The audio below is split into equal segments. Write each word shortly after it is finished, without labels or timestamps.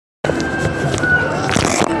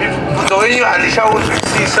yenyu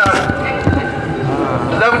handishauzwisisa.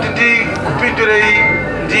 Ndoda kuti ndikupindurei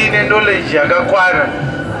ndine knowledge yakakwana.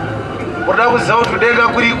 Munoda kuziva kuti kudenga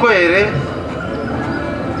kuriko here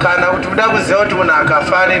kana kuti munoda kuziva kuti munhu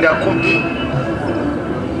akafa anoenda kupi?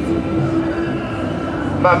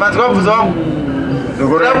 Manzwa kubvunza wangu?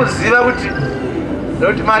 Munoda kuziva kuti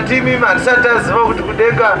nokuti matimi handisati taziva kuti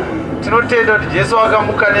kudenga tinotenda kuti Jesu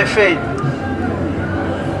akamuka nefaith.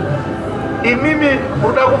 Imimi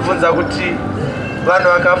munoda kubvunza kuti vanhu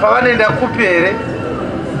vakafa vanoenda kupi here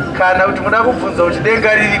kana kuti munoda kubvunza kuti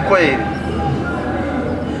denga ririko here?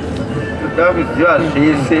 Toda kuziva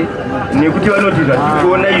zvese nekuti vanoti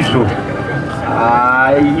zvatikuona izvo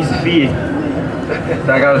haisiye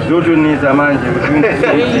saka zvotonesa manje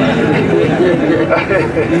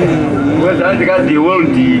because the world,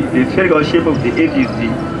 the spherical shape of the earth is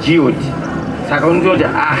geode. Saka unototi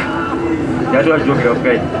yatova joke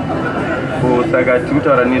yakukai saka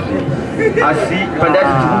tikutaura nezve asi pandati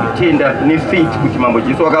tikutenda nefaith kuti mambo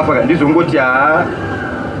Jesu akafa ndizongoti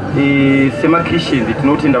sema-Christians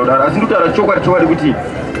tinotenda kudaro, asi ndikutaura chokwadi kuti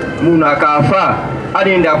munhu akafa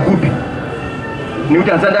anoenda kupi, nekuti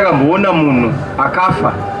handisati ndakamboona munhu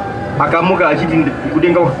akafa akamuka achiti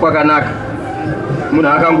kudenga kwakanaka. Munhu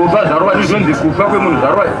akangofa zvarova ndizvonzi kufa kwemunhu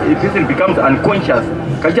zvarova, a person becomes unconscious.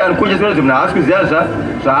 Kachiti unconscious kuratidza munhu haasi kuziva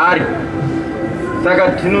zvaari.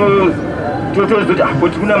 Saka totozoti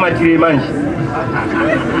kuti kuna matire manje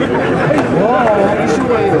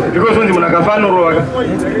because onzi munhu akafa anorova.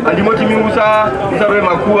 Handimoti musarove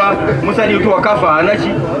makuva, musadi kuti wakafa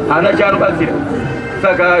hana chaanobatsira.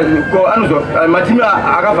 Saka anozwa matimi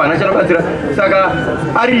akafa hana chaanobatsira. Saka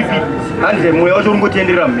aripi handize mweya wacho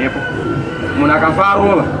ungotenderera mumhepo. Munhu akafa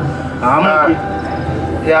arova haamuki.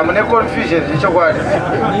 Mune confusion zvechokwadi.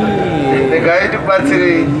 Regai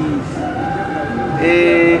ndikubatsirei.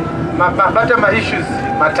 Mabata ma-issues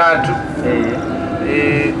matatu.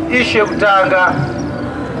 Issue yekutanga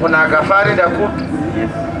munhu akafa anoenda kupi.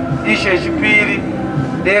 Issue yechipiri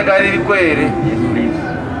denga ririko here.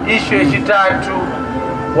 Issue yechitatu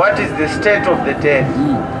what is the state of the dead.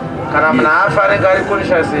 Kana munhu afa anenge ari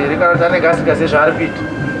conscious here kana kuti anenge asingazivi zvaari kuita.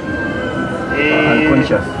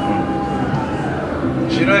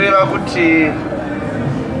 Zvinoreva kuti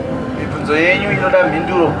mibvunzo yenyu inoda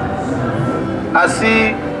mhinduro,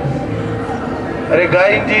 asi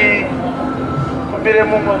regai ndikumbire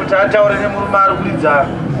mumwe kuti ataure nemurume ari kuridza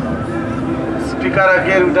spika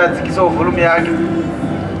rake kuti adzikisewo volume yake.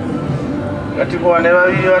 Ngatingowana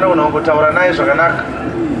vaviri vanogona kungotaura naye zvakanaka.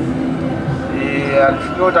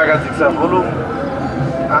 Handifungi kuti akadzikisa volume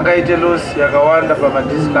angaite loss yakawanda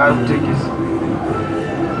pamadhiski ari kutekesa.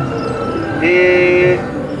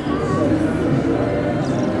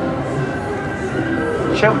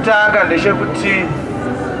 Chekutanga ndechekuti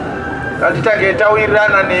ngatitange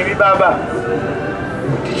tawirirana nemi baba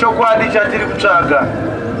kuti chokwadi chatiri kutsvaga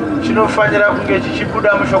chinofanira kunge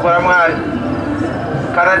chichibuda mushoko raMwari.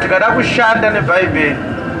 Kana tikada kushanda nebhaibheri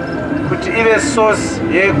kuti ive source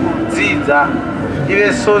yekudzidza,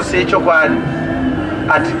 ive source yechokwadi,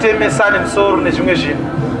 hatitemesane musoro nezvimwe zvinhu.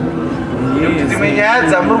 Nekuti dzimwe nyaya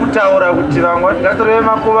dzamuri kutaura kuti vamwe vati ngatoreve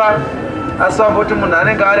makuva asi vamboti munhu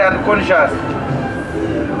anenge ari unconscious,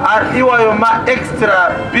 iwayo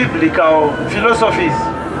ma-extra biblical philosophies,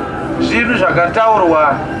 zvinhu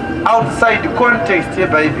zvakataurwa outside context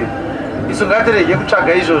yebhaibheri. Isu ngatirege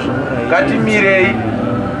kutsvaga izvozvo, ngatimirei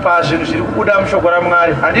pazvinhu zviri kubuda mushoko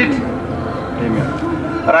raMwari. Handiti?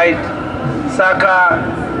 Right. Saka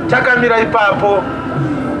takamira ipapo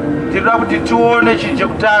tinoda kuti tione chinhu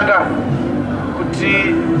chekutanga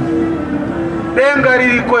kuti denga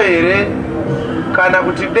ririko here kana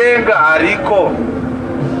kuti denga hariko.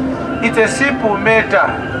 It's a simple matter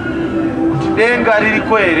kuti denga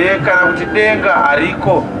ririko here kana kuti denga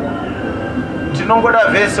hariko. Tinongoda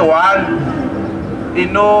verse 1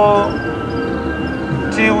 inotiudza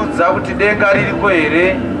kuti denga ririko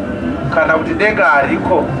here kana kuti denga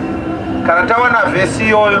hariko. Kana tawana verse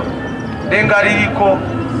iyoyo denga ririko,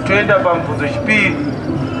 toenda pamubvunzo chipiri.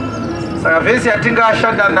 Saka verse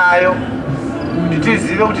yatingashanda nayo kuti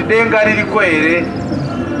tizive kuti denga ririko here,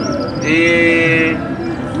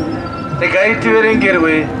 regai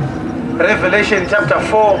tiverengerwe Revelation chapter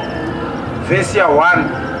 4 verse 1.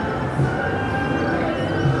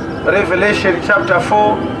 Revelation chapter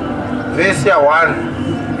 4 verse 1.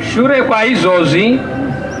 Shure kwa izvozvi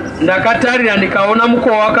ndakatarira ndikaona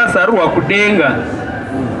mukova wakazarurwa kudenga,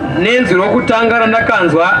 nenzwi rokutanga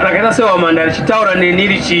randakanzwa rakaita sehwamanda richitaura neni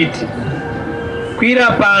richiti,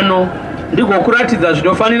 kwira pano ndigokuratidza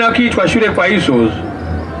zvinofanira kuitwa shure kwaizvozvo.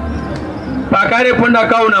 Pakarepo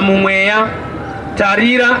ndakaona mumweya,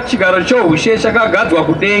 tarira, chigaro choushe chakagadzwa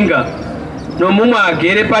kudenga, nomumwe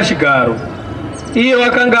agere pachigaro. Iye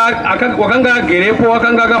wakanga agerepo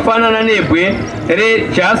wakanga akafanana nebwe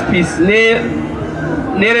rejaspis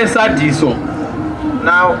neresadiso.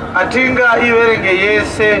 Now atinga iverenge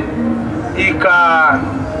yese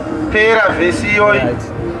ikapera vhesi iyoyi,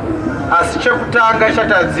 asi chekutanga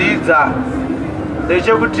chatadzidza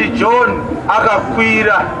ndechekuti John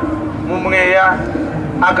akakwira mumweya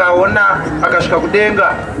akaona, akasvika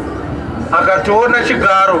kudenga, akatoona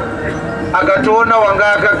chigaro, akatoona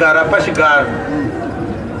wanga akagara pachigaro.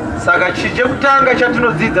 Saka chekutanga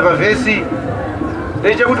chatinodzidza pavhesi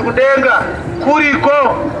ndechekuti kudenga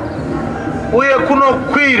kuriko uye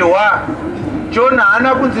kunokwirwa. John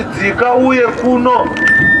haana kunzidzika uye kuno,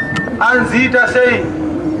 anziita sei?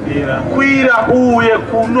 Kwira uye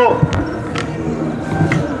kuno.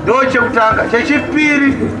 Ndo chekutanga.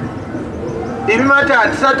 Chechipiri, imi mati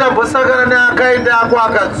hatisati tambosangana neakaenda ako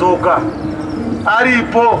akadzoka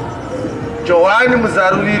aripo. Johani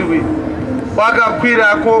muzarurirwi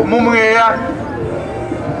wakakwirako mumweya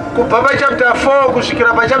kubva pachapter 4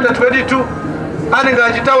 kusvikira pachapter 22 anenge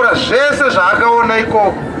achitaura zvese zvaakaona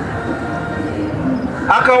ikoko.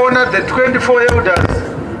 Akaona the 24 elders,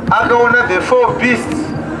 akaona the 4 beasts,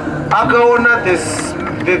 akaona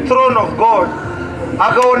the throne of God,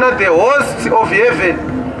 akaona the hosts of heaven,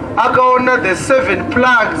 akaona the 7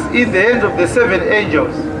 plagues in the hands of the 7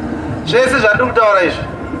 angels. Zvese zvandiri kutaura izvi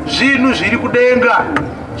zvinhu zviri kudenga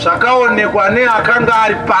zvakaonekwa neakanga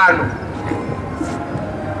ari pano.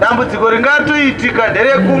 Dambudziko ringatoitika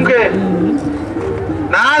nderekunge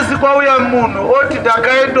nhasi kwauya munhu oti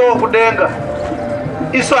ndakaendawo kudenga,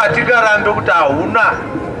 isu hatikarambe kuti hauna,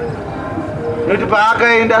 nokuti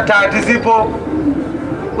paakaenda tatisipo.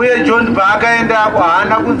 Uye John paakaendako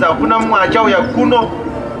haana kunzi hakuna mumwe achauya kuno.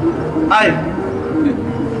 Ai,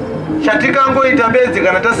 chatikangoita bedzi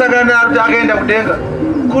kana tasangana kuti akaenda kudenga,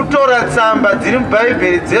 kutora tsamba dziri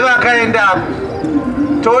mubhaibheri dzevakaendako,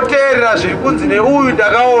 toteerera zviri kunzi neuyu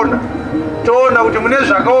ndakaona, toona kuti mune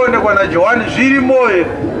zvakaonekwa naJohani zvirimo here.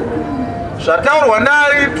 Zvataurwa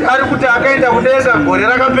naari ari kuti akaenda kudenga gore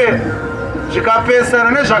rakapera,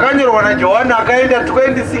 zvikapesana nezvakanyorwa naJohani akaenda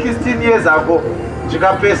 2016 years ago,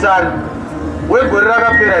 zvikapesana. Wegore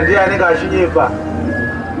rakapera ndiye anenge achinyepa,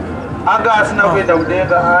 anga asina kuenda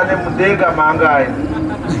kudenga, ane mudenga maanga aenda.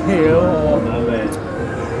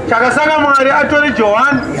 Chakasaka Mwari atori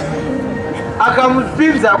Johani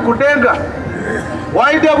akamupinza kudenga,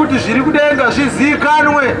 waida kuti zviri kudenga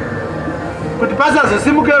zvizikanwe, kuti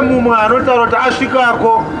pasazosimuke mumwe anotaura kuti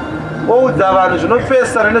asvikako oudza vanhu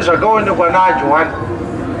zvinopesana nezvakaonekwa naJohani.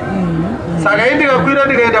 Saka indikakwira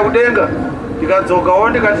ndikaenda kudenga, ndikadzokawo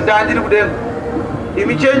ndikati ndandiri kudenga.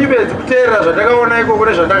 Imi chenyu bedzi kuteerera zvandakaona ikoko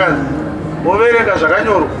nezvandakanzi, moverenga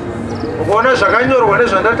zvakanyorwa. Mukaona zvakanyorwa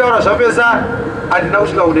nezvandataura zvapesana, handina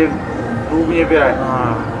kusvika kudenga, ndiri kunyeperai.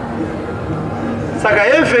 Saka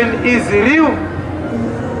heaven is real,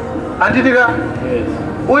 handidika?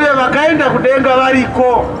 Uye vakaenda kudenga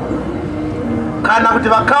variko, kana kuti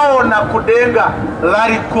vakaona kudenga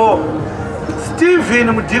variko.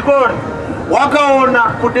 Stephen mudhikoni wakaona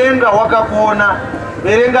kudenga, wakakuona.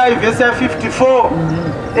 Verengai vhesi ya 54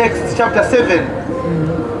 Acts chapter 7.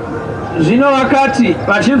 Zvino vakati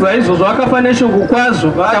vachinzwa izvozvo vakafa neshungu kwazvo,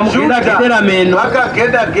 vakamugedagedera meno.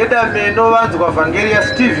 Vakagedageda meno vanzwa vhangeri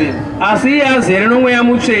yaStephen. Asi iye azere nomweya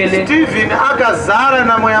mutsvene. Stephen akazara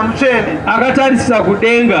namweya mutsvene, akatarisisa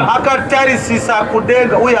kudenga. Akatarisisa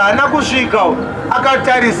kudenga uye haana kusvika,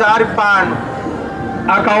 akatarisa ari pano.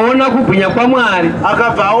 Akaona kubwinya kwaMwari.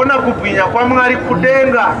 Akabva aona kubwinya kwaMwari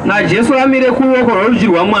kudenga. naJesu amire kuruoko rworudyi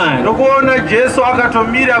rwaMwari. Nokuona Jesu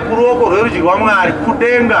akatomira kuruoko rwerudyi rwaMwari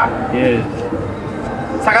kudenga.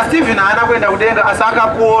 Saka Stephen haana kuenda kudenga, asi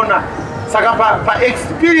akakuona. Saka pa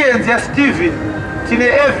experience yaStephen tine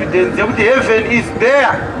evidence yekuti heaven is there.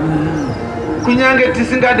 Kunyange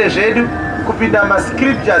tisingade zvedu kupinda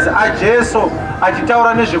mascriptures aJesu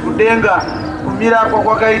achitaura nezvekudenga, kumirako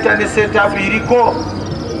kwakaita nesetup iriko.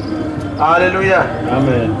 Hallelujah.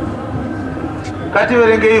 Amen.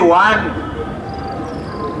 Kativerengei 1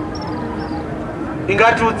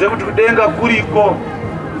 ingatiudze kuti kudenga kuriko.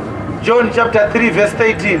 John chapter 3 verse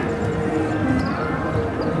 13.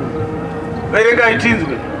 Verengai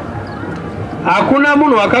tinzwe. Hakuna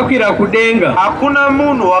munhu wakakwira kudenga. Hakuna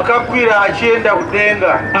munhu wakakwira achienda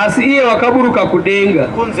kudenga, asi iye wakaburuka kudenga,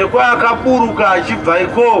 kunze kwaakaburuka achibva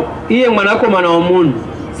ikoko, iye mwanakomana womunhu.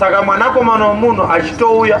 Saka mwanakomana womunhu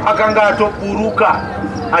achitouya akanga atoburuka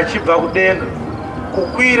achibva kudenga.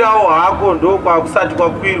 Kukwirawo hako ndo kwakusati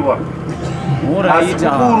kwakwirwa, asi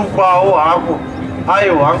kuburukwawo hako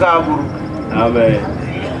aiwa anga aburuka. Amen.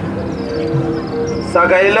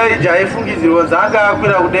 Saka Elijah aifungidzirwa kuti anga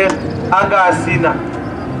akwira kudenga, anga asina,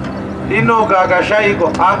 inoka akashayikwa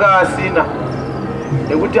anga asina,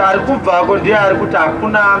 nekuti ari kubvako ndiye ari kuti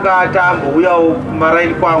hakuna anga atambouyawo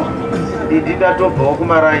kumaraini kwangu, ini ndatobvawo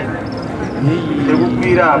kumaraini,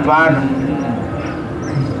 ndekukwira hapana.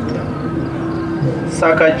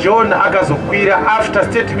 Saka John akazokwira after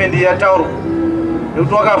statement yataurwa,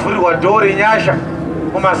 nekuti wakavhurirwa dhoo renyasha.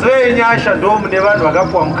 Mumazuva enyasha ndo mune vanhu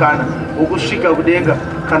vakapuwa mukana wokusvika kudenga,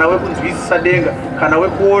 kana wekunzwisisa denga, kana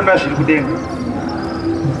wekuona zviri kudenga.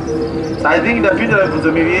 So I think ndapindura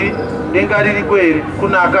mibvunzo miviri, denga ririko here,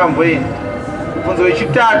 kunaka amboeni. Mubvunzo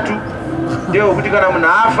wechitatu ndewekuti kana munhu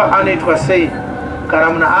afa anoitwa sei, kana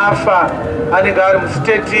munhu afa anenge ari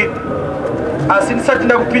mustate. Asi ndisati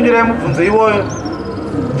ndakupindurai mubvunzo iwoyo,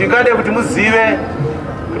 ndingade kuti muzive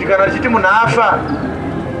kuti kana tichiti munhu afa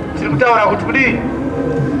tiri kutaura kuti kudii,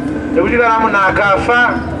 nekuti kana munhu akafa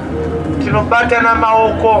tinobatana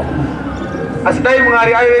maoko. Asi dai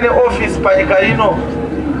Mwari aive neofisi panyika ino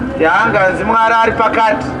yaanganzi Mwari ari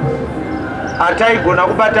pakati, hataigona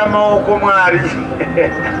kubata maoko Mwari.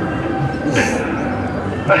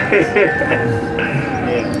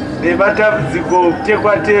 Nematambudziko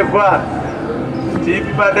kutekwa-tekwa,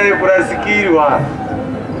 tipi bada rekurasikirwa.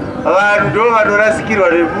 Vanhu ndo vanorasikirwa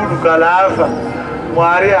nemunhu kana afa,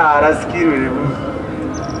 Mwari haarasikirwe nemunhu.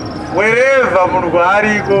 Wherever munhu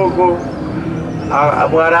kwaari ikoko,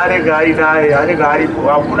 Mwari anenge ainaye, anenge aripo,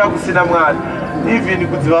 hakuna kusina Mwari. Even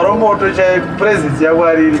kudziva romoto chaiko, presence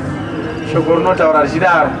yaMwari iri, shoko rinotaura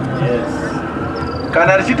richidaro.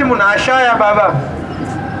 Kana richiti munhu ashaya baba,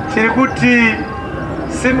 tiri kuti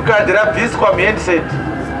sim card rabviswa muhandset,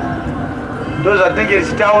 ndo zvatinenge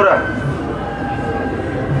richitaura.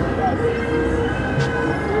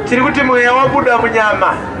 Tiri kuti mweya wabuda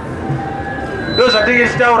munyama, ndo zvatinenge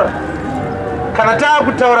richitaura. Kana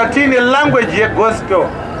taakutaura tiine language yegospel,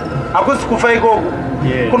 hakusi kufa ikoko,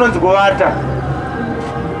 kunonzi kuvata.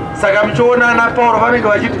 Saka muchiona ana Pauro vanenge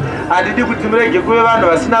vachiti handidi kuti murege kuve vanhu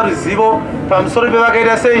vasina ruzivo pamusoro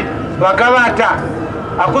pevakaita sei, vakavata.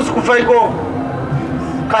 Hakusi kufa ikoko.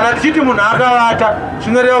 Kana tichiti munhu akavata,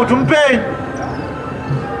 zvinoreva kuti mupenyu,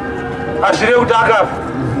 hazvirevi kuti akafa.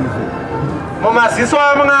 Mumaziso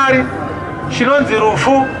aMwari chinonzi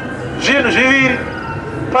rufu zvinhu zviviri.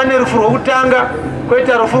 Pane rufu rwokutanga,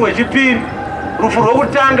 koita rufu rwechipiri. Rufu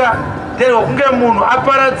rwokutanga nderwokunge munhu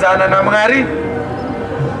aparadzana naMwari.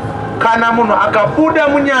 Kana munhu akabuda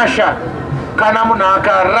munyasha, kana munhu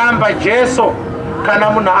akaramba Jesu, kana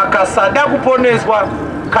munhu akasada kuponeswa,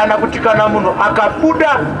 kana kuti kana munhu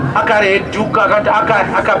akabuda akareduka,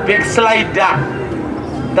 aka backslider,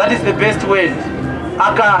 that is the best word.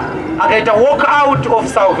 Akaita walk out of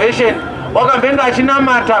salvation, wakambenga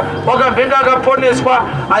achinamata, wakambenga akaponeswa,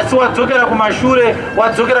 asi wadzokera kumashure,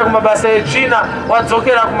 wadzokera kumabasa etsvina,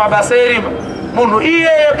 wadzokera kumabasa erima. Munhu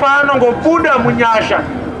iyeye paanongobuda munyasha,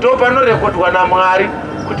 ndo panorekodwa naMwari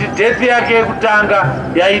kuti death yake yekutanga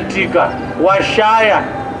yaitika, washaya.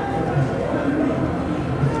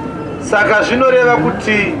 Saka zvinoreva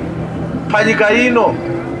kuti panyika ino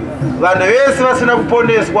vanhu vese vasina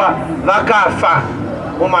kuponeswa vakafa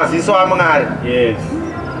mumaziso aMwari.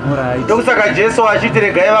 Ndokusaka Jesu achiti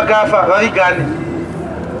regai vakafa vavigane.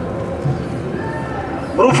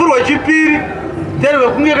 Rufu rwechipiri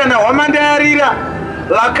nderwekunge kana hwamanda yarira,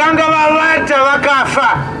 vakanga vavata vakafa.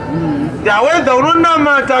 Ndawedza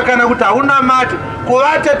unonamata kana kuti haunamati,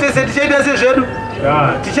 kuvata tese tichaita sezvedu,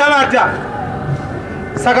 tichavata.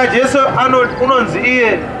 Saka Jesu unonzi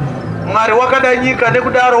iye Mwari wakada nyika,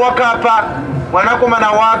 nekudaro wakapa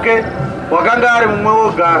mwanakomana wake wakanga ari mumwe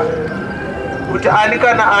woga, kuti ani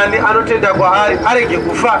kana ani anotenda kwaari arege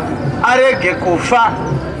kufa, arege kufa,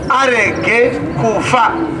 arege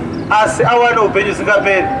kufa, asi awane upenyu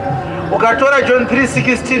husingaperi. Ukatora John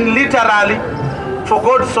 3:16 literally, for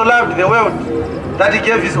God so loved the world that he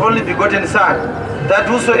gave his only begotten son, that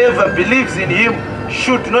whosoever believes in him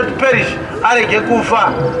should not perish, arege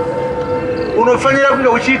kufa. Unofanira kunge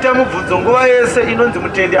uchiita mubvunzo nguva yese inonzi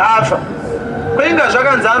mutendi afa. Kwenga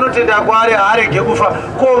zvakanzi anotenda kwaari arege kufa,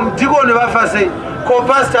 ko mudhikoni vafa sei, ko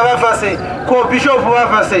pastor vafa sei, ko bishop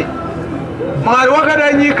vafa sei. Mwari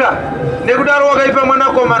wakada nyika, nekudaro wakaipa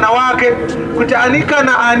mwanakomana wake kuti ani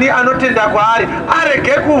kana ani anotenda kwaari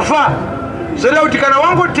arege kufa. Zvoreva kuti kana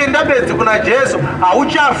wangotenda bedzi kuna Jesu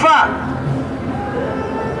hauchafa.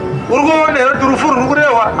 Uri kuona here kuti rufu ruri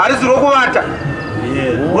kurehwa harisi rwokuvata.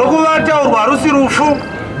 Rwokuvata urwu harusi rufu.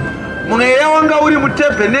 Mweya wanga uri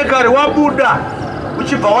mutebhenekari wabuda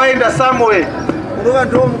uchibva waenda somewhere. Unova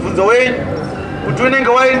ndo mubvunzo wenyu kuti unenge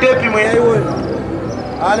waendepi mweya iwoyo.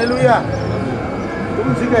 Haleluya.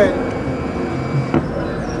 Kumuzika here.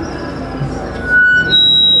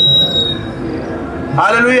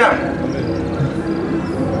 Haleluya.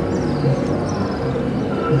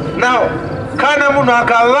 Now kana munhu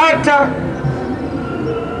akavata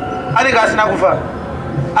anenge asina kufa,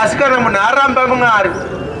 asi kana munhu aramba Mwari,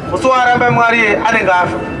 musi waaramba Mwari iye anenge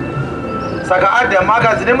afa. Saka Adamu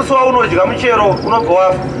akanzi nemusi waunodya muchero unobva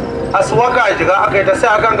wafa, asi wakadya akaita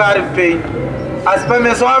seakanga ari mupenyu, asi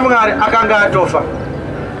pameso aMwari akanga atofa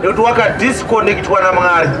nekuti wakadisconnectwa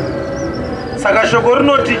naMwari. Saka shoko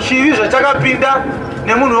rinoti chivi zvatakapinda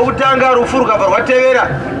nemunhu wekutanga rufu rukabva rwatevera,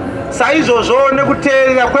 saizvozvo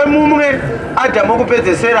nekuteerera kwemumwe Adamu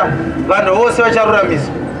wokupedzesera vanhu vose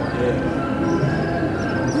vacharuramiswa.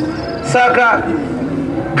 Saka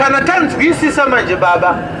kana tanzwisisa manje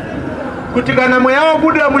baba kuti kana mweya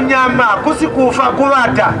wabuda munyama kusi kufa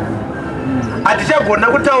kuvata, hatichagona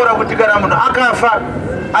kutaura kuti kana munhu akafa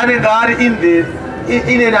anenge ari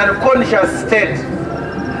in an unconscious state,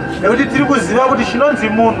 nekuti tiri kuziva kuti chinonzi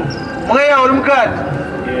munhu mweya uri mukati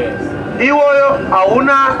iwoyo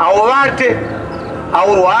hauvate,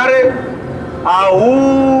 haurware,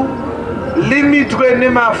 haulimitwe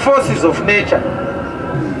nemaforces of nature.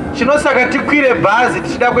 Chinosaka tikwire bhazi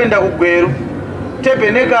tichida kuenda kugweru,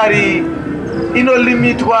 tebhenekari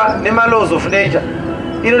inolimitwa nemalaws of nature,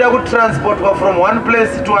 inoda kutransportwa from one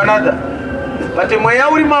place to another. But mweya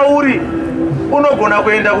uri mauri unogona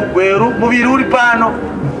kuenda kugweru, muviri uri pano,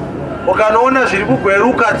 ukanoona zviri kugweru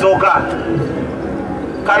ukadzoka.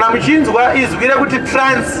 Kana muchinzwa izwi rekuti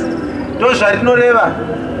trans ndozvarinoreva,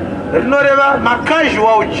 rinoreva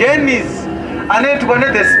macasual journeys anoitwa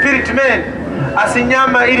nethe spirit man asi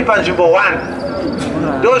nyama iri panzvimbo 1.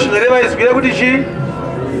 Ndozvinoreva izwi rekuti chii?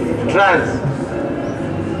 Trans.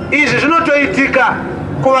 Izvi zvinotoitika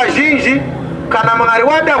kuvazhinji. Kana Mwari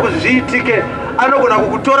wada kuti zviitike, anogona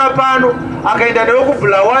kukutora pano akaenda newe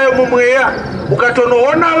kuBhulawayo mumweya,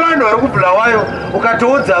 ukatonoona vanhu vari kuBhulawayo,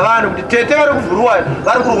 ukatoudza vanhu kuti tete vari kuBhulawayo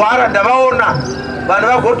vari kurwara, ndavaona. Vanhu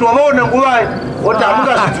vagoti wavaona nguvai, kuti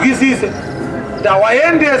hamungazvinzwisise,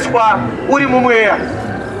 ndawaendeswa uri mumweya.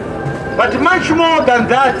 But much more than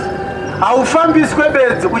that, haufambiswe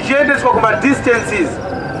bedzi uchiendeswa kuma distances,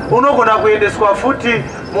 unogona kuendeswa futi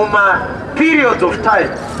muma periods of time.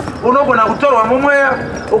 Unogona kutorwa mumweya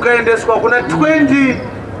ukaendeswa kuna 20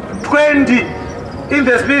 in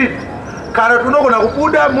the spirit, kana unogona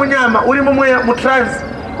kubuda munyama uri mumweya mutrans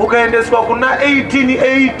ukaendeswa kuna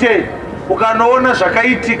 1880 ukanoona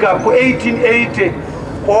zvakaitika ku 1880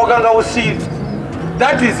 kwawakanga usiri.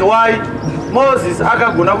 That is why Moses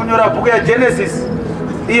akagona kunyora bhuku ya Genesis,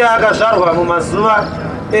 iye akazvarwa mumazuva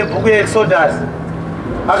ebhuku yeExodus.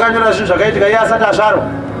 Akanyora zvinhu zvakaitika iye asati azvarwa,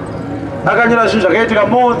 akanyora zvinhu zvakaitika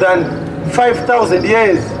more than 5,000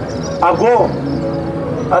 years ago,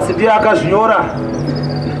 asi ndiye akazvinyora.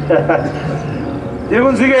 Ndiri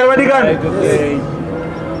kunzwika here vadikani?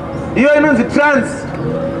 Iyo inonzi trans.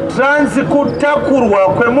 Trans kutakurwa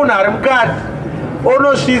kwemunhu ari mukati,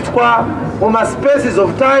 onosvitswa mumaspaces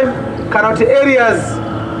of time kana kuti areas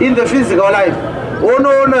in the physical life.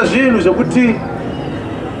 Unoona zvinhu zvekuti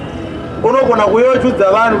unogona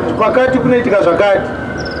kuyochudza vanhu kuti pakati kunoitika zvakati,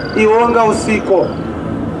 iwonga usiko.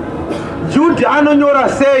 Jude anonyora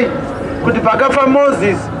sei kuti pakafa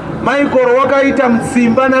Moses, Michael wakaita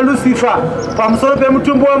mutsimba naLucifer pamusoro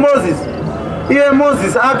pemutumbi waMoses. Iye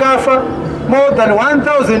Moses akafa more than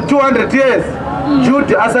 1200 years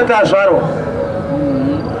Jude asati azvarwa.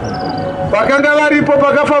 Vakanga varipo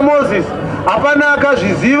pakafa Moses, hapana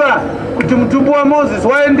akazviziva kuti mutumbi waMoses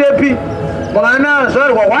waendepi. Mwana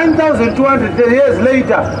azvarwa 1200 years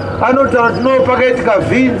later anotaura kuti no, pakaitika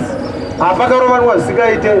veins, hapakarovanwa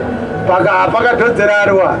zvisikaite,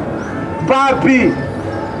 hapakadhodzerarwa. Papi?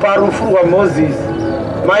 Parufu rwaMoses.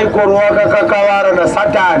 Michael wakakakavara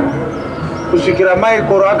naSatani kusvikira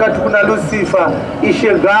Michael akati kuna Lucifer,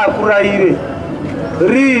 Ishe ngaakurayire.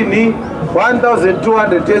 Rini?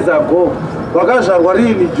 1200 years ago. Wakazvarwa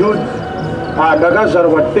rini Jude?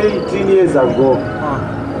 Ndakazvarwa 13 years ago.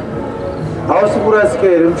 Hausi kurasika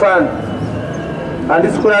here mfana?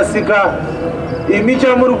 Handisi kurasika. Imi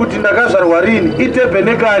chamuri kuti ndakazvarwa rini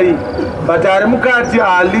itebhenekari, but ari mukati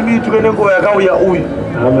haalimitwe nenguva yakauya uyu.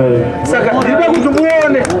 Saka ndida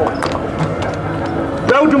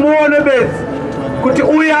kuti muone bedzi kuti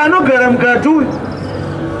uyu anogara mukati uyu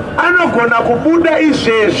anogona kubuda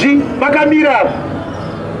izvezvi pakamirapo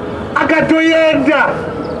akatoenda,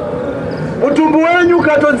 mutumbi wenyu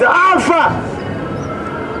ukatonzi afa,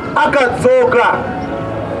 akadzoka,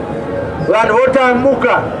 vanhu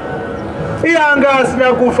votamuka. Iye anga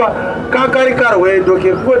asina kufa, kakari karwendo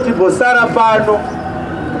kekungoti bosara pano.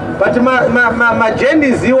 But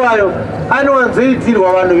majendizi iwayo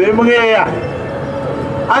anowanzoitirwa vanhu vemweya,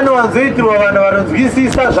 anowanzoitirwa vanhu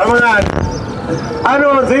vanonzwisisa zvaMwari,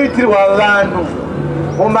 anowanzoitirwa vanhu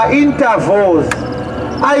muma intervals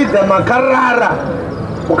aidha makarara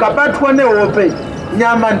ukabatwa nehope,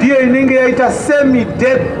 nyama ndiyo inenge yaita semi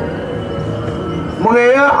death.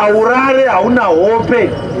 Mweya haurare hauna hope.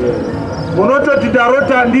 Munototi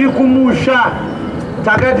darota ndiri kumusha,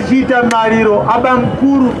 takati chiita mariro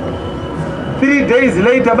abamkuru, 3 days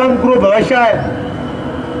later abamkuru bavashaya.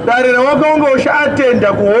 Darira wakaunga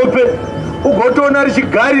ushaatenda kuhope, ugotona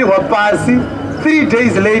richigarirwa pasi 3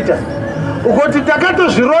 days later. Ugoti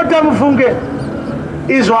takatozvirota mufunge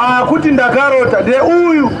izvo akuti ndakarota de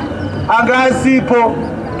uyu anga asipo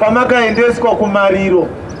pamakaendeswa kumariro.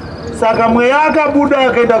 Saka mweya akabuda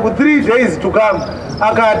akaenda ku 3 days to come,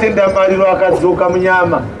 akaatenda mariro akadzoka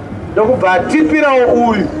munyama. Ndokubva atipirawo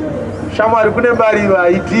uyu shamwari kune mariro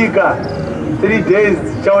aitika 3 days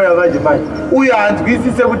chauya vanje manje. Uyu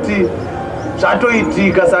hanzwisise kuti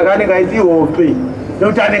zvatoitika, saka anenge aiti hope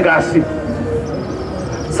nekuti anenge asipo.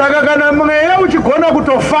 Saka kana mweya uchigona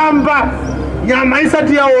kutofamba nyama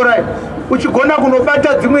isati yaora, uchigona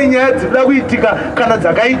kunobata dzimwe nyaya dzinoda kuitika kana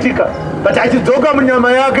dzakaitika, but achidzoka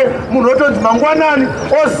munyama yake, munhu otonzi mangwanani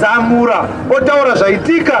ozamura otaura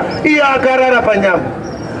zvaitika iye akarara panyama.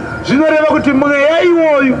 Zvinoreva kuti mweya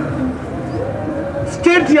iwoyu,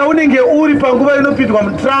 state yaunenge uri panguva inopindwa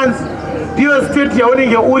mutrance ndiyo state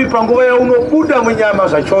yaunenge uri panguva yaunobuda munyama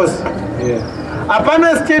zvachose.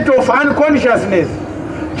 Hapana state of unconsciousness.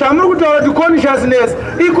 Chamuri kutaura kuti consciousness,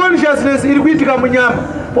 consciousness iri kuitika munyama.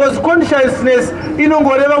 Because consciousness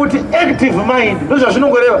inongoreva kuti active mind,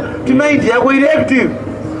 ndozvazvinongoreva kuti mind yako iri active.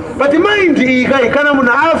 But mind iyi kai kana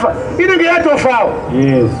munhu afa inenge yatofawo.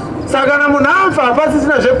 Yes. Saka kana munhu afa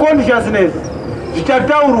hapasisina zveconsciousness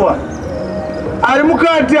zvichataurwa. Ari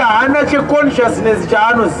mukati haana checonsciousness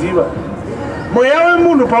chaanoziva. Mweya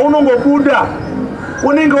wemunhu paunongobuda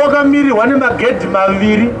unenge wakamirirwa nemagedhi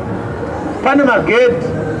maviri. Pane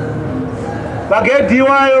magedhi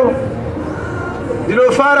iwayo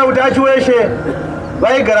ndinofara kuti achiweshe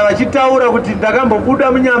vaigara vachitaura kuti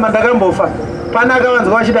ndakambobuda munyama ndakambofa. Pana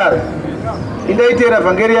akavanzwa vachidaro, indaiteera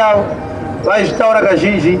vhangeri yavo vaizvitaura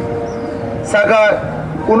kazhinji. Saka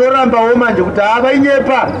unorambawo manje kuti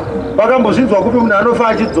avainyepa vakambozvinzwa kupi munhu anofa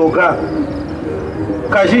achidzoka.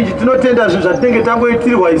 Kazhinji tinotenda zvinhu zvatinenge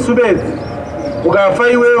tangoitirwa isu bedzi. Ukafa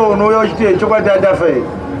iwewo unouya uchiti chokwadi andafa here,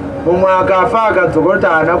 mumwe akafa akadzoka kuti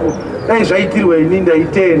haana dai zvaitirwa ini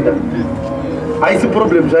ndaitenda. Haisi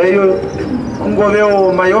problem zvaiyo,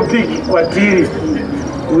 kungovewo myopic kwatiri.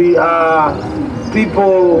 We are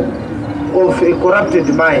people of a corrupted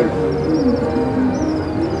mind.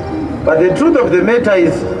 But the truth of the matter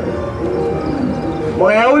is,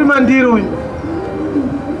 mweya uri mandiri uyu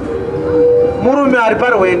murume ari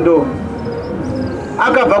parwendo,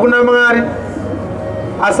 akabva kuna Mwari,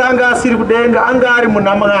 asi anga asiri kudenga, anga ari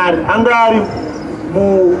muna Mwari, anga ari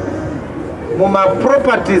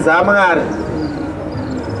mumaproperties aMwari.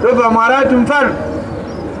 Ndobva Mwari ati mfana,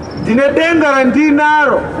 ndine denga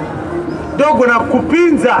randinaro ndogona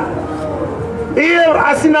kupinza iye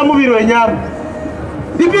asina muviri wenyama.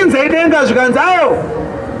 Ndipinzai denga zvikanzi ayo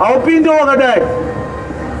haupinde wakadai.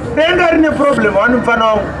 Denga rine problem wani mfana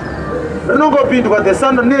wangu, rinongopindwa the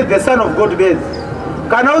son of God beds.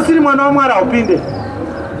 Kana usiri mwana waMwari haupinde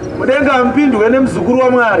mudenga, hampindwe nemuzukuru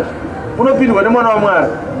waMwari, unopindwa nemwana waMwari.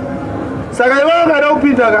 Saka iwe wakada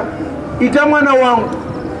kupinda ita mwana wangu,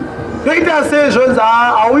 ndoita sezvonzi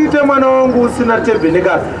hauite mwana wangu usina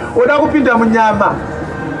tabernacle. Oda kupinda munyama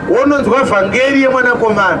wononzwa vhangeri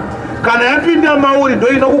yemwanakomana, kana yapinda mauri ndo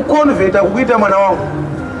inokukonvheta kukuita mwana wangu.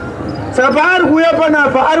 Saka paari kuuya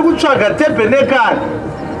panapa ari kutsvaga tabernacle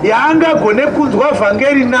yaangagone kunzwa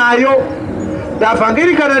vhangeri nayo.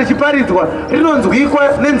 Vhangeri kana richiparidzwa rinonzwikwa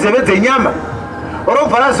nenzeve dzenyama,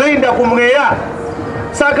 robva razoenda kumweya.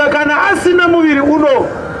 Saka kana asina muviri uno,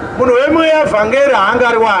 munhu wemweya vhangeri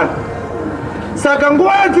haangariwana. Saka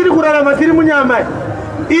nguva yatiri kurarama tiri munyama,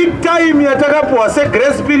 itime yatakapuwa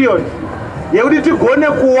segrace period yekuti tigone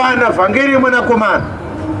kuwana vhangeri yemwanakomana.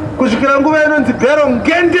 Kusvikira nguva inonzi bhero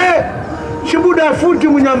ngende chibuda futi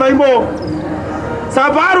munyama imomo. Saka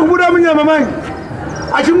paari kubuda munyama manje,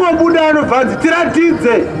 achingobuda anobvanzi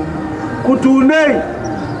tiratidze kuti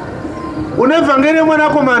une vhangeri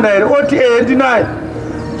yemwanakomana here. Oti ndinaye.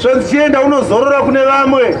 Zvonzi chienda unozorora kune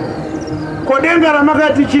vamwe. Kodenga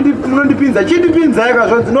ramakati munondipinza, chindipinza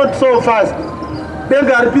yakazvonzi not so fast.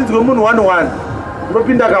 Denga haripinzwe munhu 1-1,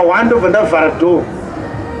 unopinda ka1 ndobva ndavhara door.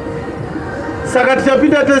 Saka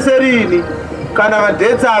tichapinda tese rini kana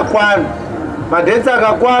madhetsi akwana. Madhetsi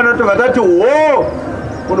akakwana tobva tati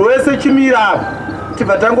munhu wese chimira apa,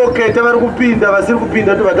 tibva tangoketa vari kupinda vasiri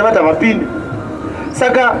kupinda, tobva tavati havapinde.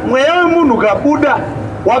 Saka mweya wemunhu ukabuda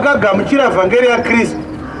wakagamuchira vhangeri yaKristu,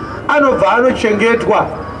 anobva anochengetwa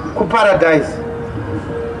kuparadise.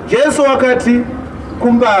 Jesu wakati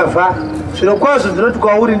kumbavha zvino kwazvo ndinoti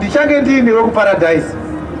kwauri ndichange ndiinewe kuparadise,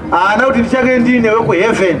 haana kuti ndichange ndiinewe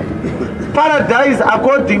kuheaven. Paradise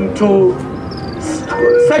according to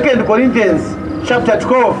 2 Corinthians chapter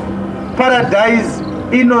 12, paradise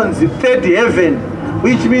inonzi third heaven,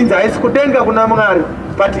 which means haisi kudenga kuna Mwari,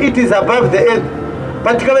 but it is above the earth.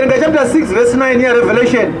 But tikaverenga chapter 6 verse 9 ya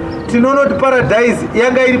Revelation, tinoona kuti paradise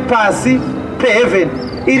yanga iri pasi peheaven,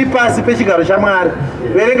 iri pasi pechigaro chaMwari.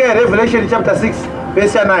 Verenga Revelation chapter 6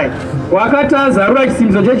 verse 9. Wakati azarura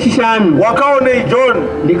chisimbidzo chechishanu, wakaonei John?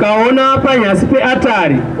 Ndikaona panyasi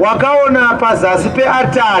peatari. Wakaona pazasi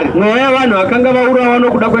peatari mweya yevanhu vakanga vaurayiwa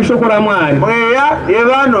nokuda kweshoko raMwari. Mweya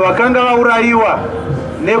yevanhu vakanga vaurayiwa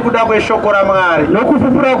nekuda kweshoko raMwari.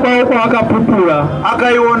 Nokupupura kwavo kwavakapupura,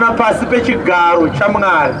 akaiona pasi pechigaro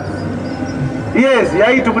chaMwari. Yes,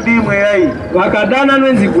 yaiti kudii mweya iyi? Vakadana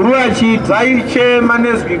nenzwi guru vachiti, vaichema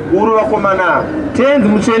nezwi guru vakomana avo, tenzi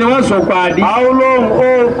mutsvene wazvokwadi, how long,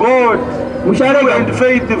 oh God,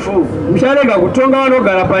 mucharega kutonga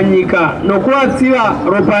vanogara panyika nokuvatsiva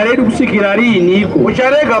ropa redu kusvikira riiniko?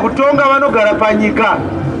 Mucharega kutonga vanogara panyika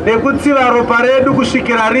nekutsiva ropa redu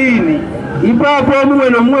kusvikira riini? Ipapo mumwe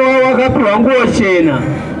nomumwe wavo akapiwa nguo chena.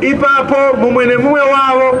 Ipapo mumwe nemumwe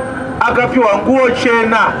wavo akapiwa nguo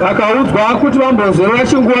chena. Vakaudzwa kuti vambozorora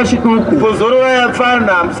chinguva chiduku. Kuzorora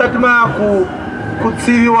yapfana musati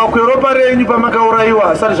kutsiviwa kweropa renyu pamakaurayiwa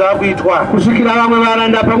hasati zvaakuitwa, kusvikira vamwe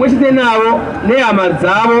varanda pamwe chete navo nehama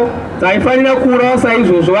dzavo dzaifanira kuurawa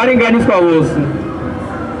saizvozvo varinganiswa vose.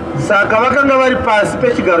 Saka vakanga vari pasi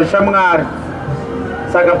pechigaro chaMwari.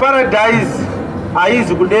 Saka paradise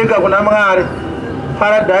haizi kudenga kuna Mwari.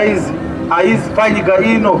 Paradise haizi panyika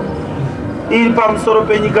ino, iri pamusoro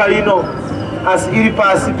penyika ino, asi iri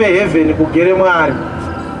pasi peheaven kugere Mwari.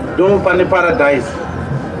 Ndo pane paradise.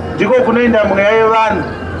 Ndiko kunoenda mweya yevanhu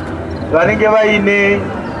vanenge vaine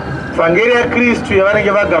vhangeri yaKristu yavanenge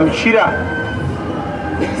vagamuchira.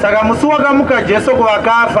 Saka musi wakamuka Jesu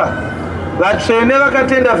kuvakafa, vatsvene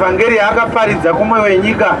vakatenda vhangeri yaakaparidza kumwe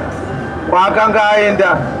wenyika kwaakanga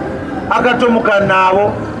aenda, akatomuka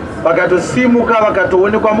navo, vakatosimuka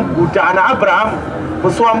vakatoonekwa muguta ana Abrahamu.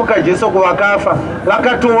 Musi wamuka Jesu kuvakafa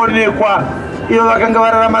vakatoonekwa, ivo vakanga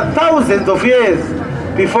vararama thousands of years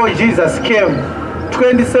before Jesus came.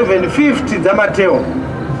 2750 dzaMateo.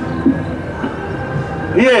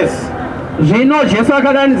 Yes. Zvino Jesu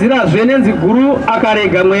akadanidzirazve nenzwi guru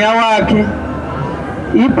akarega mweya wake.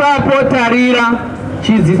 Ipapo tarira,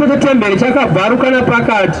 chidziso chetemberi chakabvaruka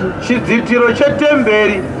nepakati. Chidzitiro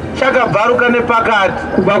chetemberi chakabvaruka nepakati,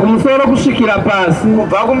 kubva kumusoro kusvikira pasi.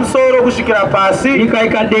 Kubva kumusoro kusvikira pasi. Nyika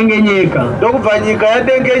ikadengenyeka. Ndokubva nyika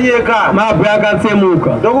yadengenyeka. Mabwe akatsemuka.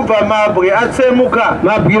 Ndokubva mabwe atsemuka.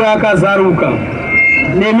 Mabwiro akazaruka.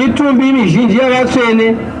 Nemitumbi mizhinji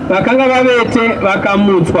yavatsvene vakanga vavete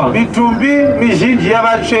vakamutswa. Mitumbi mizhinji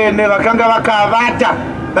yavatsvene vakanga vakavata.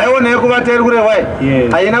 Vaionei kuvata iri kurehwa?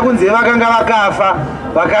 Haina kunzi vakanga vakafa,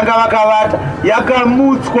 vakanga vakavata,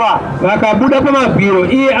 yakamutswa. Vakabuda pamabwiro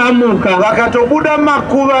iye amuka. Vakatobuda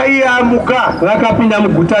makuva iye amuka. Vakapinda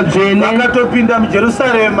muguta dzvene. Vakatopinda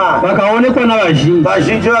muJerusarema. Vakaonekwa navazhinji.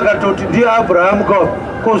 Vazhinji vakatoti ndiye Abrahamu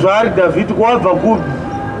ko zvaari Dhavhidhi kwabva kupi?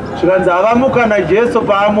 Zvikanzi havamuka naJesu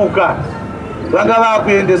paamuka, vanga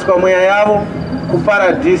vakuendeswa mweya yavo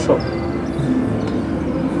kuparadiso.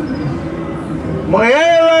 Mweya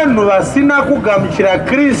yevanhu vasina kugamuchira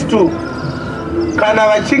Kristu kana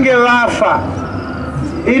vachinge vafa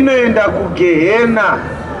inoenda kuGehena.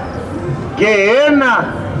 Gehena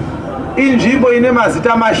inzvimbo ine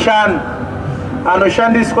mazita mashanu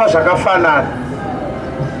anoshandiswa zvakafanana.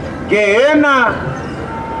 Gehena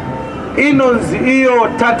inonzi iyo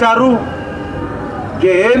tataru.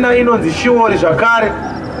 Gehena inonzi shiori zvakare.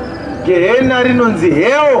 Gehena rinonzi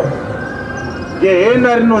hell.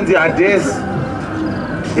 Gehena rinonzi hadesi.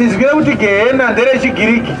 Izwi rekuti Gehena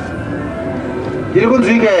nderechigiriki ndiri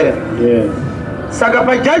kunzwika here? Saka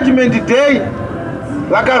pajudgment day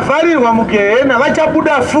vakavharirwa muGehena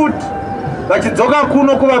vachabuda futi vachidzoka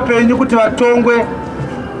kuno kuvapenyu kuti vatongwe.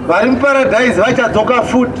 Vari muparadise vachadzoka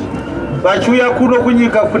futi vachiuya kuno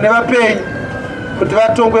kunyika kune vapenyu kuti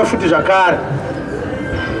vatongwe futi zvakare.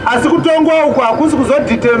 Asi kutongwa uku hakusi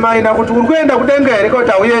kuzodhitemaina kuti uri kuenda kudenga here kana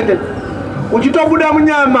kuti hauende. Uchitobuda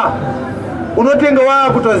munyama unotenga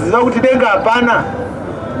waakutoziva kuti denga hapana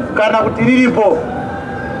kana kuti riripo.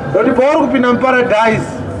 Nokuti pauri kupinda muparadise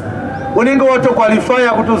unenge watokwalifaya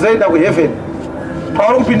kuti uzoenda kuheaven.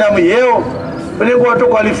 Pauri kupinda muhell unenge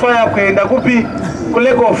watokwalifaya kuenda kupi?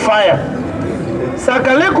 Kulake of fire.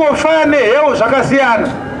 Saka lake of fire nehell zvakasiyana.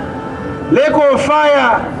 Lake of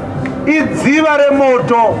fire idziva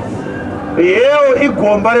remoto, hell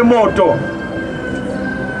igomba remoto.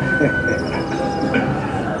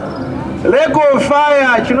 lake of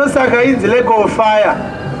fire chinosaka inzi lake of fire,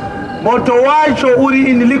 moto wacho uri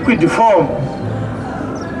in liquid form,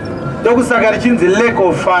 ndokusaka richinzi lake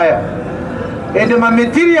of fire. And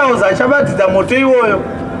materials achabatidza moto iwoyo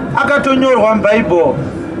akatonyorwa muBhayibheri.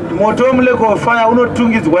 Moto wemulake of fire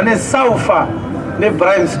unotungidzwa nesulfur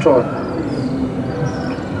nebrimstone.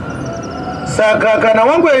 Saka kana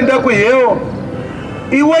wangoenda kuhell,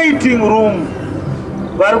 iwaiting room,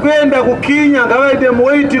 vari kuenda kuKenya ngavaite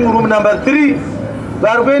muwaiting room number 3,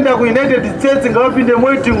 vari kuenda kuUnited States ngavapinde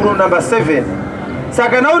muwaiting room number 7.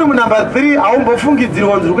 Saka na uri munumber 3 haumbofungidziri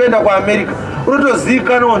wanzi uri kuenda kuAmerica,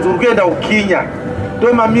 unotozivikanwa wanzi uri kuenda kuKenya.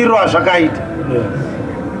 Ndo mamiriro azvakaita.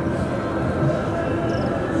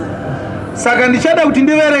 Saka ndichada kuti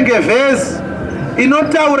ndiverenge vhesi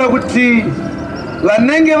inotaura kuti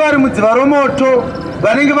vanenge vari mudziva romoto,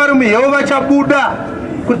 vanenge vari muhell vachabuda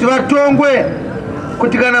kuti vatongwe,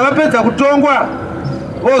 kuti kana vapedza kutongwa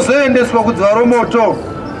vozoendeswa kudziva romoto.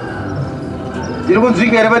 Ndiri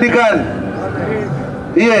kunzwika here vadikani?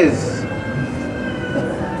 Yes.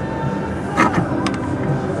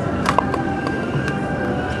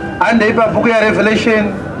 Andei pabhuku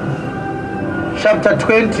yaRevelation chapter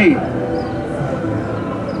 20.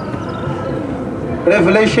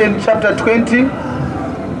 Revelation chapter 20,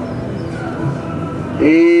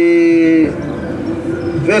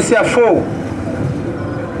 verse 4.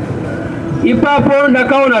 Ipapo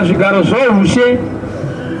ndakaona zvigaro zvoushe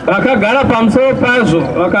vakagara pamusoro pazvo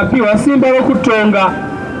vakapiwa simba rokutonga.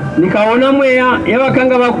 Nikaona mweya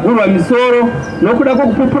yavakanga vakugurwa misoro nokuda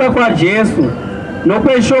kwokupupura kwaJesu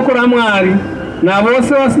nokweshoko raMwari,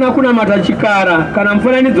 navose vasina kunamata chikara kana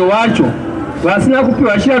mufananidzo wacho, vasina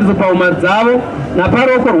kupiwa chiratidzo pahuma dzavo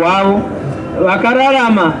naparuoko rwavo,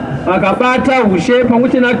 vakararama vakabata ushe pamwe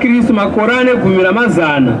naKristu makore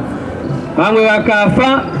 100. Vamwe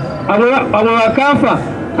vakafa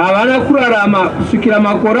havana kurarama kusvikira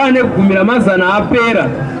makore 100 apera,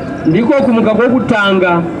 ndiko kumuka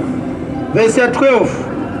kwokutanga. Verse 12.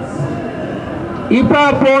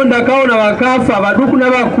 Ipapo ndakaona vakafa vaduku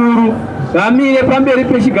navakuru vamire pamberi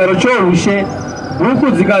pechigaro choushe,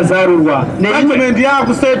 bhuku dzikazarurwa. Judgment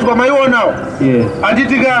yakusetwa maionawo.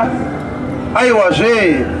 Anditika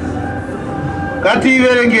aiwazve.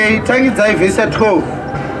 Ngatiiverengei, tangidzai verse 12.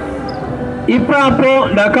 Ipapo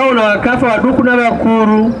ndakaona vakafa vaduku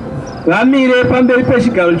navakuru vamire pamberi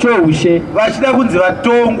pechigaro choushe vachida kunzi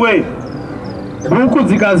vatongwe, bhuku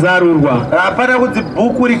dzikazarurwa. hapana kunzi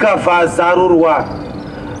bhuku rikavhazarurwa,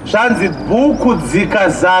 zvanzi bhuku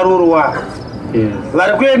dzikazarurwa.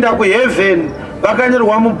 Vari kuenda kuheaven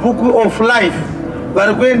vakanyorwa mubook of life,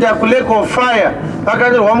 vari kuenda kulake of fire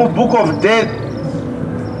vakanyorwa mubook of death.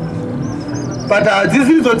 But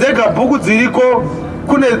hadzisidzo dzega bhuku dziriko,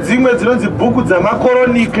 kune dzimwe dzinonzi bhuku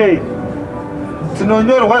dzamakoronike,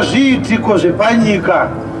 dzinonyorwa zviitiko zvepanyika.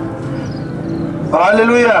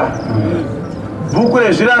 Haleluya. Bhuku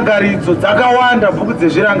rezvirangaridzo dzakawanda, bhuku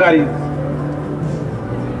dzezvirangaridzo.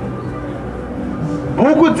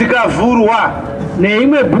 Bhuku dzikavhurwa,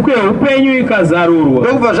 neimwe bhuku yeupenyu ikazarurwa.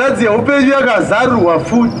 ndokubva zvanzi yeupenyu yakazarurwa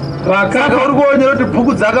futi. Saka uri kuonera kuti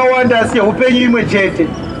bhuku dzakawanda asi yeupenyu imwe chete.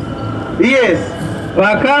 Yes.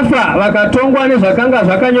 Vakafa vakatongwa nezvakanga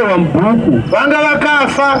zvakanyorwa mubhuku. Vanga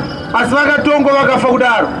vakafa asi vakatongwa vakafa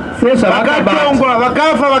kudaro. Vakatongwa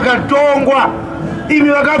vakafa vakatongwa. Imi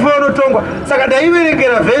vakafa vanotongwa. Saka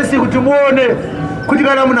ndaiverengera vhesi kuti muone kuti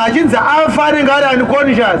kana munhu achinzi afa anenge ari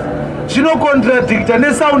unconscious, zvinokontradicta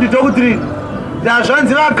nesound doctrine.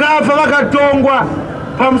 Nazvanzi vakafa vakatongwa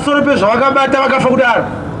pamusoro pezvavakabata vakafa kudaro.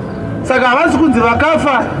 Saka havasi kunzi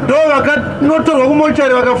vakafa ndo vakanotorwa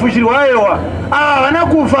kumochari vakafushirwa aiwa. Ava havana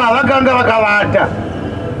kufa, havakanga vakavata.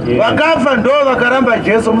 Vakafa ndo vakaramba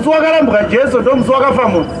Jesu. Musi wakarambwa Jesu ndo musi wakafa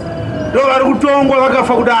munhu. Ndo vari kutongwa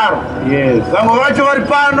vakafa kudaro. Vamwe vacho vari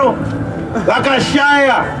pano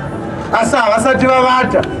vakashaya asi havasati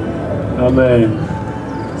vavata. Amen.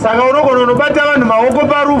 Saka unogona unobata vanhu maoko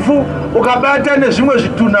parufu, ukabata nezvimwe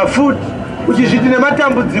zvitunha futi, uchizviti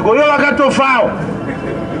nematambudziko, ivo vakatofawo.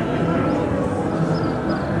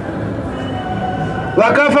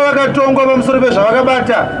 Vakafa vakatongwa pamusoro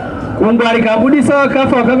pezvavakabata. Gungwa rikabudisa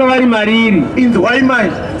vakafa vakanga vari mariri. Inzwai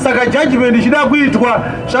manje. Saka judgment ichida kuitwa,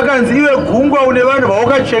 zvakanzi iwe gungwa une vanhu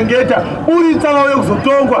vaukachengeta, uritsa vauye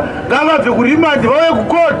kuzotongwa, ngavabve kurimandi vauye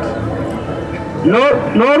kukoti.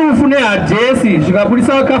 Norufu neHadesi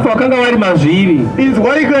zvikabudisa vakafa vakanga vari mazviri.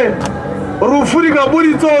 Inzwai ke, rufu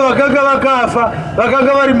rikaburitsawo vakanga vakafa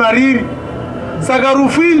vakanga vari mariri. Saka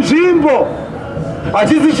rufu inzvimbo,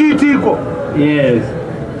 hachisi chiitiko. Yes.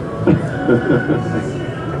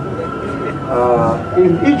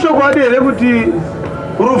 Ichokwadi here kuti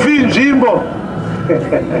rufu inzvimbo.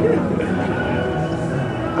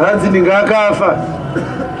 Hanzi ndingakafa.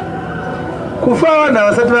 Kufa vanhu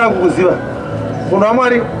havasati vakukuziva. Munhu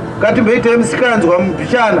waMwari, ngatimboitei musikanzwa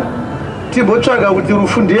mubhichana timbotsvaga kuti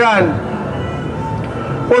rufu ndiani.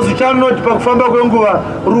 Ozuchanoti pakufamba kwenguva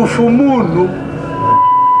rufu munhu.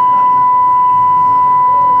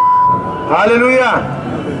 Haleluya.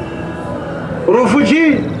 Rufu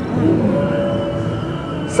chii?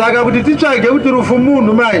 Saka kuti titsvage kuti rufu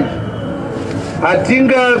munhu manje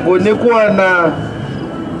hatingagone kuwana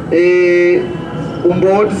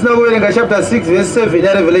umboo tisina kuverenga chapter 6 verse 7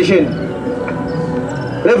 ya Revelation.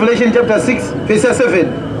 Revelation chapter 6 verse 7.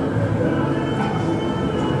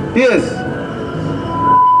 Yes.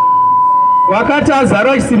 Wakati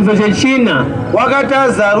azarura chisimbiso chechina, wakati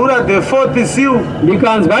azarura the fourth seal,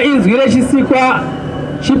 ndikanzwa inzwi rechisikwa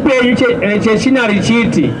chipenyu chechina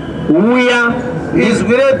richiti, uya.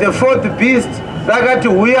 Inzwi the fourth beast rakati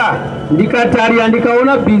uya. Ndikatarira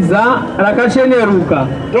ndikaona bhiza rakacheneruka,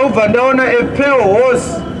 ndobva ndaona a pale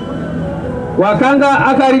horse. Wakanga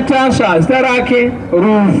akaritasva zita rake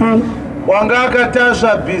rufu. Wanga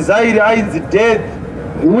akatasva bhiza iri ainzi death.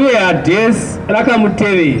 Uye Hadesi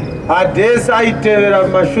rakamutevera. Hadesi aitevera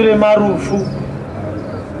mashure marufu.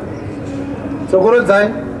 Tsokorodzai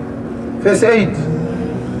verse 8.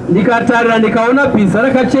 Ndikatarira ndikaona bhiza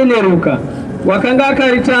rakacheneruka, wakanga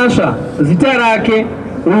akaritasva zita rake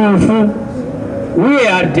rufu, uye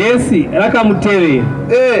Hadesi rakamutevera.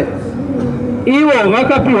 Ivo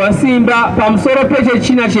vakapiwa simba pamusoro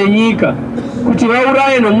pechechina chenyika kuti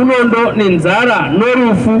vauraye nomunondo nenzara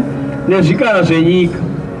norufu nezvikara zvenyika.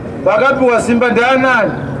 Vakapiwa simba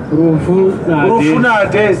ndianani? Rufu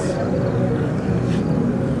naHadesi.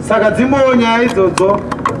 Saka dzimwewo nyaya idzodzo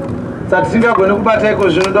dzatisingagone kubata iko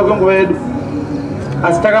zvinoda kwenguva yedu,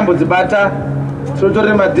 asi takambodzibata.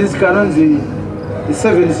 Tinotorera madhiski anonzi the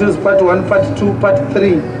 7 seals part 1 part 2 part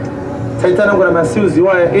 3. Taitsanangura maseals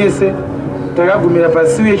iwaya ese takagumira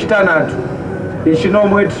pasiu yechitanhatu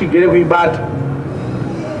yechinomwe tichigere kuibata.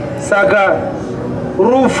 Saka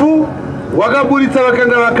rufu rwakaburitsa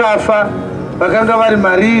vakanga vakafa, vakanga vari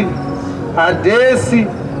mariri. Hadesi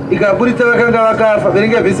ikaburitsa vakanga vakafa.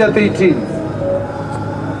 Verenga vhesi ya 13.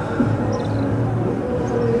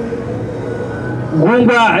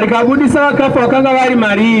 Gungwa rikabudisa vakafa vakanga vari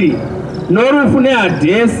mariri, norufu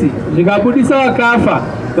neHadesi zvikabudisa vakafa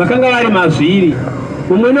vakanga vari mazviri.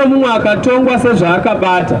 Mumwe nomumwe akatongwa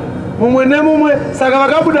sezvaakabata. Mumwe nemumwe. Saka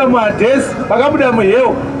vakabuda muHadesi, vakabuda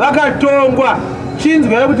muheu, vakatongwa.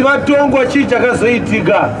 Chinzwa kuti vatongwa chii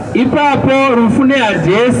chakazoitika. Ipapo rufu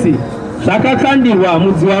neHadesi zvakakandirwa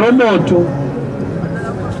mudziva romoto.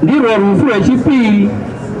 Ndirwo rufu rwechipiri,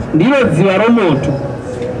 ndiro dziva romoto.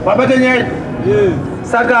 Wabata nyaya?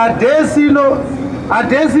 Saka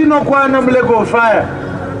Hadesi inokwana mulake of fire.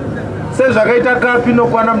 Sezvakaita kapi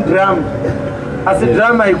inokwana mudhiramu, asi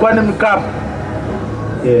dhiramu haikwane mukapu.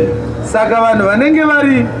 Saka vanhu vanenge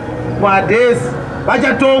vari muHadesi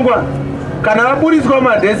vachatongwa. Kana vaburitswa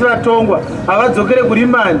muHadesi vatongwa, havadzokere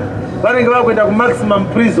kurimani, vanenge vakuenda kumaximum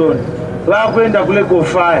prison, vakuenda kulake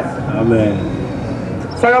of fire. Amen.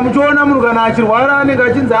 Saka muchiona munhu kana achirwara anenge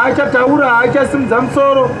achinzi haachataura, haachasimudza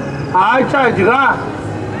musoro, haachadya,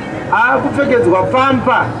 haakupfekedzwa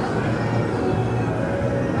pampa.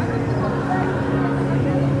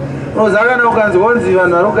 Unozakana ukanzi wonzi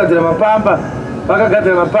vanhu vari kugadzira mapamba,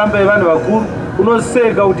 vakagadzira mapamba evanhu vakuru,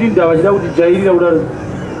 unoseka kuti inda vachida kuti jairira kudaro.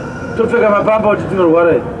 Topfeka mapamba kuti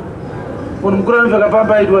tinorwara here. Munhu mukuru anopfeka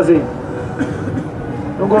pamba aitwa sei?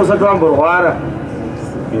 Nongo usati wamborwara.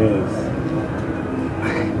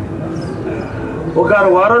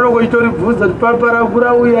 Ukarwara nongo itoribvunza kuti pamba rangu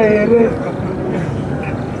rauya here.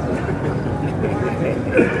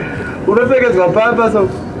 Unopfekedzwa pamba so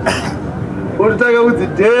ototanga kuti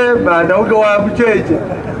mhanda uke wamucheche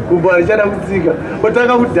kumbo harichada kutsika,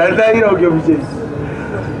 otanga kudhandaira uke mucheche.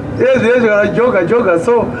 Ezvezvo kana joga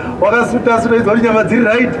so wakasuta izwa kuti nyama dziri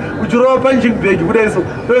right, uchirova punching bag kudai so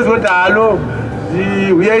toizwa kuti halo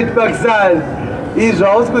uyai tipakisani. Izvo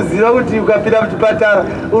hausi kuziva kuti ukapinda muchipatara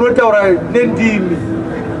unotaura nendimi,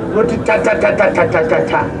 unoti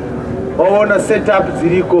tatatatatata. Waona setup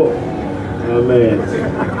dziriko. Amen.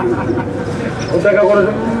 Utaka kono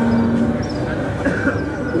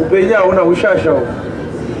upenyu hauna ushasha.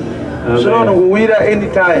 Zvino nguwira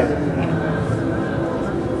anytime.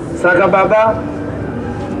 Saka baba,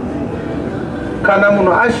 kana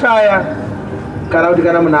munhu ashaya, kana kuti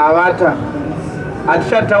kana munhu avata,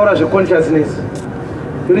 hatichataura zveconsciousness.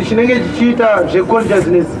 Kuti chinenge chichiita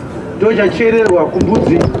zveconsciousness ndo chachererwa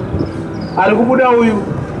kumbudzi. Ari kubuda uyu,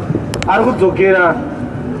 ari kudzokera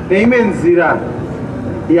neimwe nzira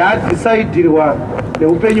yadecidirwa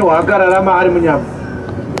neupenyu hwaakararama ari munyama.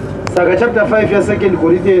 Saka chapter 5 ya2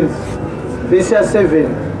 Corinthians verse ya 7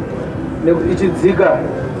 ichidzika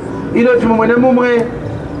inoti mumwe nemumwe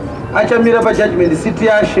achamira pajudgment seat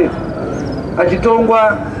yaShe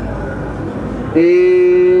achitongwa.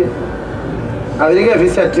 Averenge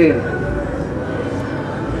verse ya 10.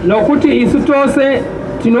 Nokuti isu tose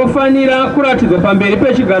tinofanira kuratidzwa pamberi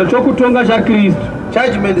pechigaro chokutonga chaKristu,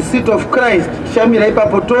 judgment seat of Christ, tichamira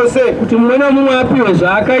ipapo tose kuti mumwe nomumwe apiwe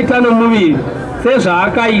zvaakaita nomuviri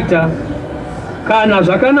sezvaakaita, kana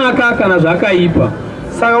zvakanaka kana zvakaipa.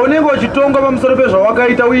 Saka unenge uchitongwa pamusoro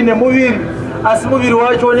pezvawakaita uine muviri, asi muviri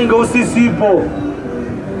wacho unenge usisipo.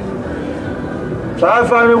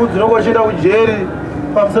 Zvafanira kuti unenge uchienda kujeri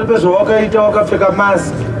pamusoro pezvawakaita wakapfeka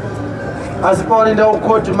mask, asi paunoenda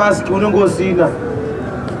kukoti mask unenge usina.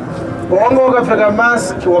 Wanga wakapfeka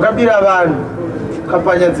mask wakabira vanhu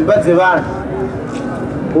kapanya dzimba dzevanhu.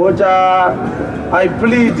 But I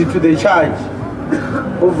plead to the church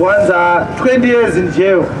of ones 20 years in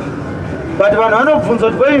jail. But vanhu vanobvunza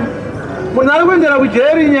kuti kwai munhu ari kuendera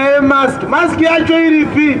kujeri nyaya yemask, mask yacho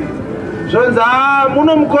iripi? Zvonzi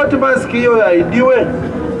muno mukoti mask iyoyo haidiwe.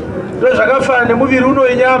 Ndo zvakafanana nemuviri uno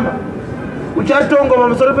wenyama, uchatongwa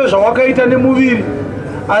pamusoro pezvawakaita nemuviri,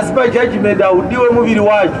 asi pajudgment haudiwe muviri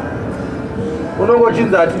wacho. Unenge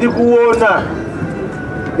uchinzi hatidi kuona,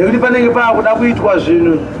 nekuti panenge paakuda kuitwa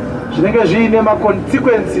zvinhu zvinenge zviine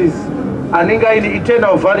maconsequences anenge aine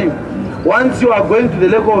eternal value. Once you are going to the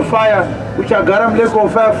lake of fire, uchagara mulake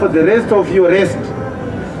of fire for the rest of your rest.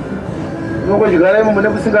 Unenge uchigara imomo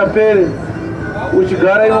nekusingaperi,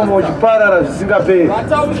 uchigara imomo uchiparara zvisingaperi.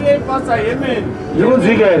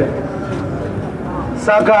 Zvikunzwika here?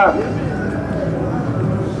 Saka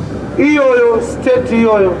iyoyo state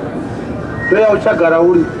iyoyo ndoya uchagara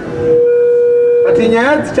uri. But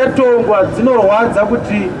nyaya dzichatongwa dzinorwadza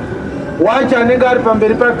kuti wacho anenge ari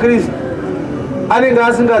pamberi paKristu anenge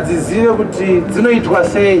asingadzizive kuti dzinoitwa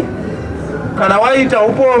sei. Kana waita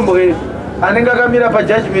upombwe, anenge akamira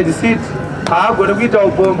pajudgment seat haagoni kuita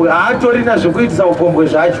upombwe, haatorina zvekuitisa upombwe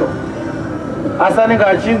zvacho, asi anenge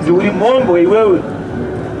achinzi uri mhombwe iwewe,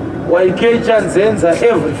 waikecha nzenza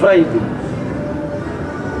every Friday.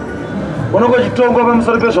 Unenge uchitongwa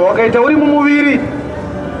pamusoro pezvawakaita uri mumuviri,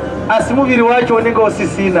 asi muviri wacho unenge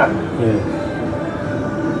usisina.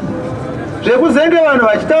 Zvekuzenge vanhu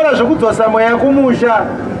vachitaura zvekudzosa mweya kumusha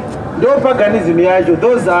ndo paganism yacho.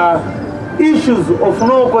 Those are issues of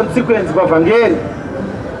no consequence pavhangeri,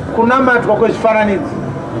 kunamatwa kwezvifananidzo.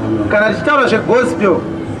 Kana tichitaura zvegospel,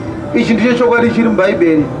 ichi ndicho chokwadi chiri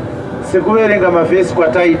mubhaibheri sekuverenga mavhesi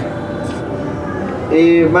kwataita.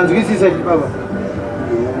 Manzwisisa baba?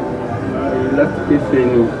 Last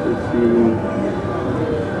question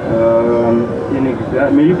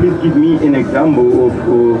may you please give me an example of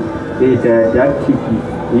a didactic,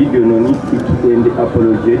 idiononistic and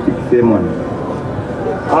apologetic sermon?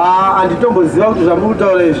 Anditomboziva kuti zvamuri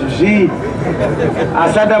kutaura izvi zvii,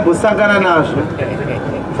 asi andambosangana nazvo.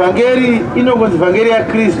 Vhangeri inongonzi vhangeri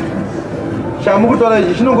yaKristu. Chamuri kutaura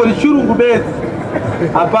izvi chinongori chirungu bedzi,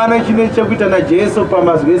 hapana chine chekuita naJesu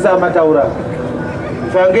pamazwi ese amataura.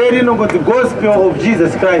 Vhangeri inongonzi gospel of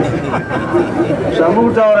Jesus Christ. Zvamuri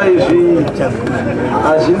kutaura izvi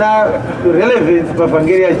hazvina relevance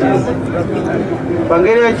pavhangeri yaJesu.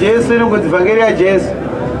 Vhangeri yaJesu inongonzi vhangeri yaJesu.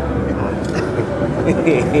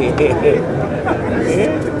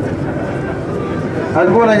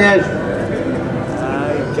 Handikuona nyaya izvo.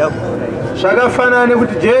 Zvakafanana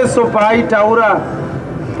nekuti Jesu paaitaura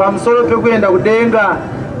pamusoro pekuenda kudenga,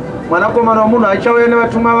 mwanakomana womunhu achauya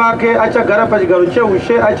nevatumwa vake, achagara pachigaro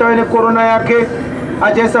cheushe, achauya nekorona yake,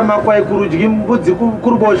 achaisa makwai kurudyi, mbudzi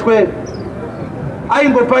kuruboshwe.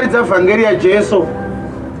 Aingoparidza vhangeri yaJesu,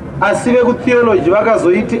 asi vekutheology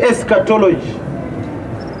vakazoiti eschatology.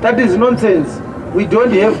 That is nonsense. We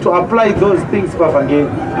don't have to apply those things pavhangeri.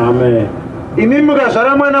 Amen. Imi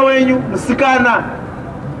mukazvara mwana wenyu musikana,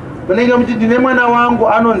 munenge muchiti ndine mwana wangu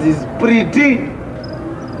anonzi pretty,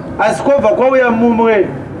 asi kwobva kwauya mumwe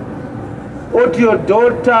oti your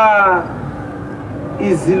daughter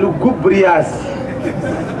is lugubrious.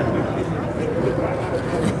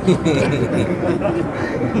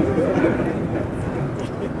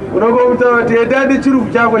 Unongomutaura kuti endani chirugu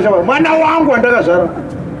chako chava mwana wangu wandakazvara,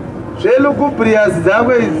 zvelugubrious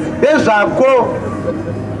dzakwe ndezvako.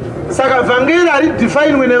 Saka vhangeri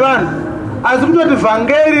haridhifainwe nevanhu, asi kutoti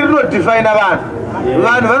vhangeri rinodhifaina vanhu.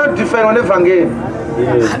 Vanhu vanodhifainwa nevhangeri.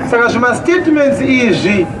 Saka zvimastatements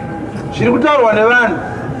izvi zviri kutaurwa nevanhu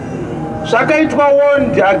zvakaitwa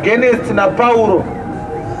warned against naPauro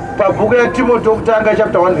pabhuku yaTimoti okutanga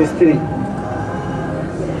chapter 1 verse 3.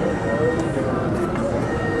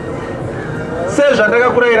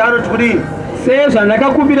 sezvandakakurayira anoti kudii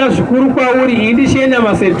sezvandakakumbira zvikuru kwauri indichienda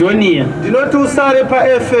Macedonia ndinoti usare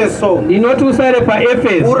paEfeso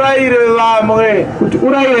urayire vamwe kuti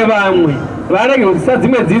urayire vamwe varege kudzidzisa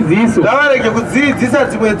dzimwe dzidziso ngavarege kudzidzisa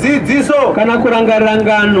dzimwe dzidziso kana kurangarira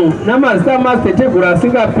ngano namazita amadziteteguru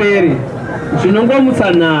asingaperi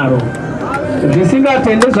zvinongomutsa nharo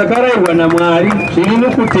zvisingatende zvakarayirwa naMwari zviri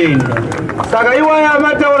mukutenda. Saka iwaya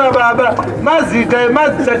mataura baba mazita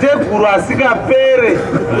emadzitateguru asingapere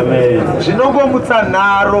zvinongomutsa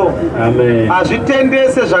nharo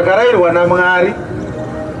hazvitendese zvakarayirwa naMwari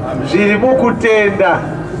zviri mukutenda.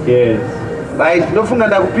 Right, ndinofunga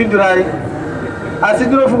ndakupindurai asi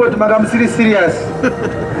ndinofunga kuti makamusiri serious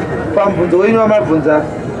pamubvunzo wenyu wamabvunza.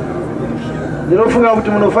 Ndinofunga kuti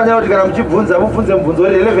munofanira kuti kana muchibvunza mubvunze mubvunzo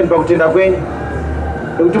relevant pakutenda kwenyu,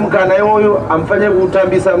 nekuti mukana iwoyo hamufaniri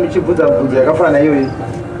kutambisa muchibvunza mubvunzo yakafanana iyoyi.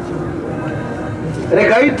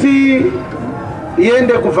 Regai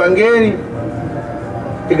iende kuvhangeri,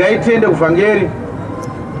 tiende kuvhangeri.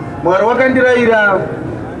 Mwari wakandirayira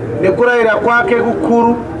nekurayira kwake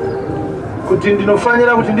kukuru kuti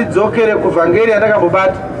ndinofanira kuti ndidzokere kuvhangeri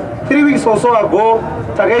yandakambobata. 3 weeks or so ago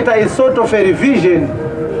takaita a sort of a revision,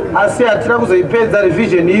 asi hatina kuzoipedza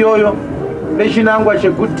revision iyoyo nechinangwa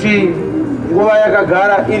chekuti nguva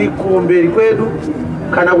yakagara iri kumberi kwedu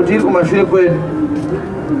kana kuti iri kumashure kwedu.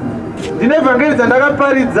 Ndine vhangeri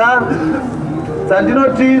dzandakaparidza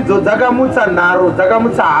dzandinoti dzo dzakamutsa nharo,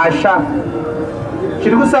 dzakamutsa hasha.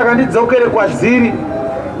 Chiri kusaka ndidzokere kwadziri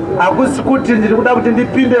hakusi kuti ndiri kuda kuti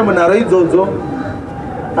ndipinde munharo idzodzo,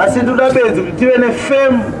 asi ndinoda bedzi kuti tive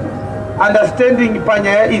nefirm understanding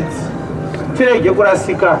panyaya idzi, tirege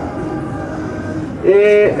kurasika.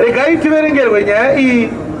 Regai tiverengerwe nyaya iyi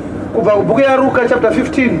kubva kubhuku yaRuka chapter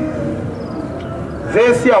 15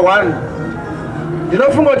 verse ya 1.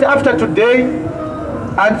 Ndinofunga kuti after today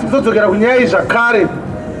handitizodzokera kunyaya iyi zvakare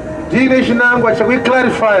ndiine chinangwa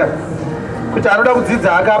chekuiclarifya kuti anoda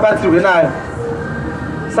kudzidza akabatsirwe nayo.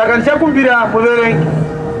 Saka ndichakumbira muverengi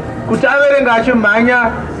kuti averenga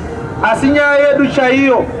achimhanya, asi nyaya yedu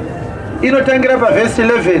chaiyo inotangira pavhesi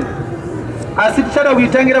 11, asi tichada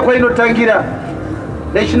kuitangira kwainotangira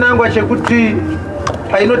nechinangwa chekuti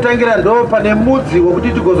painotangira ndo pane mudzi wekuti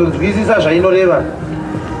tigozonzwisisa zvainoreva.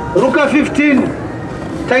 Ruka 15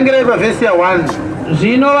 tangirai pavhesi ya 1.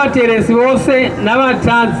 Zvino vateresi vose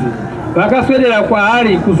navatadzi vakaswedera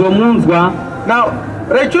kwaari kuzomunzwa. Now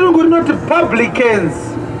rechirungu rinoti publicans,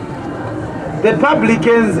 the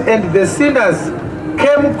publicans and the sinners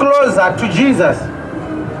came closer to Jesus.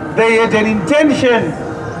 They had an intention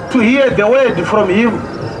to hear the word from him.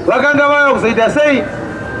 Vakanga vaya kuzoita sei?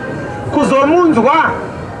 Kuzomunzwa.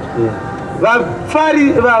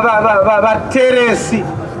 Vateresi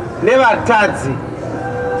nevatadzi.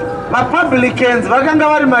 Vapublicans vakanga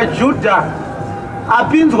vari maJudha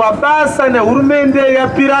apinzwa basa nehurumende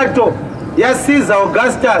yaPirato yaCaesar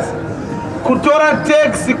Augustus kutora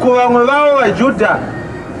tax kuvamwe vavo vaJudha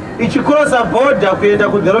ichikrosa border kuenda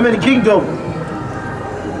kuThe Roman Kingdom.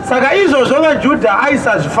 Saka izvozvo vaJudha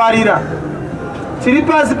aisazvifarira. Tiri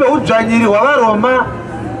pasi peudzvanyiri hwavaroma,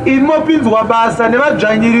 inopinzwa basa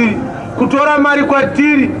nevadzvanyiriri kutora mari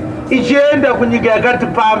kwatiri ichienda kunyika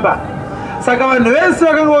yakatipamba. Saka vanhu vese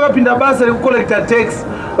vakanga vakapinda basa rekucollecta tax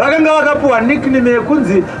vakanga vakapuwa nickname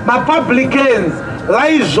yekunzi mapublicans.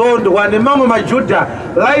 Vaizvondwa nemamwe maJudha,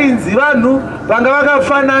 vainzi vanhu vanga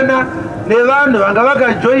vakafanana nevanhu vanga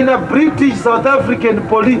vakajoina British South African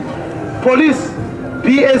Police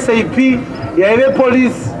BSAP, yaive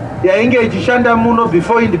polisi yainge ichishanda muno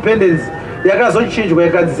before independence, yakazochinjwa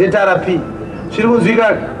ikanzi ZRP. Zviri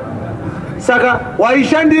kunzwika? Saka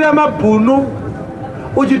waishandira mabhunu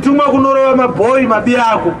uchitumwa kunorova mabhoyi mabi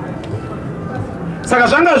ako. Saka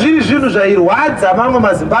zvanga zviri zvinhu zvairwadza mamwe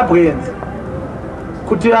maZimbabweans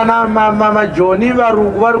kuti ana majoni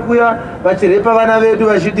varungu vari kuya vachirepa vana vedu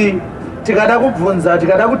vachidi tikada kubvunza,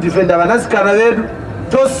 tikada kudhifenda vanasikana vedu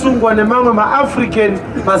tosungwa nemamwe maAfrican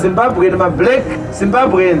maZimbabwean mablack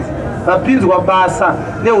Zimbabweans vapinzwa basa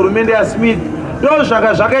nehurumende yaSmith. Ndo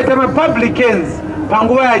zvanga zvakaita mapublicans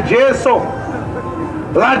panguva yaJesu.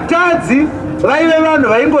 Vatadzi vaive vanhu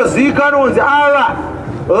vaingozivikanwa kunzi ava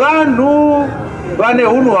vanhu vane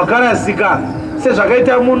unhu hwakarasika.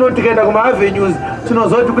 Sezvakaita muno tikaenda kumaavenues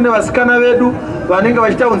tinoziva kuti kune vasikana vedu vanenge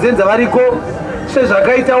vachiita unzenza variko.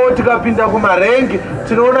 Sezvakaitawo tikapinda kumarengi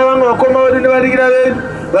tinoona vamwe vakoma vedu nevarikira vedu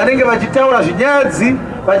vanenge vachitaura zvinyadzi,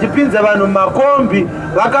 vachipinza vanhu mumakombi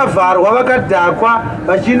vakavharwa vakadhakwa,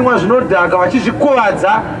 vachinwa zvinodhaka,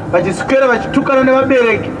 vachizvikuvadza, vachiswera vachitukana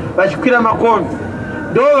nevabereki, vachikwira makombi.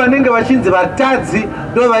 Ndo vanenge vachinzi vatadzi,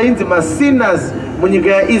 ndo vainzi masinners munyika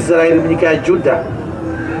yaIsraeri, munyika yaJudha.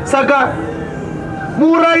 Saka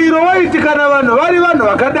murayiro waiti kana vanhu vari vanhu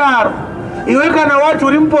vakadaro, iwe kana wati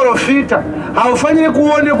uri muprofita haufaniri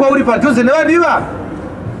kuonekwa uri padhuze nevanhu iva.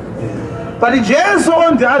 But Jesu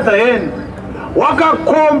on the other hand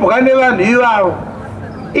wakakombwa nevanhu ivavo.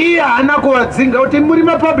 Iye haana kuvadzinga kuti muri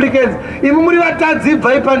mapublicans, imi muri vatadzi,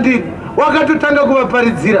 bvai pandiri. Wakatotanga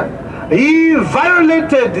kuvaparidzira. He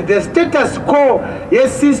violated the status quo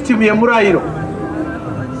yesystem yemurayiro,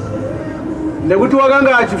 nekuti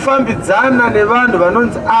wakanga achifambidzana nevanhu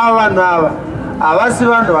vanonzi ava vanhu ava havasi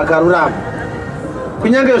vanhu vakarurama.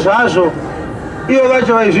 Kunyange zvazvo ivo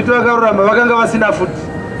vacho vaizviti vakarurama vakanga vasina futi.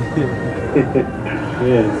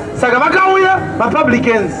 Saka vakauya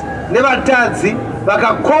mapublicans nevatadzi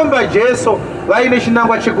vakakomba Jesu vaine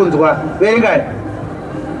chinangwa chekunzwa. Verengai.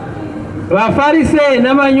 Vafarisei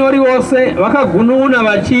navanyori vose vakagunun'una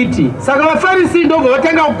vachiti. Saka vafarisi ndobva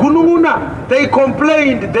vatanga kugunun'una. They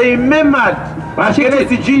complained, they murmured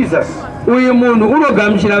against Jesus. Uyu munhu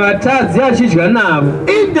unogamuchira vatadzi achidya navo.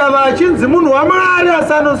 Ida vachinzi munhu waMwari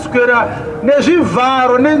asanoswera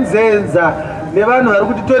nezvivharo nenzenza nevanhu vari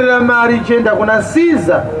kutitorera mari ichienda kuna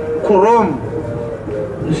Caesar kuRome.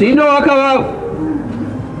 Zvino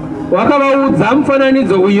wakavaudza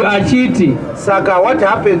mufananidzo uyu achiti. Saka what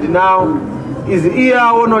happened now is iye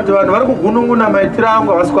aona kuti vanhu vari kugunun'una maitiro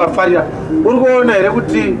angu havasi kuafarira. Uri kuona here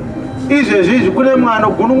kuti izvezvizvi kune mumwe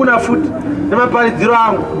anogunun'una futi nemaparidziro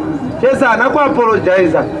angu. Jesu haana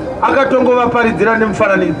kuapologiza, akatongovaparidzira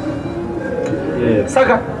nemufananidzo.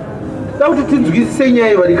 Saka da kuti tinzwisise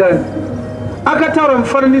nyaya vadikani. Akataura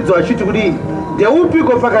mufananidzo achiti kudii?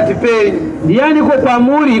 Ndeupiko pakati penyu? Ndianiko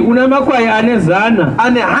kwamuri una makwai ane 100,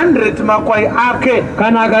 ane 100 makwai ake,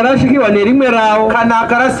 kana akarashikirwa nerimwe rawo, kana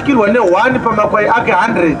akarasikirwa ne1 pamakwai ake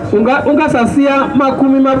 100, ungasasiya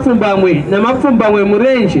makumi mapfumbamwe namapfumbamwe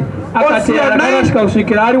murenje akatera akarashika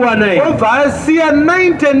kusvikira ari 1? Obva asiya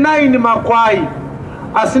 99 makwai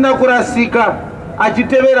asina kurasika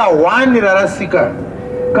achitevera 1 rarasika.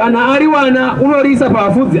 Kana ari 1 unorisa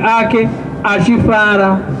pavhudzi ake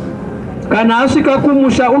achifara. Kana asvika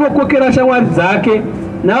kumusha unokokera shamwari dzake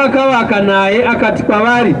navakavaka naye akati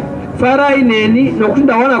kwavari, farai neni nokuti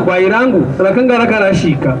ndawana gwai rangu rakanga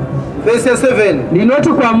rakarashika. Verse 7. Ndinoti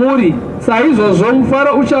kwamuri, saizvozvo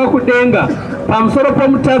mufaro uchava kudenga pamusoro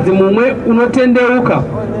pomutadzi mumwe unotendeuka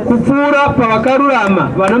kupfuura pavakarurama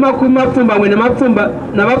vana makumi mapfumbamwe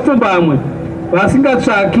namapfumbamwe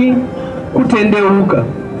vasingatsvaki kutendeuka.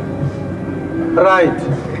 Right.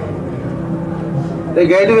 The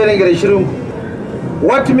guy verengere chirungu.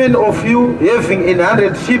 What men of you having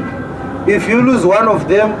 100 sheep, if you lose one of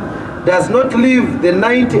them, does not leave the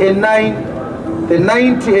 99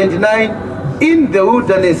 in the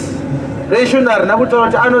wilderness? Rational nakutaura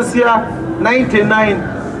kuti anosiya 99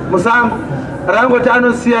 musango, rangoti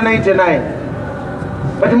anosiya 99.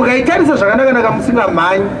 But mukaitarisa zvakanaka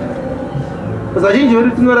musingamhanyi. Vazhinji vedu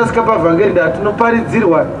tinorasika pavhangeri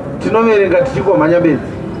ndatinoparidzirwa tinoverenga tichingomhanya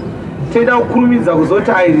bedzi. Teda kukurumidza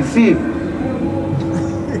kuzoti I receive.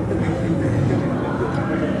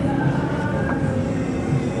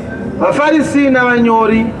 Vafarisi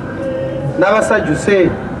navanyori navasadhusei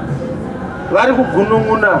vari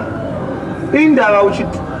kugunun'una. Indava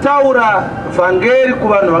uchitaura vhangeri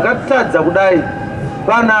kuvanhu vakatadza kudai.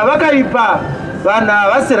 Vanhu havakaipa, vanhu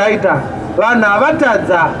havasiraita, vanhu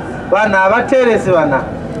havatadza, vanhu havateresi,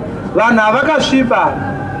 vanhu havakasviba.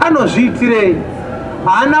 Anozviitirei?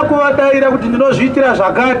 Haana kuvadaira kuti ndinozviitira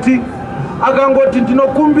zvakati, akangoti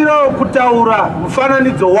ndinokumbirawo kutaura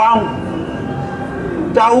mufananidzo wangu.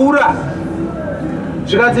 Taura.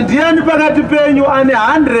 Zvikati ndiani pakati penyu ane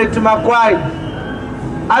 100 makwai,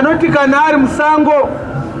 anoti kana ari musango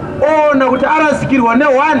oona kuti arasikirwa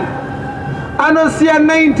ne1, anosiya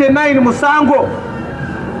 99 musango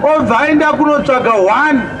obva aenda kunotsvaga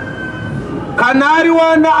 1. Kana ari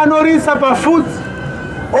 1 anorisa pafudzi,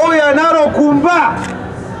 ouya naro kumba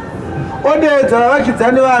odeedza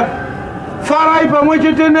vavakidzani vake, farai pamwe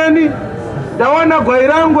chete neni, ndawana gwai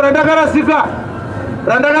rangu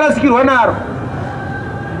randakarasikirwa naro.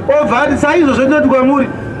 Obva ati saizvozvo ndinoti kwamuri,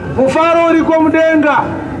 mufaro uriko mudenga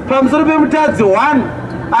pamusoro pemutadzi 1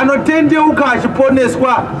 anotendeuka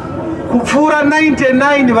achiponeswa kupfuura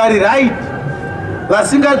 99 vari right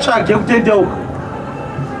vasingatsvage kutendeuka.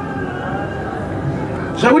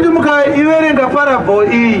 Zvekuti mukaiverenga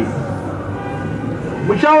parable iyi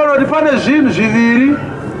muchaona kuti pane zvinhu zviviri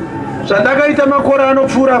zvandakaita makore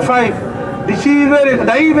anopfuura 5 ndichiiverenga.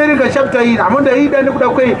 Ndaiiverenga chapter iyi, hamo ndaida nekuda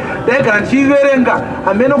kwei ndaigara ndichiiverenga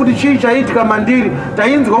hamene kuti chii chaiitika mandiri.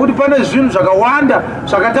 Tainzwa kuti pane zvinhu zvakawanda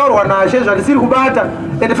zvakataurwa naShe zvandisiri kubata,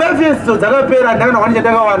 and 5 years dzakapera ndakana kwani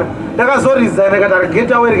chandakawana ndakazoriza ndakati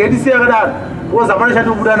get away, regaidisiya yakadaro because hamana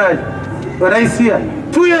chandinobuda nacho. vanaisiya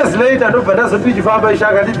 2 years later ndobva ndazoti ndichifamba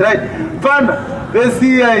ishaka nditi right pana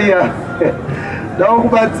vesiya iya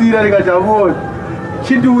ndakubatsira ndikachamona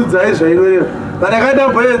chindiudzai zvairoreva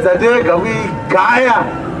vandakandamboedza ndega kuigaya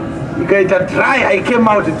ikaita dry. I came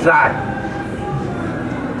out dry.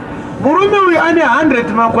 Murume uyu ane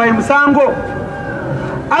 100 makwai musango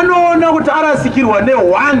anoona kuti arasikirwa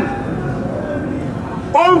ne1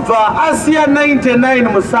 obva asiya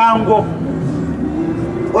 99 musango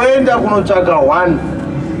oenda kunotsvaga 1.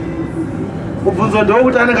 Mubvunzo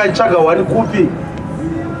ndewekuti anenge achitsvaga 1 kupi?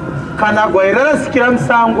 Kana gwai rarasikira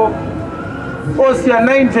musango osiya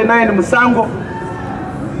 99 musango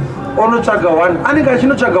onotsvaga 1, anenge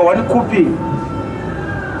achinotsvaga 1 kupi?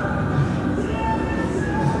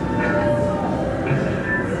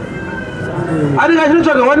 Anenge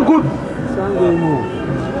achinotsvaga 1 kupi?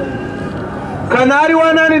 Kana ari 1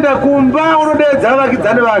 anoenda kumba unodeedza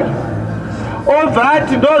vakidzani vake obva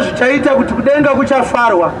ati ndozvichaita kuti kudenga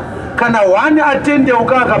kuchafarwa kana 1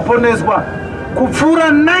 atendeuka akaponeswa kupfuura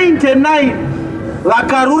 99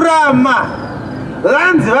 vakarurama.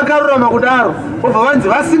 Vanzi vakarurama kudaro obva vanzi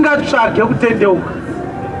vasingatsvage kutendeuka.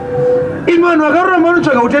 Imi vanhu vakarurama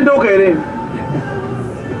vanotsvaga kutendeuka here?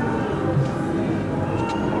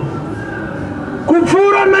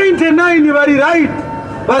 Kupfuura 99 vari right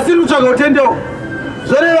vasiri kutsvaga kutendeuka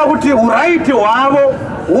zvoreva kuti uraiti hwavo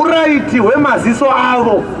uraiti hwemaziso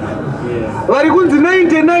avo. Vari kunzi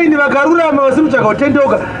 99 vakarurama vasiri kutsvaga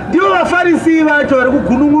kutendeuka ndivo vafarisi vacho vari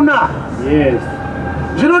kugunun'una.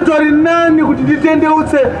 Zvinotori nani kuti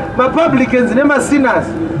nditendeutse mapublicans nemasinners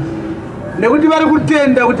nekuti vari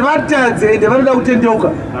kutenda kuti vatadze ende vanoda kutendeuka.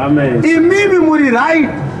 Imimi muri right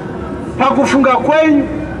pakufunga kwenyu,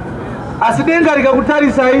 asi denga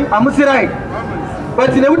rikakutarisai hamusi right.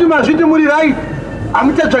 But nekuti mazviti muri right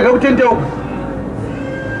hamuchatsvaga kutendeuka.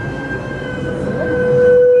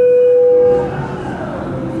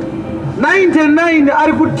 "99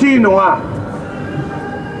 ari kutinhwa,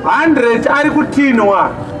 100 ari kutinhwa,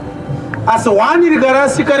 asi 1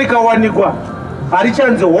 rikarasika rikawanikwa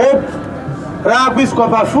harichanzi hope, raakuiswa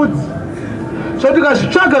pafudzi." So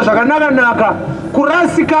tikazvitsvaga zvakanaka-naka,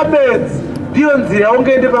 kurasika bedzi ndiyo nzira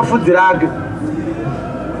yaungaende pafudzi rake.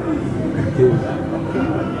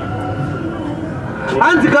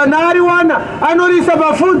 Hanzi kana ari 1 anorisa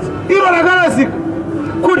pafudzi iro rakarasika,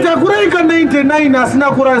 kutakuraika 99 asina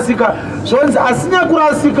kurasika, zvonzi asina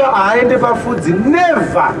kurasika haaende pafudzi.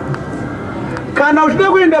 Never. Kana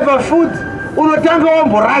uchida kuenda pafudzi unotanga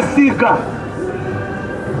wamborasika,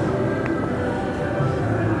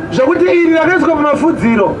 zvokuti iri rakaiswa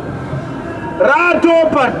pamafudziro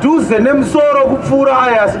ratopadhuze nemusoro kupfuura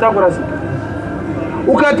aya asina kurasika.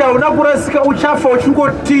 Ukati hauna kurasika uchafa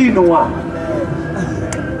uchingotinhwa.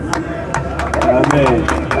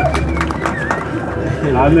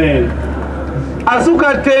 Amen. Asi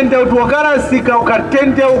ukatenda kuti wakarasika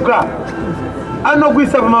ukatendeuka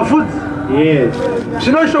anokuisa pamafudzi.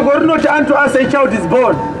 Zvino shoko rinoti unto us a child is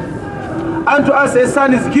born, unto us a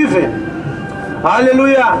son is given.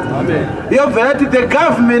 Hallelujah. Yobva yati the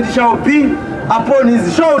government shall be upon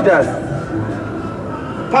his shoulders.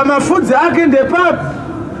 Pamafudzi ake ndepapi?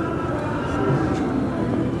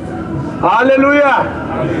 Hallelujah.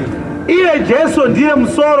 Iye Jesu ndiye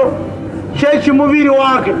musoro, chechi muviri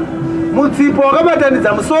wake. Mutsipo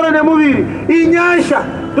wakabatanidza musoro nemuviri inyasha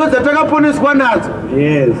ndodzatakaponeswa nadzo.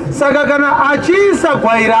 Saka kana achiisa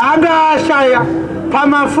gwai raanga ashaya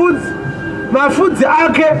pamafudzi, mafudzi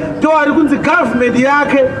ake ndo ari kunzi government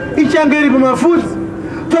yake ichange iri pamafudzi,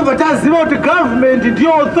 tobva taziva kuti government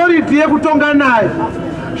ndiyo authority yekutonga nayo.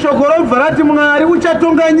 Shoko robva rati Mwari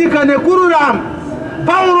uchatonga nyika nekururama.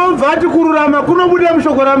 Pauro obva ati kururama kunobuda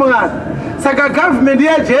mushoko raMwari. Saka government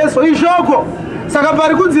yaJesu ishoko. Saka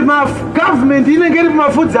pari kunzi government inenge iri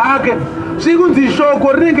pamafudzi ake, zviri kunzi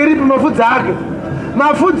shoko rinenge riri pamafudzi ake.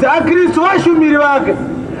 Mafudzi aKristu vashumiri vake.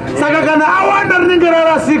 Saka kana awanda rinenge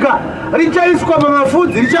rarasika richaiswa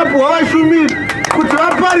pamafudzi, richapuhwa vashumiri kuti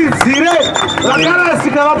vaparidzire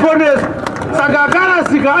vakarasika vaponeswa. Saka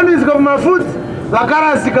akarasika anoiswa pamafudzi,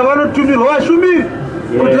 vakarasika vanotumirwa vashumiri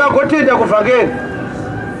kuti vagotenda kuvhangeri.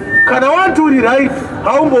 Kana wati uri right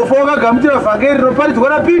haumbofa wakagamuchira vhangeri rinoparidzwa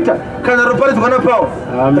naPeter kana rinoparidzwa naPauro.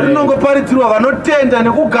 Rinongoparidzirwa vanotenda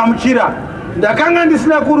nekugamuchira ndakanga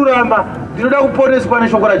ndisina kururama, ndinoda kuponeswa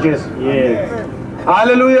neshoko raJesu.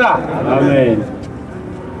 Hallelujah.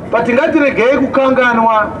 But ngatiregei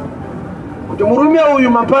kukanganwa kuti murume uyu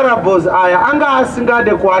maparables aya anga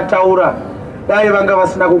asingade kuataura dai vanga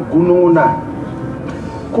vasina kugunun'una.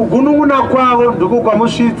 Kugunun'una kwavo ndiko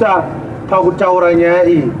kwamusvitsa pakutaura nyaya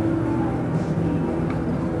iyi.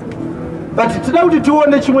 But tida kuti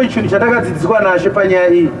tione chimwe chinhu chatakadzidziswa naShe panyaya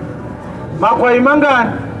iyi. Makwai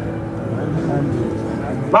mangani?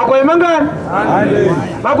 Makwai mangani?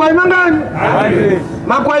 Makwai mangani?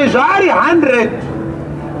 Makwai zvari 100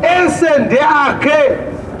 ese ndeake.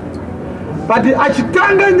 But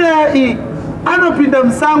achitanga nyaya iyi anopinda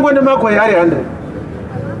musango nemakwai ari 100.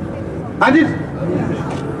 Handiti?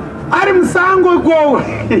 Ari musango ikowo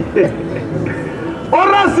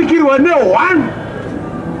orasikirwa ne1.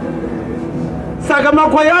 Saka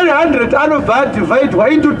makwai ari 100 anobva dividwa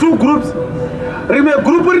into 2 groups. Rimwe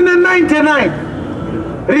group rine 99,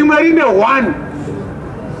 rimwe rine 1.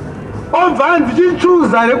 Obva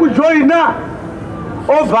anzichichuza rekujoina,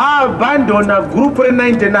 obva abandona group re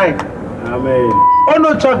 99. Amen.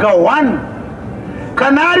 Onotsvaga 1.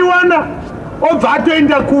 Kana ari 1 obva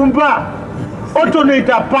atoenda kumba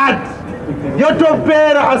otonoita part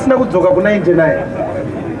yotopera asina kudzoka ku 99.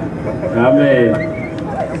 Amen.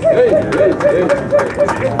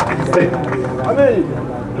 Amen.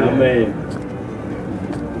 Amen.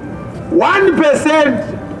 1%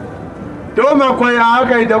 ndo makwai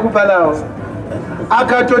aakaita kupa lawo,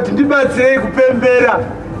 akatoti ndibatsirei kupembera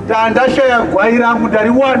tandashaya gwai rangu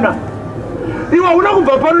ndariwana. Iwe una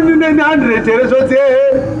kubva pano nine 100 here zvoti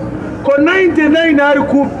ko 99 ari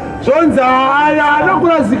kupi zvonzi aya haana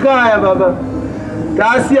kurasika aya baba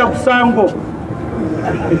taasiya kusango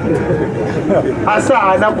asi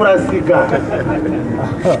haana kurasika.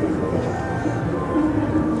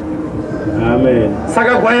 Amen.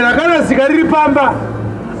 Saka gwai rakarasika riri pamba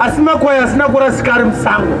asi makwai asina kurasika ari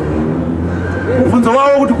musango. Mubvunzo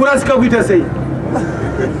wavo kuti kurasika kuita sei?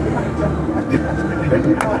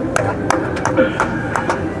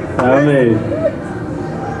 Amen.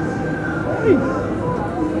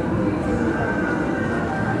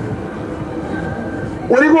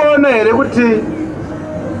 Uri kuona here kuti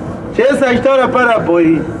Jesu achitaura parabho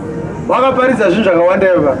iyi wakaparidza zvinhu zvakawanda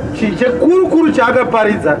eva. Chikuru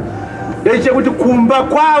chaakaparidza ndechekuti kumba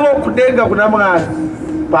kwavo kudenga kuna Mwari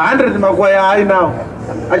pa100 makwai ainawo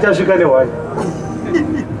achasvika ne1.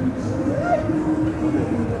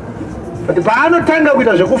 But paanotanga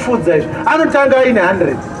kuita zvekufudza izvi anotanga aine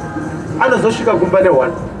 100 anozosvika kumba ne1.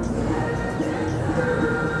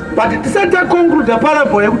 But tisati takonkluda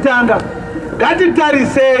parabho yekutanga,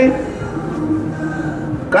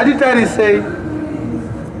 ngatitarisei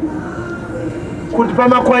kuti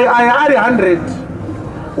pamakwai aya ari 100,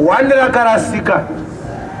 1 rakarasika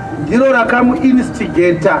ndiro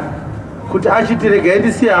rakamuinstigata kuti achiti regai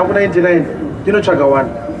ndisiya hangu 99 ndinotsvaga 1.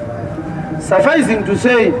 Sufficing to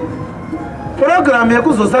say program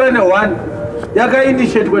yekuzosara ne1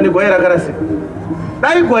 yakainitiatwa negwai rakarasika.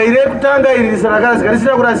 Dai gwai rekutanga iri rakarasika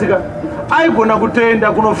risina kurasika, aigona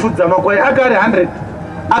kutoenda kunofudza makwai akari 100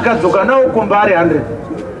 akadzoka nawo kumba ari 100.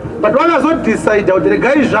 But vakazodecide kuti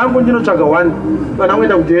regai zvangu ndinotsvaga 1 kana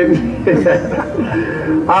kuenda kudeni.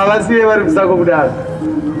 Havasiye vari musango kudaro.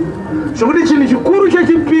 Zvekuti chinhu chikuru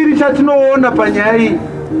chechipiri chatinoona panyaya iyi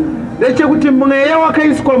ndechekuti mweya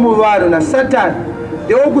wakaiswa muvanhu naSatani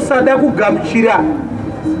ndewokusada kugamuchira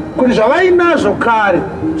kuti zvavainazvo kare,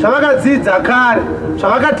 zvavakadzidza kare,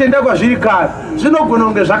 zvavakatenda kwazviri kare zvinogona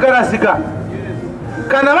kunge zvakarasika.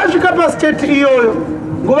 Kana vasvika pastate iyoyo,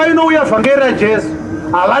 nguva inouya vhangeri raJesu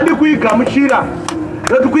havadi kuigamuchira,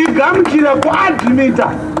 nokuti kuigamuchira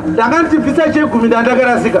kuadhimita ndakandibvisa chegumi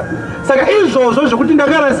ndandakarasika. Saka izvozvo zvekuti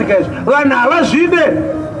ndakarasika izvi vanhu havazvide,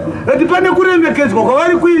 nokuti pane kuremekedzwa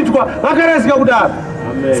kwavari kuitwa vakarasika kudaro.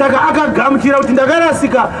 Saka akagamuchira kuti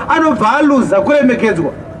ndakarasika anobva aluza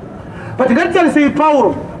kuremekedzwa. But ngatitarisei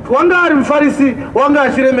Pauro, wanga ari mufarisi wanga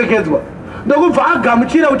achiremekedzwa, ndokubva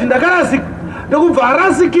agamuchira kuti ndakarasika, ndokubva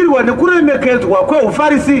arasikirwa nekuremekedzwa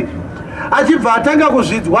kweufarisi, achibva atanga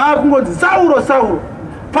kuzvidzwa kungonzi Sauro Sauro,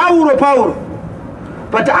 Pauro Pauro.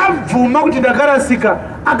 But abvuma kuti ndakarasika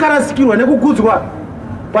akarasikirwa nekukudzwa,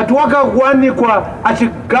 but wakawanikwa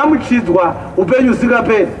achigamuchidzwa upenyu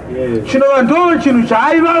usingaperi. Chinova ndo chinhu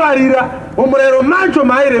chaaivavarira mumurayiro macho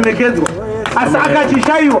maairemekedzwa, asi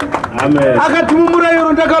akachishaiwa. Akati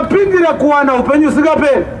mumurayiro ndakapindira kuwana upenyu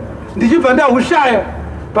usingaperi ndichibva ndahushaya,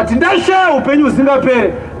 but ndashaya upenyu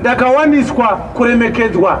usingaperi ndakawaniswa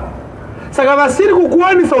kuremekedzwa. Saka vasiri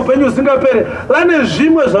kukuwanisa upenyu usingaperi vane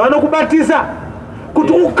zvimwe zvavanokubatisa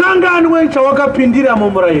kuti ukanganwe chawakapindira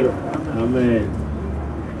mumurayiro. Amen.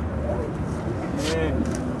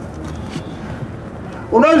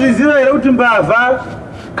 Unozviziva here kuti mbavha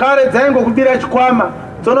kare dzaingokubira chikwama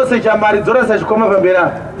dzonosecha mari dzorasa chikwama pamberi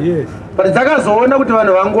apo? Yes. But dzakazoona kuti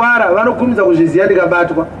vanhu vangwara vanokumidza kuzviziva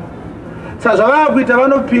ndikabatwa. Saka zvavaakuita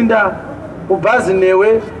vanopinda mubhazi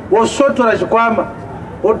newe wosotora chikwama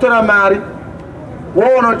wotora mari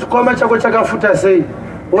woona kuti chikwama chako chakafuta sei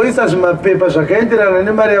woisa zvimapepa zvakaenderana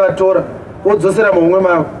nemari yavatora wodzosera mumwe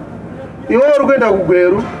mavo. iwe uri kuenda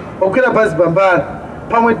kugweru wakwira bhazi bambara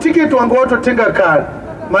pamwe tiketi wanga watotenga kare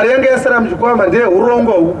mari yange yasara muchikwama ndeye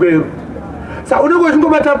urongo hwekugweru saka unenge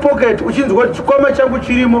uchingobata pocket uchinzwa kuti chikwama changu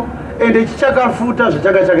chirimo ende chichakafuta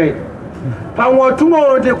zvachanga chakaita pamwe watumwa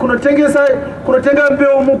unoti kunotenga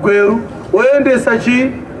mbeu mugweru woendesa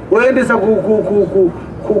chii woendesa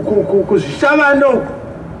kuzvishavano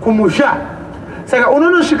kumusha saka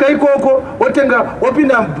unonosvika ikoko wotenga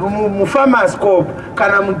wopinda mufamascope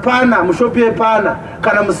kana mupana mushopi yepana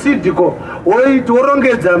kana musidiko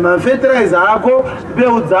worongedza mafetirizer ako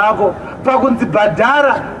mbeu dzako pakunzi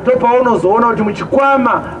bhadhara ndopaunozoona kuti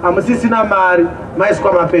muchikwama hamusisina mari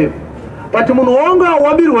maiswa mapepa but munhu wanga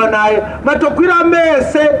wabirwa naye matokwira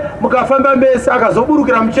mese mukafamba mese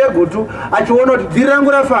akazoburukira muchegutu achiona kuti dhiri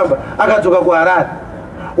rangu rafamba akadzoka kuharare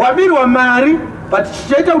wabirwa mari but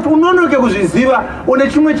chichaita kuti unonoke kuzviziva une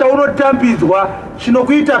chimwe chaunotambidzwa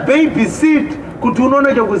chinokuita baby seat kuti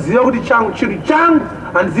unonoke kuziva kuti chinhu changu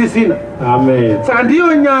handisisina. Saka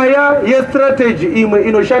ndiyo nyaya yestrategy imwe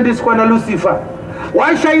inoshandiswa naLucifer.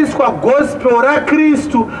 Washayiswa gospel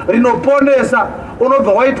raKristu rinoponesa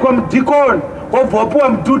unobva waitwa mudhikoni wobva wapuwa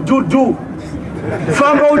mudhudhudhu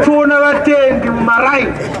famba uchiona vatendi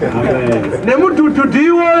mumaraini nemudhudhudhu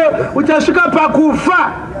iwoyo uchasvika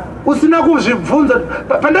pakufa usina kuzvibvunza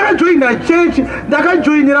pandakajoina chechi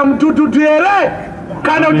ndakajoinira mudhudhudhu here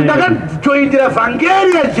kana kuti ndakajoinira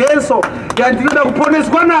vhangeri yaJesu yandinoda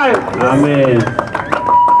kuponeswa nayo.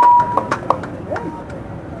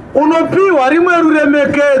 Unopiwa rimwe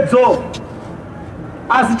ruremekedzo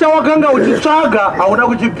asi chawakanga uchitsvaga hauna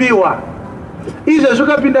kuchipiwa. Izvezvi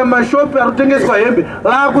ukapinda mumashopi arikutengeswa hembe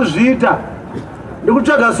vaakuzviita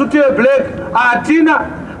ndikutsvaga suti yeblack hatina,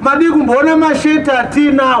 madi kumboona masheti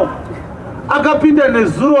hatinawo akapinda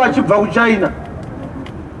nezuro achibva kuchina.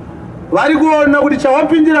 Vari kuona kuti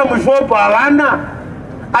chawapindira mushopu havana,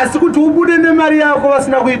 asi kuti ubude nemari yako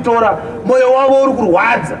vasina kuitora moyo wavo uri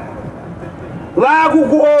kurwadza.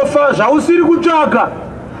 Vakukuofa zvausiri kutsvaga.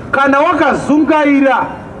 Kana wakazungaira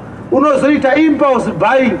unozoita impulse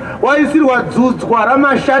buying, waisirwa dzudzwa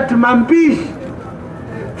ramashati mambishi.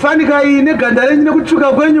 Fanika iyi neganda renyu nekutsvuka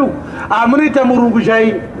kwenyu hamunoita murungu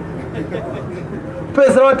chaini.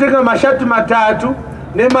 Pesa watenga mashati matatu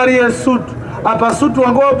nemari yesutu. Apa sutu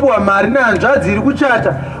wanga wapuwa mari nehanzvadzi iri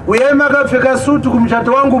kuchata. Uyai makapfeka sutu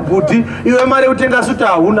kumuchato wangu bhuti, iwe mari utenga sutu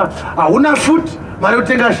hauna futi. Mari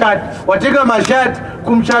utenga shati, watenga mashati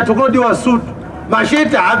kumuchato kunodiwa sutu.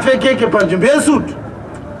 Masheti haapfekeke panzvimbo yesutu.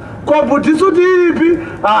 Ko bhuti sutu iripi?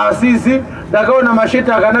 Sisi ndakaona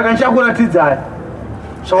masheti akanaka ndichakuratidzai.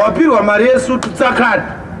 Zvawapirwa mari yesutu tsakati.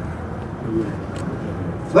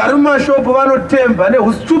 Vari mumashopu vanotemba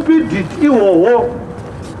nehustupidity ihwohwo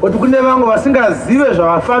kuti kune vamwe vasingazive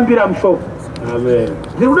zvavafambira mushopu.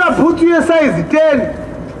 Ndiri kuda bhutu yesaizi 10.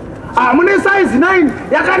 Mune saizi 9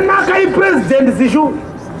 yakanaka ipresident zishu.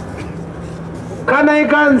 Kana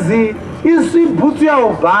ikanzi isi bhutu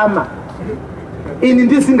yaObama ini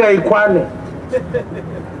ndisingaikwane.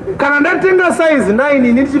 Kana ndatenga saizi 9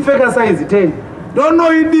 ini ndichipfeka saizi 10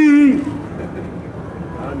 ndonoidii.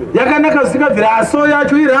 Yakanaka zvikabvira aso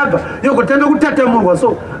yacho irabha yokutanga kutatamurwa.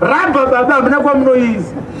 So rabha baba hamuna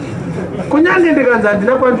kwamunoizi. Kunyange ndikanzi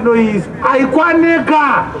handina kwandinoizi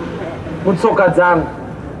aikwaneka mutsoka dzangu.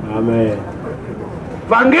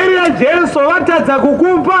 Vhangeri yaJesu vatadza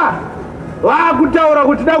kukupa, vakutaura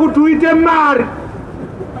kuti da kuti uite mari.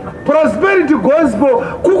 Prosperity gospel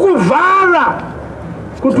kukuvhara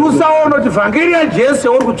kuti usaona kuti vhangeri yaJesu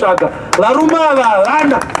yauri kutsvaga varume ava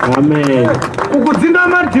havana. Kukudzinga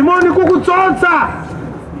madhimoni kukutsotsa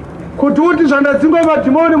kuti uti zvandadzingwa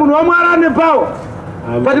madhimoni munhu wamwari ane pawo.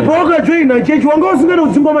 But pawakajoina chechi wanga usingada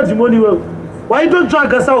kudzingwa madhimoni iwewe.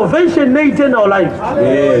 Waitotsvaga salvation neeternal life.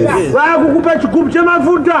 Vakukupa chigubu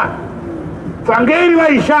chemafuta. Vhangeri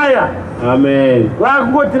vaishaya.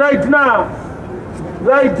 Vakungoti right now.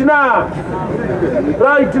 Right now.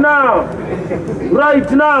 Right now.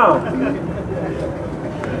 Right now.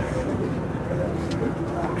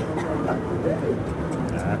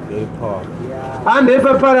 And if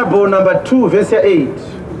parable number 2 verse 8.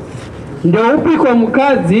 Ndeupi kwa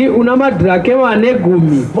mukadzi una madrakema ane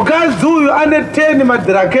 10. Mukadzi uyu ane 10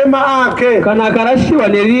 madrakema ake. Kana akarashiwa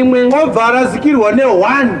nerimwe obva arasikirwa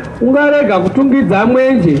ne1. Ungarega kutungidza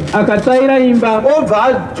mwenje akatsvaira imba. Obva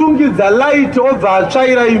atungidza light obva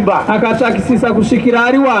atsvaira imba. Akatsvakisisa kusvikira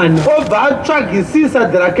ari wana. Obva atsvagisisa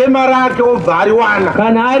drakema rake obva ari wana.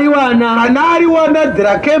 Kana ari wana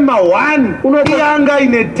drakema 1 iyanga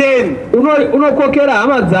ine 10. Unokokera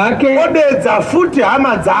hama dzake. Odedza futi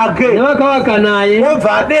hama dzake. nevakavaka naye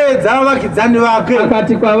obva adedza vavakidzani vake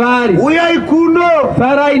akati kwavari, uyai kuno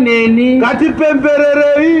farai neni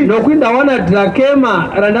ngatipembererei, nokuti ndawana dhirakema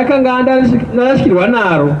randakanga ndarashikirwa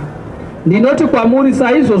naro. Ndinoti kwamuri,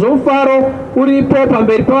 saizvozvo mufaro uripo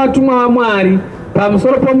pamberi pavatumwa vaMwari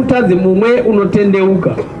pamusoro pomutadzi mumwe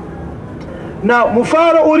unotendeuka. na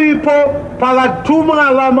mufaro uripo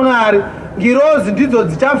pavatumwa vaMwari. Ngirozi ndidzo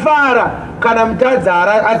dzichafara kana mutadzi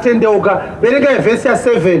atendeuka. Verengai vhesi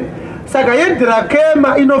ya7. Saka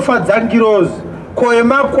yedhirakema inofadza ngirozi, ko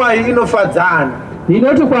yemakwai inofadzana.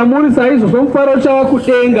 Ndinoti kwamuri, saizvozvo mufaro uchava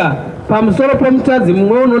kudenga pamusoro pomutadzi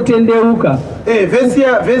mumwe unotendeuka.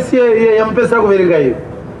 Vhesi yamupedzisa kuverenga iyo.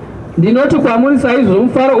 Ndinoti kwamuri, saizvozvo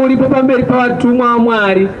mufaro uripo pamberi pavatumwa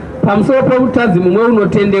vaMwari pamusoro pomutadzi mumwe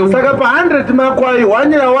unotendeuka. Saka pa100 makwai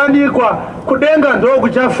wanyawanikwa kudenga ndo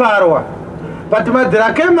kuchafarwa. But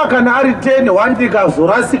madhirakema kana ari 10 1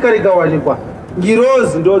 ikazorasika rikawanikwa,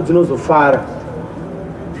 ngirozi ndo dzinozofara.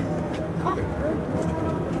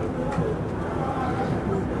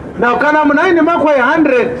 Now kana munhu aine makwai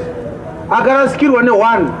 100 akarasikirwa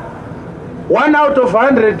ne1 out of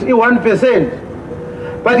 100 i1%.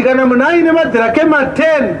 But kana munhu aine madhirakema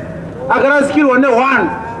 10 akarasikirwa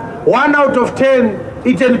ne1 out of 10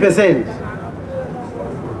 i10%.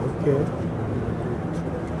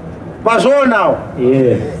 Mazvoonawo?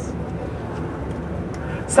 Yes.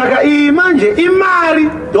 Saka iyi manje imari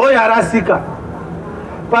ndo yarasika.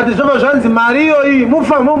 But zvobva zvanzi mari iyoyi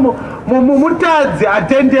mutadzi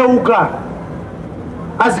atendeuka.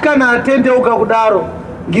 Asi kana atendeuka kudaro,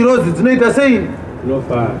 ngirozi dzinoita sei?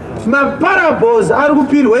 Maparables ari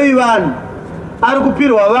kupirwei vanhu, ari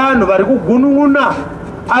kupirwa vanhu vari kugunun'una,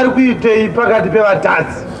 ari kuitei pakati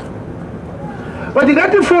pevatadzi. But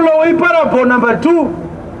ngatifolowei parable number 2.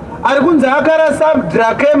 Ari kunzi akarasa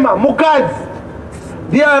dhirakema, mukadzi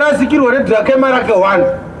ndiye arasikirwa nedhirakema rake 1.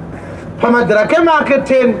 Pamadhirakema ake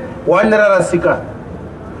 10 1 rarasika.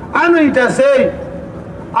 Anoita sei?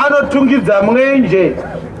 Anotungidza mwenje,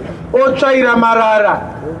 otsvaira marara,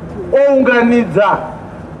 ounganidza,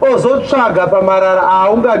 ozotsvaga pamarara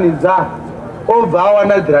aaunganidza, obva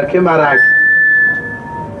awana dhirakema rake.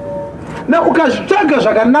 Na ukazvitsvaga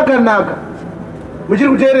zvakanaka-naka, muchiri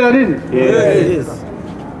kuteerera nini? Yes.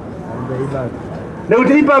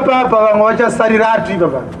 Nekuti ipapapa vamwe vachasarira atu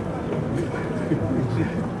ipapa.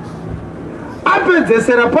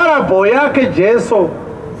 Apedzesera parable yake Jesu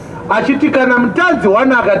achiti kana mutadzi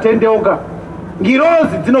 1 akatendeuka,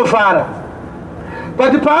 ngirozi dzinofara.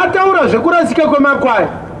 But paataura zvekurasika kwemakwai,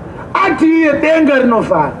 ati iye denga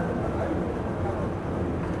rinofara.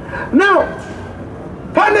 Now,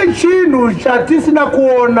 pane chinhu chatisina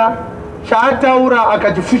kuona chaataura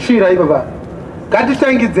akachifushira ipapa.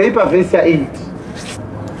 Ngatitangidzei pavhesi ya8.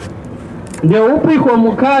 Ndeupiko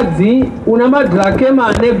mukadzi una madhirakema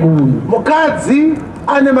ane 10? Mukadzi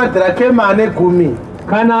ane madhirakema ane 10.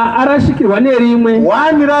 Kana arashikirwa nerimwe,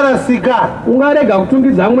 1 rarasika, ungarega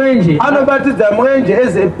kutungidza mwenje? Anobatidza mwenje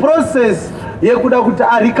as a process yekuda kuti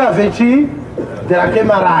arikavhe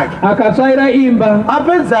dhirakema rake. Akatsvaira imba.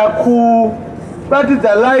 Apedza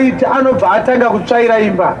kubatidza light, anobva atanga kutsvaira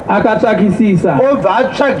imba, Akatsvakisisa. obva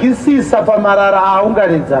atsvagisisa pamarara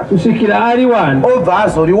aaunganidza kusvikira ari 1. obva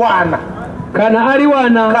azoriwana. Kana ari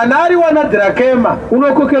 1, Kana ariwana dhirakema,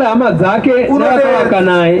 unokokera hama dzake nevakavaka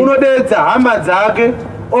naye. Unodedza hama dzake,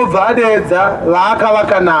 obva adedza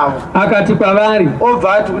vaakavaka navo. Akati kwavari,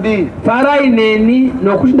 Obva ati kudii? farai neni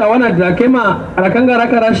nokuti ndawana dhirakema rakanga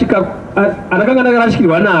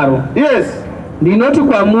ndakarashikirwa naro. Yes. Ndinoti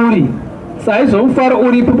kwamuri, saizvo mufaro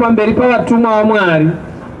uripo pamberi pavatumwa vaMwari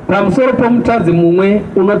pamusoro pomutadzi mumwe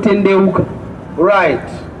unotendeuka. Right.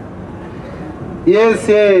 Yes,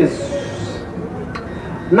 yes.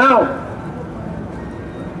 Now,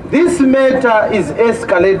 this matter is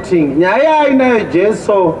escalating. Nyaya inayo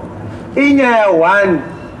Jesu inyaya 1.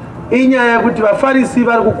 Inyaya kuti vaFarisi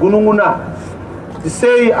vari kugunun'una.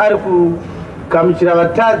 Sei ari kugamuchira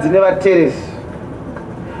vatadzi nevateresi.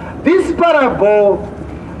 This parable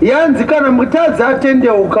yanzi kana mutadzi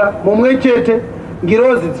atendeuka mumwe chete,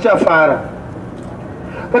 ngirozi dzichafara.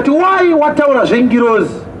 But why wataura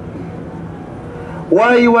zvengirozi?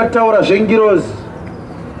 Why wataura zvengirozi?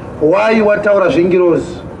 Why wataura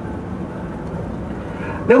zvengirozi?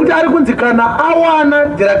 Nekuti ari kunzi kana awana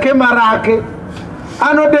dhirakema rake,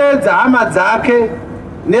 anodedza hama dzake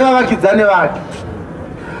nevavakidzani vake.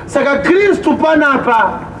 Saka Kristu panapa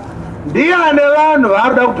ndiye ane vanhu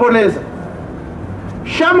vaanoda kuponesa.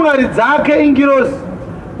 Shamwari dzake ingirozi,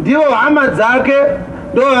 ndivo hama dzake,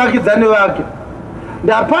 ndivo vavakidzani vake.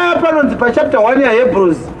 Ndapaya panonzi pachapter 1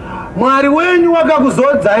 yaHebrews, Mwari wenyu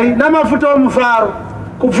wakakuzodzai namafuta omufaro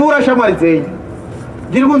kupfuura shamwari dzenyu.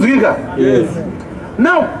 Ndiri kunzwika? Yes.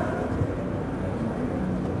 Now,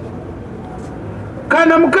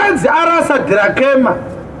 kana mukadzi arasa dhirakema,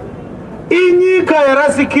 inyika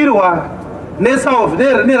yarasikirwa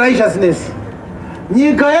nerighteousness.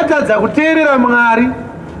 Nyika yatadza kuteerera Mwari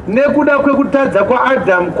nekuda kwekutadza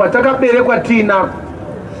kwaAdhamu kwatakaberekwa tinako.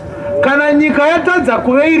 Kana nyika yatadza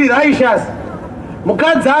kuve iri righteous,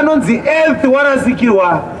 mukadzi anonzi earth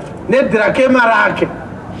warasikirwa nedhirakema rake.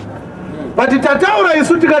 But tataura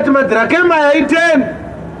isu tikati madhirakema yai10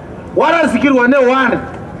 warasikirwa ne1,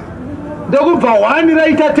 ndokubva 1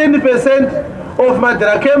 raita 10% of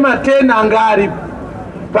madhirakema 10 anga aripo.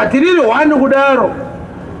 But riri 1 kudaro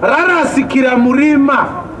rarasikira murima,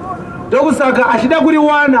 ndokusaka achida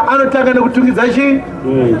kuriwana anotanga nekutungidza chii?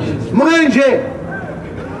 Mwenje.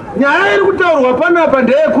 Nyaya iri kutaurwa panapa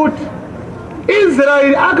ndeyekuti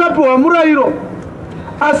Israeri akapiwa murayiro,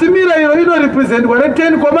 asi mirayiro inorepresentwa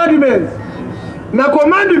ne10 commandments.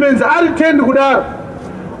 Commandments ari 10 kudaro.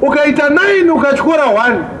 Ukaita 9 ukatyora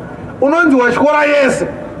 1 unonzi watyora yese.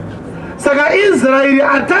 Saka Israeri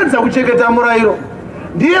atadza kuchengeta murayiro,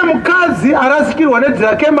 ndiye mukadzi arasikirwa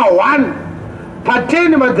nedhirakema 1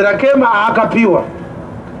 pa10 madhirakema aakapiwa.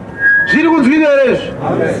 Zviri kunzwira here izvi?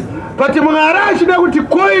 But Mwari achida kuti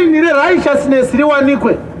coin righteousness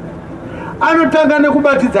riwanikwe, anotanga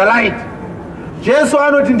nekubatidza light. Jesu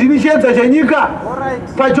anoti ndini chiedza chenyika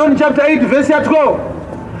paJohn chapter 8 verse 12.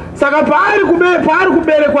 Saka paari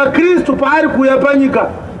kuberekwa Kristu, paari kuuya panyika,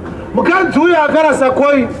 mukadzi uyo akarasa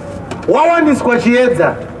coin wawaniswa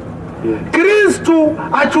chiedza. Kristu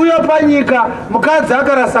achiuya panyika, mukadzi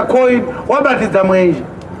akarasa coin wabatidza mwenje.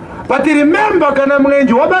 But remember, kana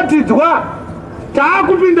mwenje wabatidzwa,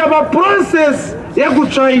 taakupinda paprocess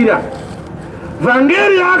yekutsvaira.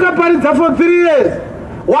 Vhangeri akaparidza for 3 years,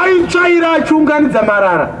 waitsvaira achiunganidza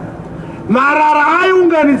marara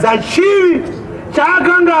aiunganidza chivi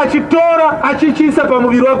chaakanga achitora achichiisa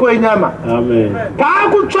pamuviri wake wenyama.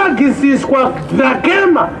 Paakutsvagisiswa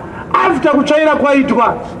dhirakema, after kutsvaira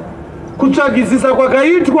kwaitwa, kutsvagisisa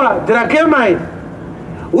kwakaitwa dhirakema iyi,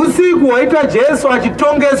 usiku waita Jesu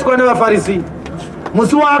achitongeswa nevaFarisi.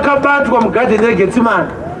 Musi waakabatwa mugadheni reGetsemani,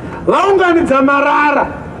 vaunganidza marara.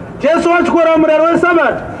 Jesu watyora murayiro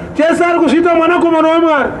weSabata. Jesu ari kuzviita mwanakomana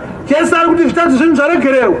waMwari. Jesu ari kuti zvitatu zvinhu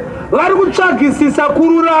zvaregererwa. Vari kutsvagisisa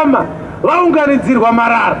kururama, vaunganidzirwa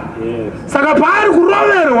marara. Saka paari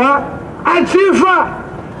kuroverwa achifa,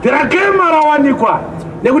 dhirakema rawanikwa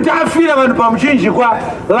nekuti afira vanhu pamuchinjikwa,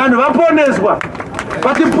 vanhu vaponeswa.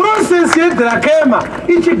 But process yedhirakema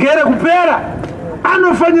ichigere kupera,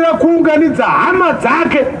 anofanira kuunganidza hama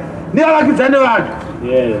dzake nevavakidzani vake.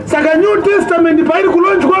 Saka New Testament pairi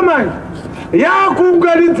kulonjwa manje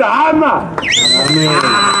yakuunganidza hama.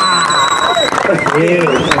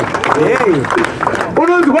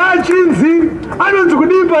 Unonzwa achinzi, anonzi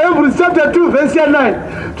kudii paHebrews chapter 2 verse 9,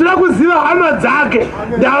 toda kuziva hama dzake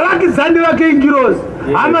ndavakidzani vake ingirozi,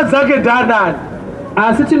 hama dzake ndanani.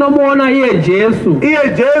 Asi tinomuona iye Jesu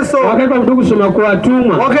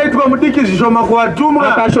wakaitwa mudiki zvishoma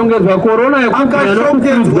kuvatumwa, akashongedzwa korona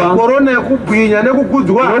yekubwinya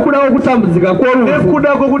nekukudzwa, nekuda kwekutambudzika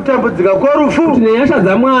kworufu, kuti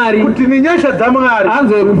nenyasha dzaMwari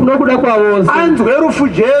anzwe rufu nokuda kwavose, anzwe rufu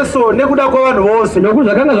Jesu nekuda kwavanhu vose. Nokuti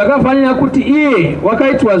zvakanga zvakafanira kuti iye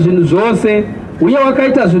wakaitwa zvinhu zvose, uye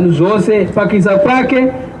wakaita zvinhu zvose pakuisa kwake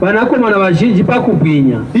vanakomana vazhinji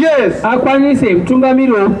pakubwinya, akwanise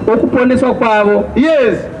mutungamiri wokuponeswa kwavo,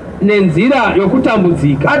 nenzira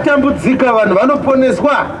yokutambudzika. Atambudzika vanhu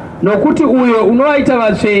vanoponeswa, nokuti uyo unovaita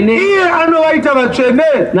vatsvene, iye anovaita vatsvene,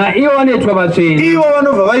 naivo vanoitwa vatsvene, ivo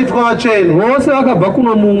vanobva vaitwa vatsvene. Vose vakabva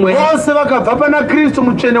kuno mumwe, vose vakabva pana Kristu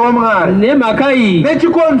mutsvene waMwari. Nemhaka iyi,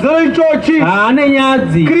 nechikonzero ichochi, haane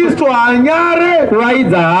nyadzi Kristu haanyare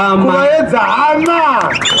kuvaidza hama.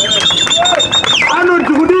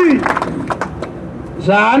 Anoti kudii?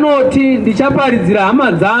 Zvaanoti, ndichaparidzira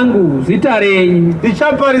hama dzangu zita renyu,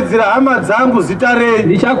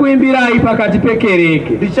 ndichakuimbirai pakati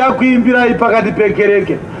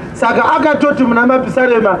pekereke. Saka akatoti muna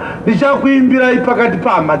mapisarema, ndichakuimbirai pakati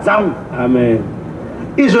pahama dzangu. Amen.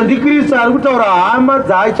 Izvo ndiKristu ari kutaura hama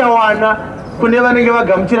dzaachawana kune vanenge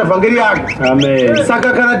vagamuchira vhangeri yake. Amen.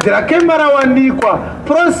 Saka kana dhirakema rawanikwa,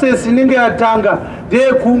 process inenge yatanga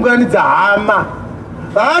ndeyekuunganidza hama.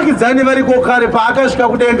 Vavakidzani variko kare paakasvika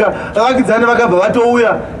kudenga, vavakidzani vakabva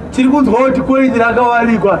vatouya, tiri kunzwa kuti koini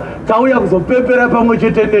rakawanikwa, tauya kuzopepera pamwe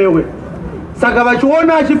chete newe. Saka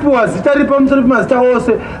vachiona achipiwa zita riri pamusoro pemazita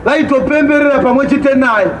ose, vaitopemberera pamwe chete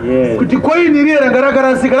naye, kuti koini riye ranga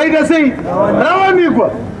rakarasika raita sei?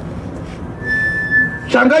 Rawanikwa.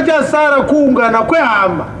 Changa chasara kuungana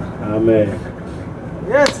kwehama. Amen.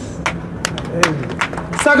 Yes. Amen.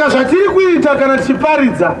 Saka zvatiri kuita kana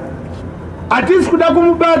tichiparidza, hatisi kuda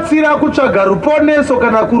kumubatsira kutsvaga ruponeso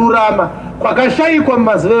kana kururama kwakashayikwa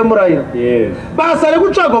mumazuva emurayiro. Basa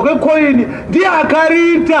rekutsvagwa kwekoini ndiye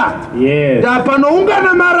akariita.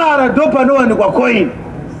 Panoungana marara ndo panowanikwa koini.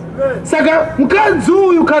 Saka mukadzi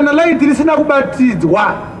uyu kana laiti risina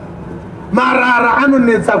kubatidzwa, marara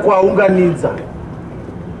anonetsa kuaunganidza.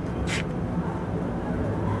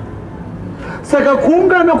 Saka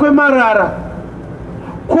kuungana kwemarara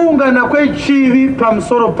kuungana kwechivi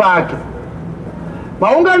pamusoro pake.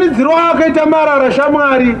 Maunganidziro akaita marara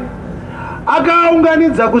shamwari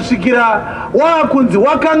akaunganidza kusvikira wakunzi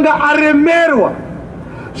wakanga aremerwa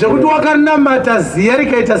zvekuti wakanamata ziya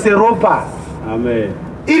rikaita seropa. Amen.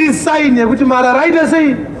 Iri saini yekuti marara aita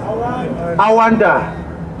sei? Awanda.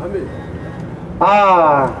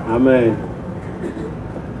 Amen.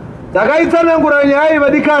 Ndakaitsanangura nyaya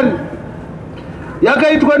vadikani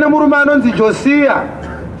yakaitwa nemurume anonzi Josia.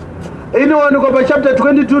 Inowanikwa pachapter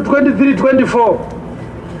 22, 23, 24.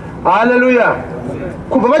 Hallelujah.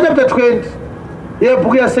 Kubva pachapter 20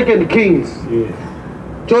 yebhuku ya2 Kings.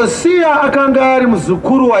 Josia akanga ari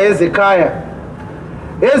muzukuru waHezekaya.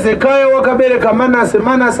 Hezekaya wakabereka Manase,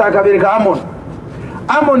 Manase akabereka Amoni.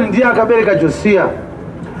 Amoni ndiye akabereka Josia.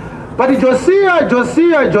 But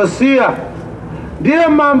Josia ndiye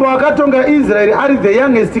mambo akatonga Israel ari the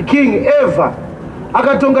youngest king ever.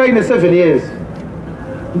 Akatonga ine 7 years.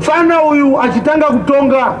 Mfana uyu achitanga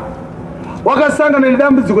kutonga wakasangana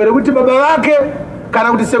nedambudziko rekuti baba vake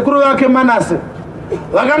kana kuti sekuru vake Manase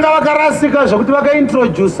vakanga vakarasika zvokuti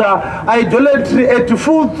vakaintroduce idolatry at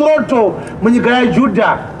full throttle munyika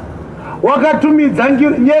yaJudha. Wakatumidza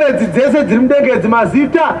nyeredzi dzese dziri mudenga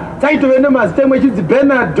mazita dzaitove nemazita, imwe ichinzi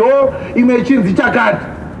Bernardo, imwe ichinzi chakati.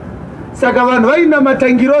 Saka vanhu vainamata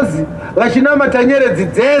ngirozi, vachinamata nyeredzi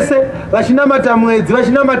dzese, vachinamata mwedzi,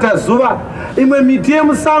 vachinamata zuva. Imwe miti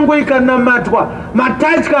yemusango ikanamatwa,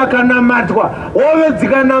 matatya akanamatwa, hove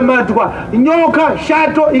dzikanamatwa, nyoka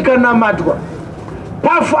shato ikanamatwa,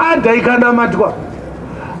 pafu adha ikanamatwa.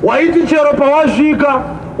 Waiti chero pawasvika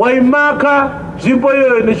waimaka nzvimbo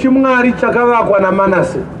iyoyo nechimwari chakavakwa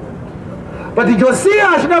naManase. But Josia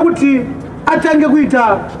achida kuti atange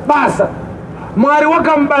kuita basa, Mwari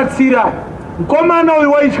wakamubatsira. Mukomana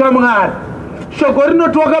uyu waitya Mwari. Shoko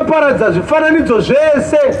rinoti wakaparadza zvifananidzo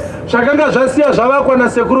zvese zvakanga zvasiya zvavakwa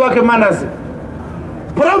nasekuru wake Manase.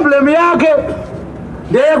 Problem yake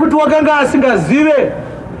ndeyekuti wakanga asingazive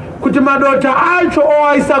kuti madota acho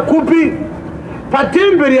oaisa kupi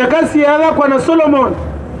patemberi yakasiya yavakwa naSolomoni.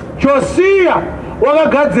 Josia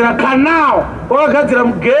wakagadzira kanao, wakagadzira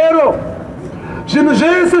mugero, zvinhu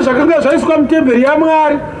zvese zvakanga zvaiswa mutemberi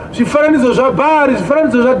yaMwari, zvifananidzo zvaBhaari,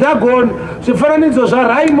 zvifananidzo zvaDhagoni, zvifananidzo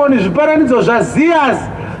zvaRaimoni, zvifananidzo zvaZias,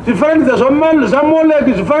 zvifananidzo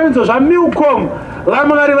zvaMoleki, zvifananidzo zvaMilkom,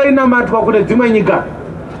 vaMwari vainamatwa kune dzimwe nyika.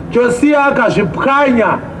 Josia akazvipwanya,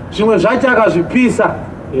 zvimwe zvacho akazvipisa.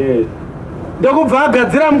 Ndokubva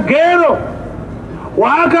agadzira mugero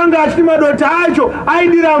waakanga achiti madota acho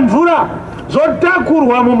aidira mvura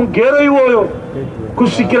zvotakurwa mumugero iwoyo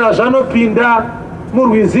kusvikira zvanopinda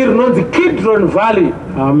murwizi rinonzi Kidron Valley.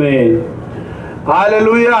 Amen.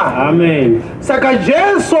 Hallelujah. Amen. Saka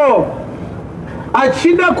Jesu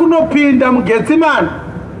achida kunopinda muGetsemani,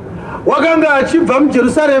 wakanga achibva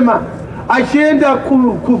muJerusarema achienda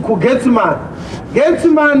kuGetsemani.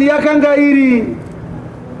 Getsemani yakanga iri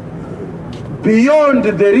beyond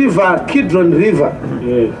the river, Kidron River,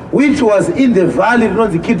 which was in the valley,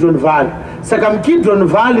 not the Kidron Valley. Saka Kidron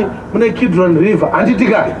Valley, mune Kidron River.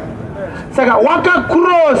 Antitika. Saka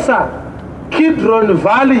wakakrosa Kidron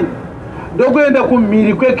Valley, ndokuenda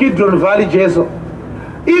kumhiri kwe Kidron Valley Jesu.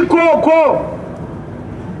 Ikoko.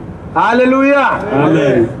 Hallelujah.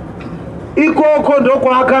 Amen. Ikoko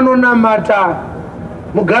ndoko akanonamata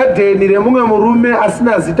mugadheni remumwe murume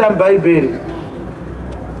asina zita muBhaibheri.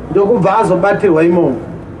 Ndokubva azobatirwa imomo.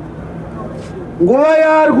 Nguva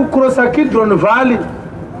yaari kukrosa Kidron Valley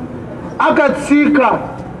akatsika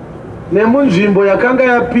nemunzvimbo yakanga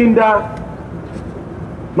yapinda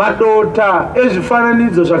madota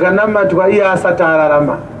ezvifananidzo zvakanamatwa iye asati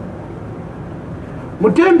ararama.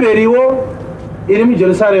 Mutemberiwo iri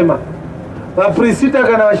muJerusarema, vaprista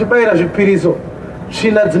kana vachibayira zvipiriso,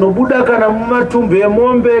 tsvina dzinobuda kana mumatumbu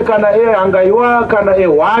emombe kana ehangaiwa kana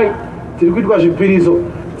ehwai dziri kuitwa zvipiriso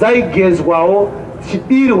dzaigezwawo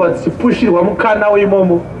dzichidirwa dzichipushirwa mukanawo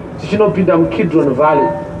imomo dzichinopinda muKidron Valley.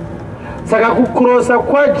 Saka kukrosa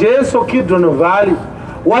kwaJesu Kidron Valley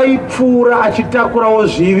waipfuura achitakurawo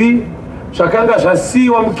zvivi zvakanga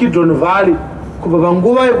zvasiyiwa muKidron Valley kubva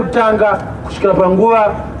panguva yekutanga kusvikira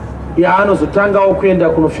panguva yaanozotangawo kuenda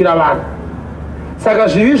kunofira vanhu. Saka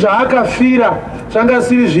zvivi zvaakafira zvanga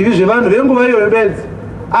siri zvivi zvevanhu venguva iyoyo bedzi,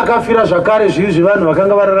 akafira zvakare zvivi zvevanhu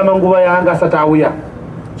vakanga vararama nguva yaanga asati auya,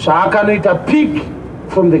 zvaakanoita peak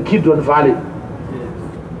from the Kidron Valley.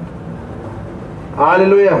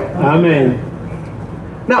 Hallelujah. Amen.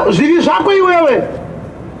 Now zvivi zvako iwewe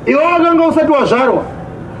wakanga usati wazvarwa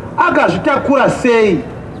akazvitakura sei?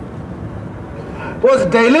 Because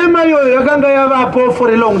dilemma iyoyo yakanga yavapo for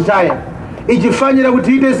a long time, ichifanira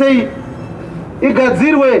kuti ite sei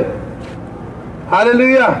igadzirwe.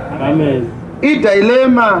 Hallelujah. Amen.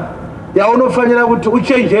 Dilemma yaunofanira kuti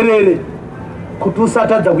uchenjerere kuti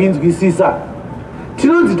usatadza kuinzwisisa.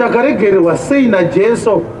 Tinonzi takaregererwa sei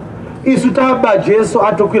naJesu, isu taba Jesu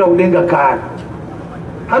atokwira kudenga kare.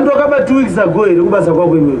 Hando akaba 2 weeks ago here kubasa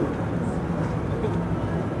kwako iwewe.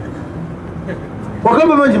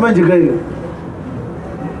 Wakaba manje kaile.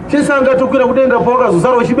 Jesu angatokwira kudenga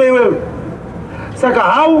pakazozara uchibe iwewe. Saka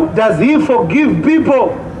how does he forgive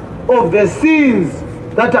people of the sins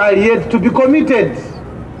that are yet to be committed?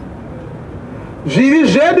 Zvivi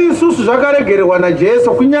zvedu isusu zvakaregererwa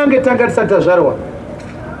naJesu kunyange tanga tisati tazvarwa,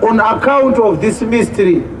 on account of this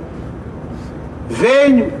mystery.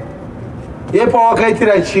 Venyu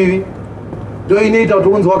yepawakaitira chivi ndo inoita kuti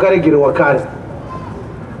unzi wakaregererwa kare.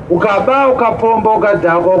 Ukaba, ukapomba,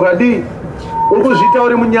 ukadhakwa, ukadii, uri kuzviita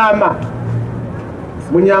uri munyama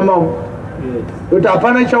kuti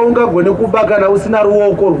hapana chaungagone kuba kana usina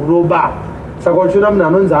ruoko runoba. Saka uchiona munhu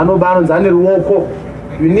anonzi anoba anonzi ane ruoko,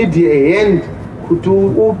 you need a hand kuti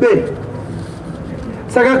ube.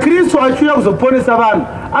 Saka Kristu achiuya kuzoponesa vanhu,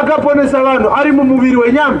 akaponesa vanhu ari mumuviri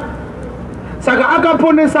wenyama. Saka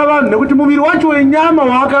akaponesa vanhu nekuti muviri wacho wenyama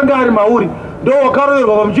waakanga ari mauri ndo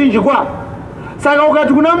wakaroverwa pamuchinjikwa. Saka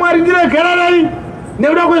ukati kuna Mwari ndiregererai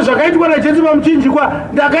nekuda kwezvakaitwa naJesu pamuchinjikwa,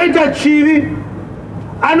 ndakaita chivi,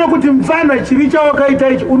 anokuti mfana chivi chawakaita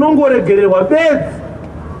ichi unongoregererwa bedzi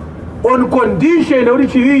on condition yekuti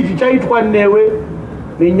chivi ichi chaitwa newe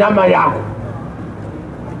nenyama yako.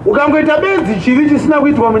 Ukangoita bedzi chivi chisina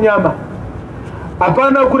kuitwa munyama,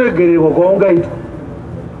 hapana kuregererwa kwaungaitwa.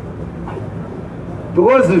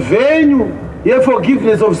 Because venue ye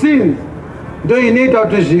forgiveness of sins ndo inoita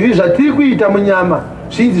kuti zvivi zvatiri kuita munyama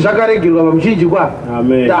zvinzi zvakaregererwa pamuchinjikwa.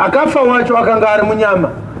 Akafa wacho akanga ari munyama,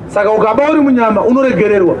 saka ukaba uri munyama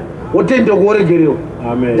unoregererwa, wotende kuoregererwa.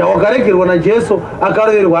 Wakaregererwa naJesu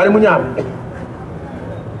akarovererwa ari munyama.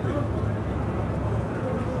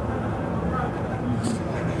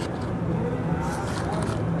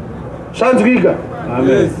 Shanzwika.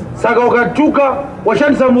 Saka ukatuka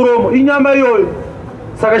washandisa muromo inyama iyoyo,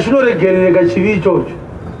 saka chinoregerereka chivi ichocho.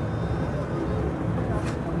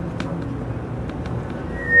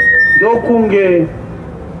 Ndokunge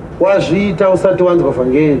wazviita usati wanzwa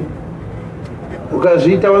vhangeri,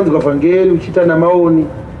 ukazviita wanzwa vhangeri uchiita namaoni,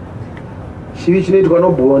 chivi chinoitwa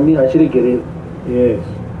nobhoni hachiregererwi. Yes.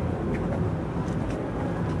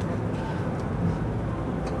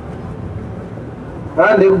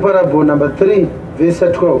 Hande kuparable number 3 verse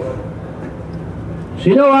 12.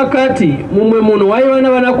 Zvino wakati mumwe munhu waiva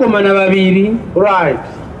navanakomana vaviri. Right.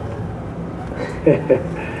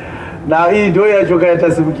 Now hii ndo yacho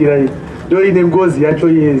kayatasibukira hii, ndo ine ngozi yacho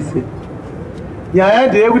yese. Nyaya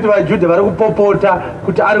ndeyekuti vaJudha vari kupopota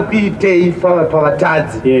kuti ari kuitei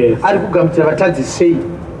pavatadzi. Yes. Ari kugamuchira vatadzi sei.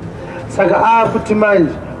 Saka kuti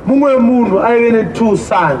manje mumwe munhu aive ne2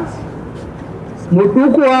 sons.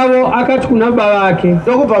 Muduku wavo akati kuna baba vake,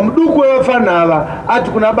 ndokubva muduku wevafana ava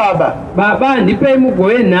ati kuna baba, baba, ndipei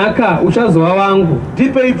mugove nhaka uchazova wangu.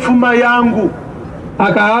 Ndipei pfuma yangu.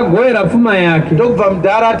 Akagovera pfuma yake. Ndokubva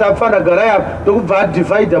mudhara ati afana garai apa, ndokubva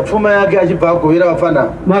adivhaidha pfuma yake achibva agovera vafana.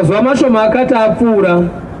 Mazuva mashoma akati apfuura,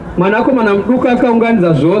 mwanakomana muduku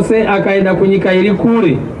akaunganidza zvose akaenda kunyika iri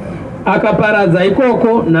kure, akaparadza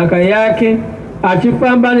ikoko nhaka yake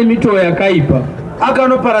achifamba nemitoo yakaipa.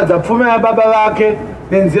 Akanoparadza pfuma yababa vake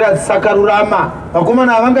nenzira dzisakarurama.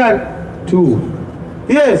 Vakomana avangani 2.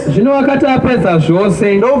 Yes. Zvino wakati apedza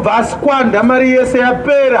zvose, ndobva askwanda mari yese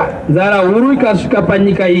yapera, nzara huru ikasvika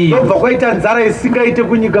panyika iyi. Ndobva kwaita nzara isingaite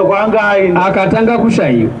kunyika kwaanga aenda, akatanga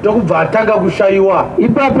kushayiwa. Ndokubva atanga kushayiwa.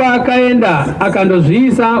 Ipapo akaenda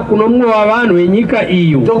akandozviisa kuno mumwe wavanhu venyika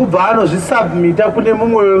iyo. Ndokubva anozvisubmita kune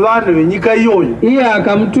mumwe wevanhu venyika iyoyo. Iye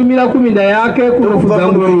akamutumira kuminda yake kunofudza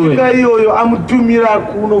nguruve. Nyika iyoyo amutumira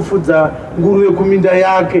kunofudza nguruve kuminda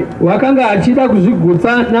yake. Wakanga achida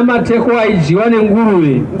kuzvigutsa namateko aidyiwa nenguruve.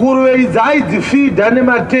 Nguruve idzi aidzifidha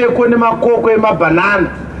nemateko nemakoko emabhanana.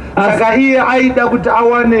 Saka iye aida kuti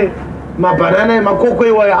awane mabhanana emakoko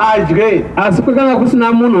iwayo adye. Asi kwakanga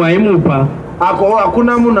kusina munhu waimupa.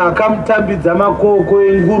 Hakuna munhu akamutambidza makoko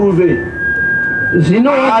enguruve.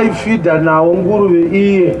 Zvino aifidha nawo nguruve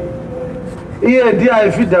iye. iye ndiye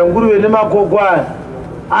aifidha nguruve nemakoko aya,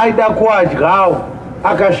 aida kuadyawo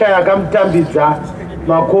akashaya akamutambidza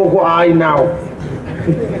makoko aainawo.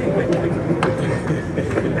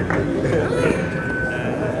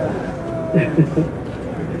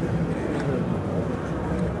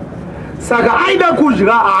 Saka aida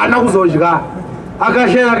kudya haana kuzodya,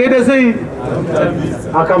 akashaya akaita sei?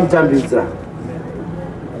 Akamutambidza.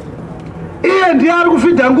 Iye ndiye ari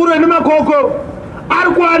kufidha nguruve nemakoko,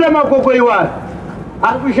 ari kuada makoko iwayo,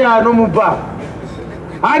 ari kushaya anomupa,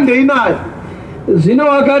 handei nayo. Zvino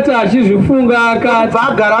wakati achizvifunga akati,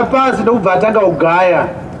 agara pasi ndokubva atanga kugaya.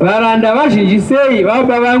 Varanda vazhinji sei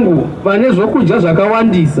vababa vangu vane zvokudya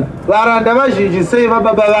zvakawandisa? Varanda vazhinji sei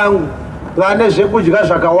vababa vangu vane zvekudya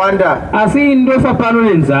zvakawanda, asi ini ndofa pano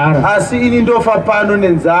nenzara. Asi ini ndofa pano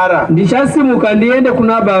nenzara. Ndichasimuka ndiende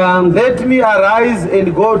kuna baba vangu. Let me arise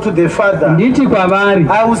and go to the father. Nditi kwavari,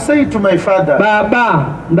 I will say to my father, Baba,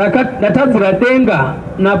 ndatadzira denga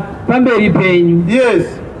na pamberi penyu. Yes.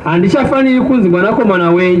 Handichafaniri kunzi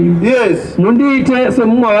mwanakomana wenyu. Yes. Mundiite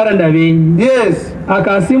semumwe wavaranda venyu. Yes.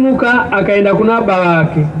 Akasimuka akaenda kuna baba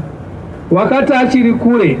vake. Wakati achiri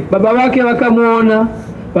kure, baba vake vakamuona,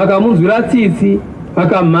 vakamunzwira tsitsi,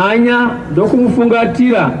 vakamhanya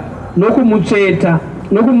ndokumufungatira,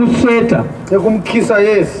 nokumutsveta, nekumukisa.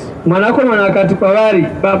 Yes. Mwanakomana akati kwavari,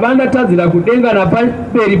 Baba, ndatadzira kudenga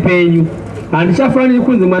napamberi penyu, handichafaniri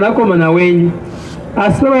kunzi mwanakomana wenyu.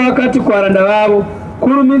 Asi baba vakati kuvaranda vavo,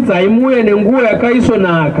 kurumidzai muuye nenguo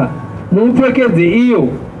yakaisvonaka, mumupfekedze iyo,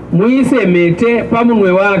 muise mhete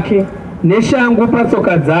pamunwe wake neshangu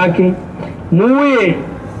patsoka dzake, muuye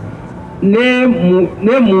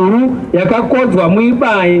nemhuru yakakodzwa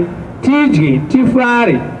muibaye, tidye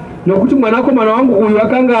tifare, nokuti mwanakomana wangu uyu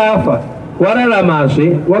wakanga afa,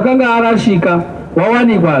 wararamazve, wakanga arashika,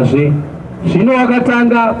 wawanikwazve, zvino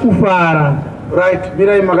wakatanga kufara. Right,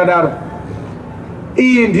 mirai makadaro.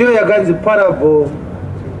 Iyi ndiyo yakanzi parable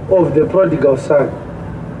of the prodigal son.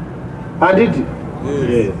 Handiti?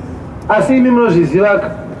 Yes. Asi imi munozviziva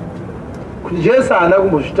kuti Jesu haana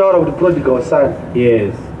kumbozvitaura kuti prodigal son.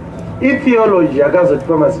 Yes. Itheology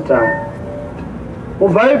yakazotipa mazita aya.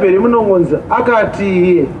 Mubhaibheri munongonzi akati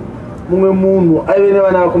iye mumwe munhu aive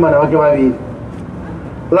nevana vakomana vake vaviri.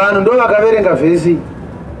 Vanhu ndo vakaverenga vhesi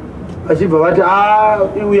vachibva vati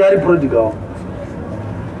uyu ari prodigal.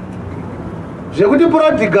 Zvekuti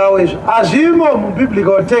prodigal izvo hazvimo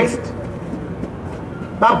mubiblical text,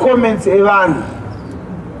 macomments evanhu.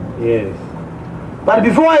 Yes. But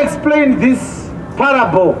before I explain this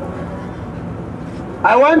parable,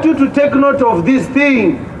 I want you to take note of this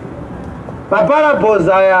thing. Maparables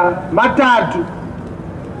aya matatu.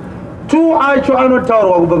 2 acho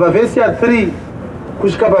anotaurwa kubva pavhesi ya 3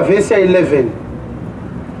 kusvika pavhesi ya 11.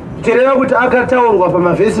 Tireva kuti akataurwa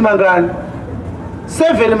pamavhesi mangani?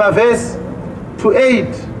 7 mavhesi to 8.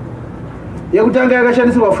 Yekutanga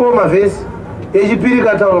yakashandisirwa 4 mavhesi, yechipiri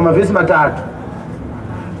ikataurwa mavhesi matatu.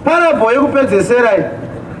 Parable yekupedzesera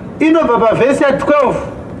inobva pavhesi ya 12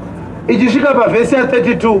 ichisvika pavhesi ya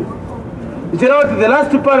 32. Ichireva kuti the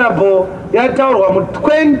last parable yataurwa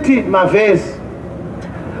mu20 mavhesi.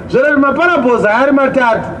 Zvino maparables ari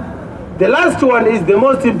matatu, the last one is the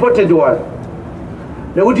most important one,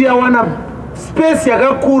 nekuti yawana space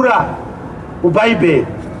yakakura mubhaibheri.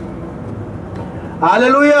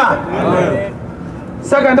 Hallelujah. Amen.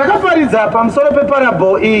 Saka ndakaparidza pamusoro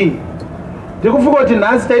peparable iyi, ndikufunga kuti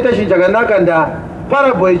nhasi taita chinhu chakanaka.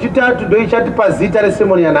 Parable yechitatu ndo ichatipa zita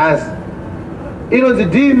resemoni yanhasi. Inonzi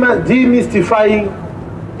demystifying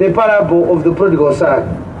the parable of the prodigal son.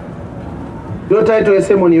 Ndo title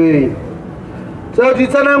yesemoni iyoyi. Saka kuti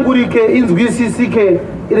itsanangurike, inzwisisike,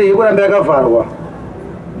 irege kuramba yakavharwa.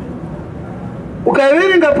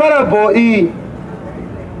 Ukaiverenga parable iyi,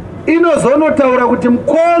 inozonotaura kuti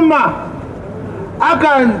mukoma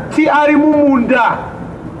akanzi ari mumunda,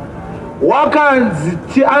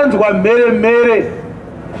 wakanzi anzwa mhere,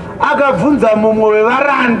 akabvunza mumwe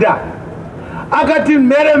wevaranda, akati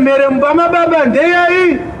mhere, mumba mababa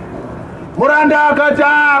ndeyei? Muranda akati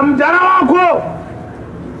mujara wako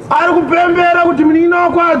ari kupembera kuti munin'ina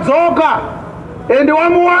wako adzoka, ende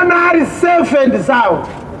wamuwana ari safe and sound.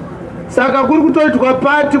 Saka kuri kutoitwa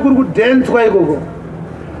pati, kuri kudhenswa ikoko.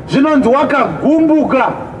 Zvinonzi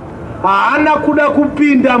wakagumbuka, haana kuda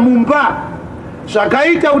kupinda mumba.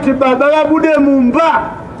 Zvakaita kuti baba vabude mumba,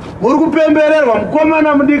 muri kupembererwa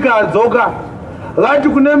mukomana mudiki adzoka. Vati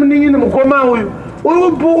kune munin'ini, mukoma uyu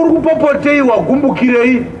uri kupopoteiwa,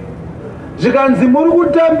 gumbukirei. Zvikanzi muri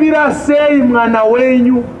kutambira sei mwana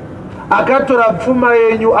wenyu akatora pfuma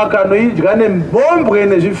yenyu akanoidya nembombwe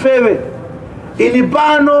nezvifeve? Ini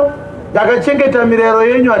pano ndakachengeta mirayiro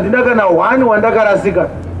yenyu, handina kana 1 wandakarasika.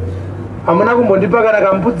 hamuna kumbondipa kana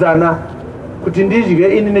kambudzana kuti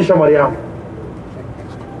ndidye ini neshamwari yangu.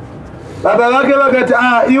 Baba vake vakati,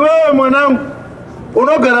 iwewe mwanangu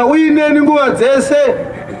unogara uineni nguva dzese,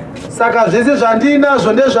 saka zvese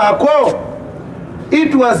zvandinazvo ndezvako.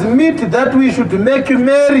 It was meet that we should make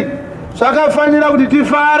merry. Zvakafanira kuti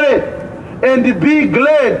tifare and be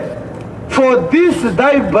glad, for this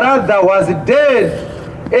thy brother was dead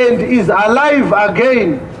and is alive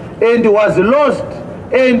again, and was lost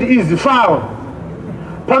and is found.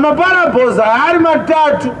 Pamaparables hari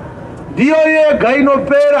matatu ndiyo yega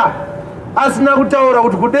inopera asina kutaura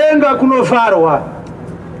kuti kudenga kunofarwa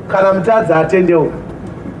kana mutadzi atendeuka.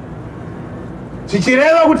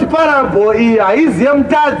 Zvichireva kuti parable iyi haizi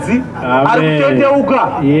yemutadzi ari kutendeuka,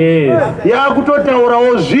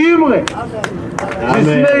 yakutotaurawo zvimwe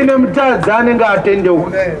zvisinei nemutadzi anenge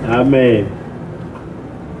atendeuka. Amen.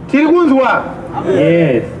 Tiri kunzwa?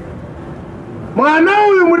 Yes. Mwana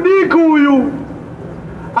uyu mudiki uyu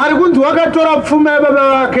ari kunzi wakatora pfuma yababa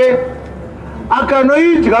vake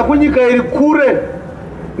akanoidya kunyika iri kure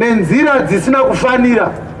nenzira dzisina kufanira.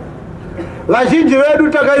 Vazhinji vedu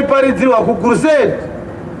takaiparidzirwa kukrusade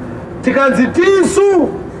tikanzi tisu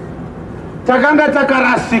takanga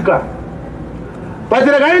takarasika. But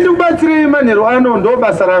rakaindi kubatsirei manheru ano, ndo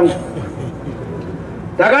basa rangu.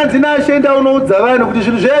 Takanzi nashe unoudza vanhu kuti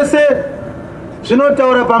zvinhu zvese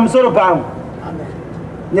zvinotaura pamusoro pangu.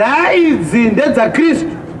 Nyaya idzi ndedzaKristu.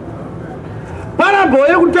 Parable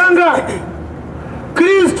yekutanga,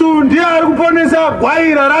 Kristu ndiye ari kuponesa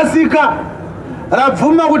gwayira rasika,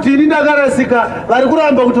 rabvuma kuti ini ndakarasika, vari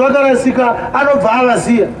kuramba kuti vakarasika anobva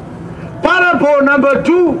avasiya. Parable number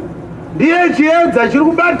 2 ndiye chiedza chiri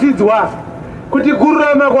kubatidzwa kuti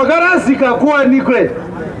kururama kwakarasika kuwanikwe.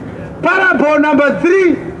 Parable number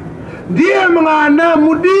 3 ndiye mwana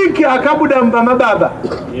mudiki akabuda mubaba baba.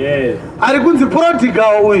 Yes. Ari kunzi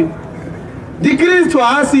prodigal uyu ndiKristu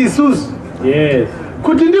haasi isusu. Yes.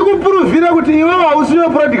 Kuti ndikupuruvhira kuti iwe hausi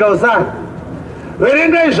prodigal sana,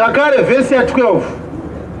 verengai zvakare vhesi ya 12.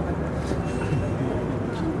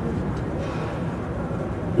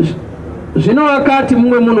 Zvino wakati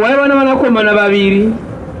mumwe munhu waiva navanakomana vaviri.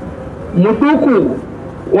 Muduku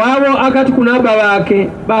wavo akati kuna baba vake,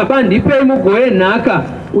 baba, ndipei mugowe nhaka,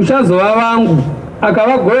 uchazova vangu.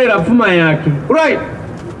 Akavagovera pfuma yake. Right.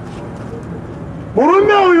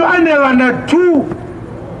 Murume uyu ane vana 2,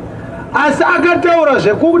 asi akataura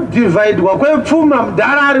zvekudivhaidwa kwepfuma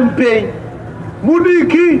mudhara ari mupei.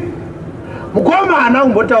 Mudiki mukomana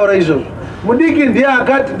umbotaura izvozvo. Mudiki ndiye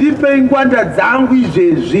akati, ndipei ngwanda dzangu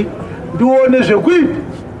izvezvi ndione zvekuita.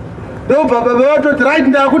 Ndo baba vatoti, right,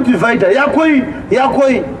 ndakudivhaidha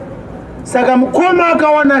yakoi. Saka mukoma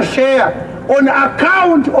akawana share on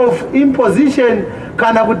account of imposition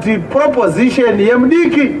kana kuti proposition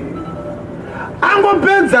yemudiki.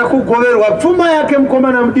 Angopedza kugoverwa pfuma yake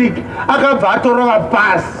mukomana mudiki akabva atorova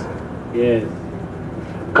pasi. Yes.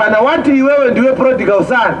 Kana wati iwewe ndiwe prodigal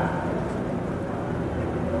son,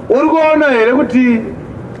 uri kuona here kuti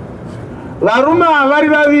varume vari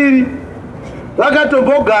vaviri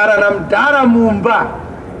vakatombogara namudhara mumba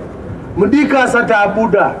mudiki asati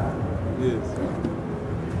abuda.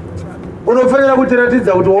 Unofanira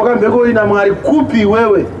kutiratidza kuti wakambekoina Mwari kupi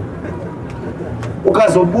iwewe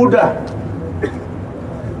ukazobuda.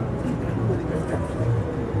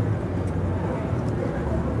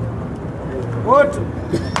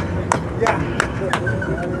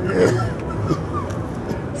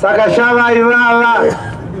 Saka shava ivava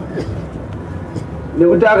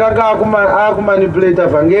nekuti akanga akumanipulata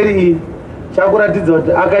vhangeri iyi, chakuratidza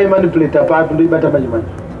kuti akaimanipulata papi. Ndoibata manje.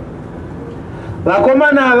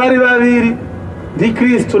 Vakomana vari vaviri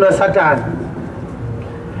ndiKristu naSatani.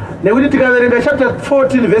 Nekuti tikaverenga chapter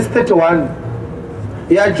 14 verse 31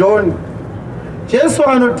 yaJohn, Jesu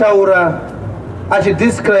anotaura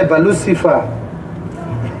achidescribe Lucifer.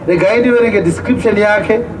 Regai ndiverenge description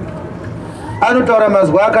yake. Anotaura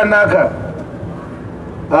mazwi akanaka.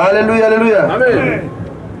 Hallelujah, hallelujah. Amen.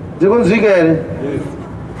 Ndikunzwika here?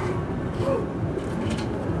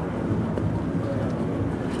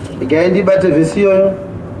 Regai ndibate vhesi iyoyo.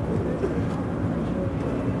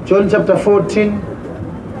 John chapter 14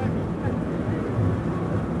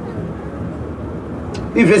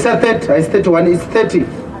 verse 30, it's 31, it's 30.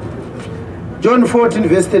 John 14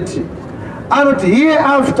 verse 30. And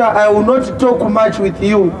hereafter I will not talk much with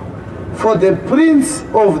you, for the prince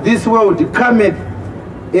of this world cometh,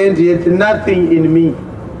 and hath nothing in me.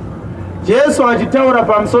 Jesu achitaura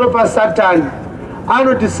pamusoro paSatani,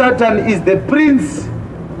 anoti Satan is the prince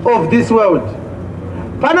of this world.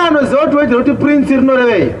 Pana anoziva kuti wedzera kuti prince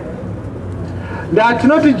rinorevei.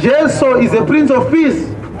 Ndatinoti Jesu is a prince of peace.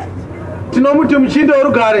 Tinomuti muchinde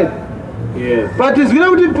worugare. But izvira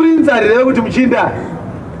kuti prince arireve kuti muchinda.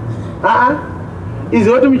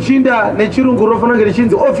 Izvira kuti muchinda nechirungu rofanira kunge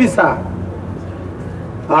richinzi officer.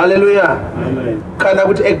 Hallelujah. Amen. Kana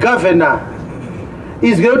kuti a governor.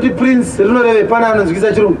 Izvira kuti prince rinoreve pana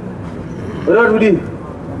anonzwisa chirungu. Reva kuti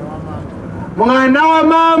mwana wa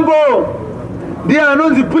mambo ndiye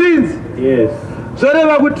anonzi prince. Yes.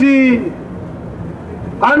 Zvoreva kuti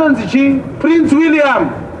anonzi chi Prince William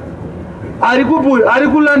ari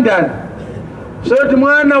ku London. Zvoti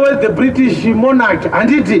mwana we the British monarch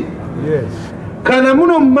handiti. Yes. Kana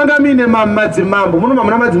muno manga mine madzimambo muno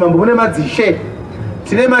mamuna madzimambo mune madzishe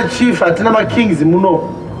tine machief atina makings muno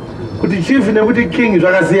kuti chief nekuti king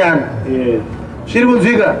zvakasiyana. Yes. Zviri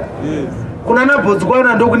kunzwika? Yes. Kuna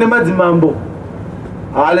naBotswana ndokune madzimambo.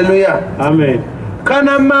 Hallelujah. Amen.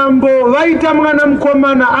 Kana mambo vaita mwana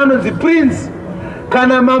mukomana anonzi prince,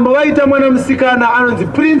 kana mambo vaita mwana musikana anonzi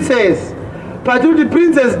princess. Patikuti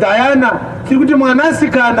Princess Diana tiri kuti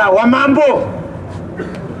mwanasikana wa mambo.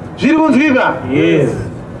 Zviri kunzwika? Yes.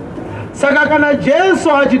 Saka kana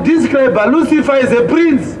Jesu achidescribe Lucifer as a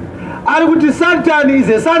prince, ari kuti Satan is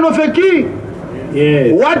a son of a king.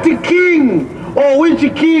 Yes. What king or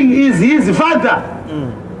which king is his father?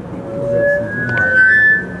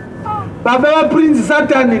 Baba wa Prince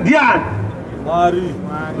Satan ndiani? Mari.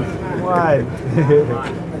 Why?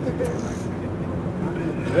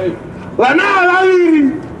 Vana vaviri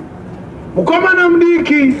mukomana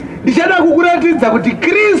mudiki. Ndichada kukuratidza kuti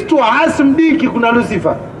Kristu haasi mudiki kuna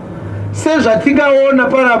Lucifer sezvatingaona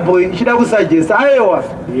parable ichida kusajesta. Aiwa.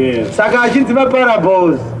 Yes. Saka achinzi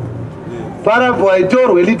maparables. Parable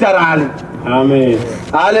haitorwe literally. Amen.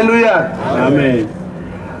 Hallelujah. Amen.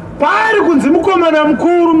 Pari kunzi mukomana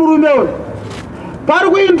mukuru murume uyu pari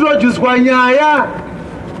kuintroducwa nyaya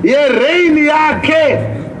yereign yake.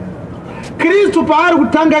 Kristu paari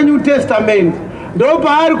kutanga New Testament ndo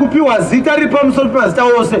paari kupiwa zita riri pamusoro pemazita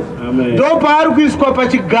ose. Amen. Ndo paari kuiswa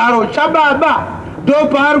pachigaro chababa, ndo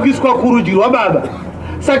paari kuiswa kurudyi rwababa.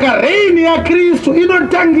 Saka reign yaKristu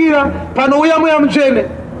inotangira panouya mweya mutsvene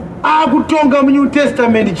akutonga muNew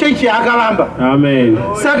Testament chechi yaakavamba. Amen.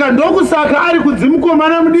 Saka ndokusaka ari kunzi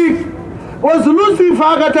mukomana mudiki. Ozi Lucifer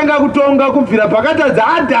akatanga kutonga kubvira pakatadza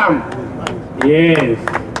Adamu. Yes.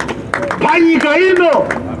 Panyika ino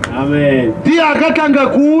Amen. ndiye akatanga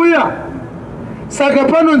kuuya. Saka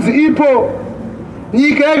panonzi ipo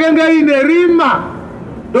nyika yakanga ine rima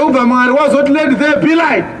ndokubva Mwari wazoti let there be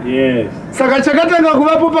light. Yes. Saka chakatanga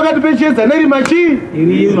kuvapo pakati pechiedza nerima chii?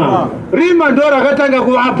 Rima. Rima ndo rakatanga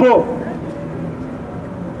kuvapo.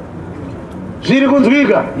 Zviri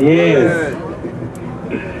kunzwika? Yes.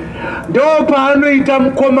 Ndo paanoita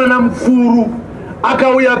mukomana mukuru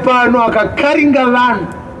akauya pano akakaringa vanhu.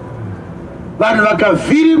 Vanhu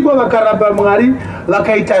vakavhiringwa vakaramba Mwari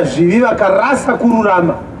vakaita zvivi vakarasa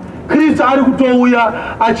kururama. Kristu ari kutouya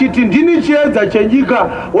achiti ndini chiedza chenyika,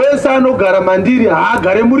 wese anogara mandiri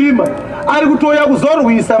haagare murima. Ari kutouya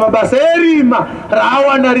kuzorwisa mabasa erima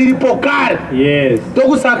raawana riripo kare. Yes.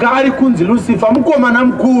 Ndokusaka ari kunzi Lucifer mukomana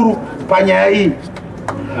mukuru panyaya iyi.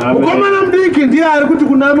 Amen. Mukomana mudiki ndiye ari kuti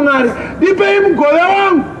kuna Mwari ndipei mugove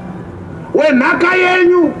wangu wenhaka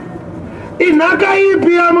yenyu. Inhaka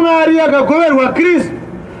ipi yaMwari yakagoverwa Kristu?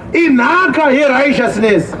 Inhaka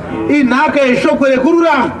yerighteousness, inhaka yeshoko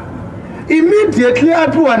rekururama. Immediately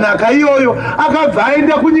apiwa nhaka iyoyo akabva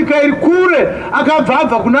aenda kunyika iri kure, akabva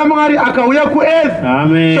abva kuna Mwari akauya kuearth.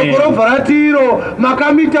 Amen. Shoko robva rati iro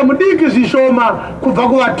makamita mudiki zvishoma kubva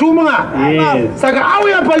kuvatumwa. Yes. Saka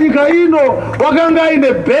auya panyika ino wakanga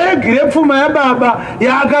aine bhegi repfuma yababa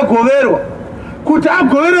yaakagoverwa. Kuti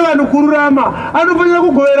agovere vanhu kururama anofanira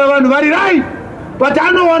kugovera vanhu vari right, but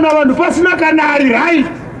anowana vanhu pasina kana ari right.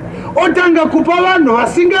 Otanga kupa vanhu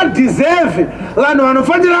vasingadeserve, vanhu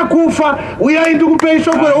vanofanira kufa. Uyai ndikupei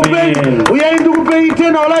shoko reupenyu, uyai ndikupei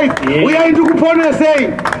eternal life, uyai ndikuponesei.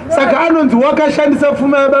 Saka anonzi wakashandisa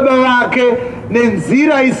pfuma yababa vake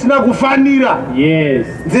nenzira isina kufanira. Yes.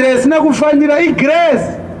 Nzira isina kufanira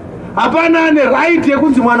igrace. Hapana ane right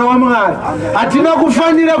yekunzi mwana waMwari. Hatina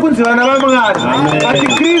kufanira kunzi vana vaMwari. Ati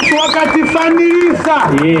Kristu wakatifanirisa,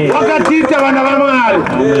 wakatiita vana vaMwari.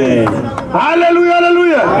 Amen. Hallelujah,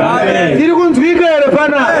 hallelujah. Amen. Tiri kunzwika here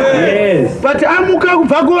pana? Yes. But amuka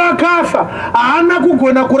kubva kuvakafa haana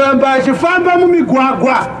kugona kuramba achifamba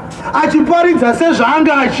mumigwagwa achiparidza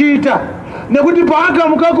sezvaanga achiita. Nekuti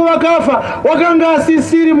paakamuka kuvakafa wakanga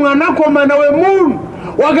asisiri mwanakomana wemunhu,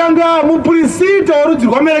 wakanga muprista worudzi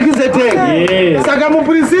rwaMerikizedheki. Yes. Saka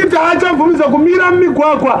muprista achabvumidza kumira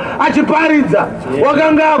mumigwagwa achiparidza.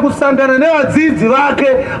 Wakanga akusangana nevadzidzi vake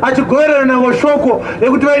achigoverana navo shoko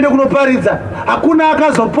rekuti vaende kunoparidza. hakuna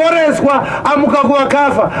akazoporeswa amuka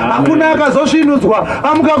kuvakafa, hakuna akazosvinudzwa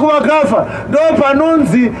amuka kuvakafa. Ndo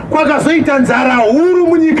panonzi kwakazoita nzara huru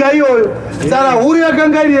munyika iyoyo. Nzara huru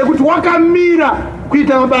yakanga iri yekuti wakamira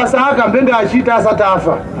kuita mabasa akambenge achiita asati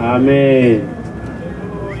afa. Amen.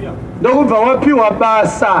 Ndokubva wapiwa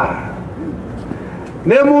basa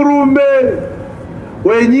nemurume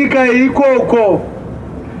wenyika ikoko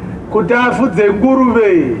kuti afudze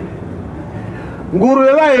nguruve.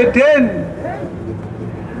 Nguruve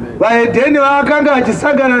vahedheni vaakanga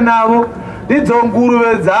achisangana navo ndidzo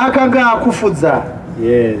nguruve dzaakanga akufudza.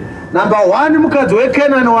 Yes. Number 1 mukadzi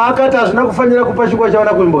weKenani waakati hazvina kufanira kupa chingwa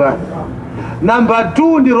chaona kuimbwa. Number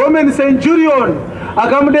 2 ndi Roman centurion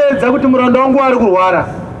akamudeedza kuti muranda wangu ari kurwara.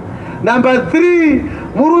 Number 3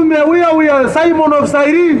 murume uya Simon of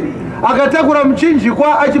Cyrene akatakura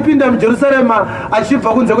muchinjikwa achipinda muJerusarema achibva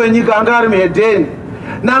kunze kwenyika anga ari muhedheni.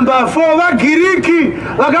 Number 4 vaGiriki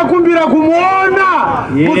vakakumbira kumuona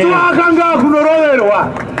kuti akanga kunoroverwa.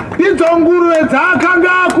 Idzo nguruve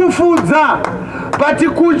dzaakanga akufudza. But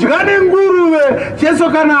kudya nenguruve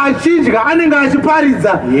Jesu kana achidya anenge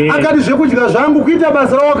achiparidza akati zvekudya zvangu kuita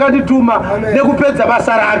basa rawakandituma nekupedza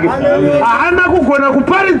basa rake. Haana kugona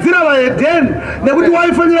kuparidzira vahedheni nekuti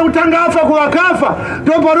waifanira kutanga afa kuvakafa.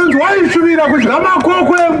 Ndo panonzi waishuvira kudya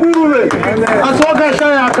makoko enguruve asi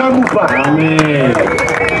wakashaya akamupa.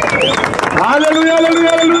 Haleluya, haleluya,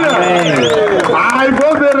 haleluya. Hai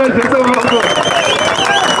bombera Jesu wako.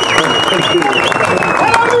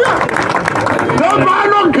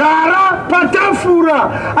 Vanogara patafura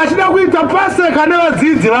achida kuita paseka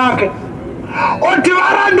nevadzidzi vake. Oti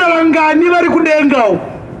varanda vangani vari kudenga uko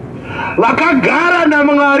vakagara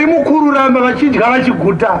naMwari mukuru ramba vachidya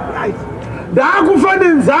vachiguta. Ndaakufa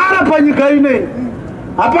nenzara panyika ineyi.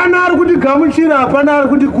 Hapana ari kuti gamuchira, hapana ari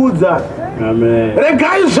kuti kudza. Amen.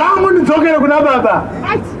 Regai zvangu ndidzokere kuna Baba.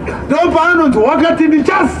 Ndo paanonzi wakati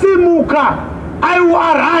ndichasimuka, I will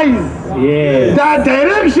arise. Yes. The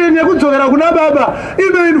direction yekudzokera kuna Baba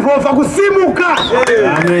inoinvolva kusimuka.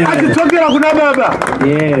 Achidzokera kuna Baba.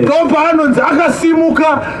 Yes. Ndo paanonzi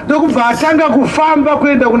akasimuka ndokubva atanga kufamba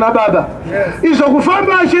kuenda kuna Baba. Izvo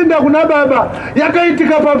kufamba achienda kuna Baba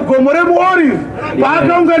yakaitika pagomo remuOrive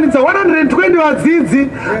paakaunganidza 120 vadzidzi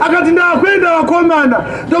akati ndakuenda vakomana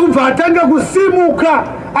ndokubva atanga kusimuka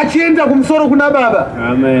achienda kumusoro kuna Baba.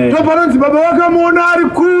 Amen. Ndo panonzi Baba vakamuona ari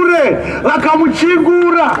kure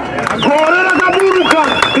vakamuchingura. Gore rakaburuka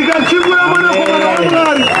rikachingura mwanakomana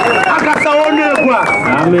waMwari akasaonekwa.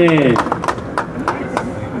 Amen.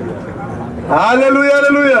 Haleluya,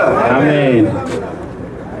 haleluya. Amen.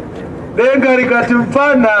 Denga rikati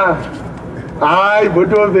mfana. Hai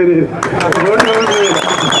botombere.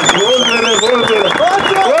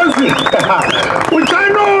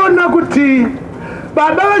 Uchanoona kuti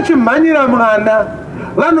baba vachimhanyira mwana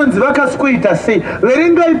vanonzi vakasikoita sei.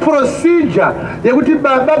 Verengai procedure yekuti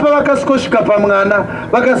baba pavakasikosvika pamwana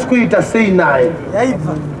vakasikoita sei naye.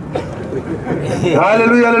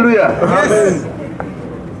 Haleluya, haleluya. Amen.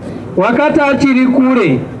 Wakati achiri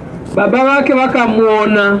kure baba vake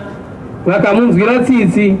vakamuona vakamunzwira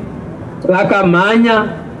tsitsi vakamhanya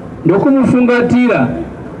ndokumufungatira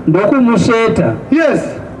ndokumusveta. Yes.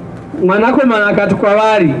 Mwanakomana akati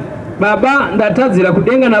kwavari, baba ndatadzira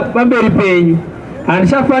kudenga pamberi penyu,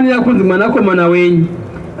 handichafanira kunzi mwanakomana wenyu.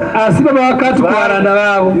 Asi baba vakati kuvaranda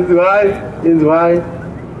vavo, inzwai.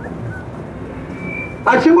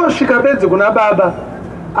 Achingosvika bedzi kuna baba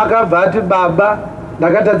akabva ati, baba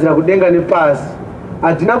ndakatadzira kudenga nepasi,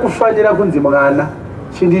 handina kufanira kunzi mwana,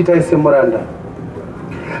 chindiitai semuranda.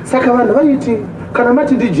 Saka vanhu vaiti kana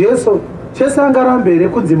mati ndiJesu, Jesu angarambe here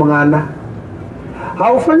kunzi mwana?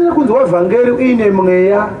 Haufanira kunzi wavhangeri uine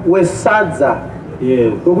mweya wesadza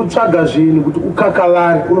wekutsvaga zvinhu kuti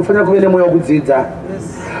ukakavari, unofanira kuve nemweya wekudzidza.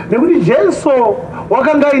 Nekuti Jesu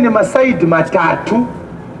wakanga aine masaidhi matatu.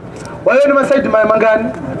 Waive nemasaidhi mangani?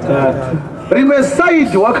 Matatu. Rimwe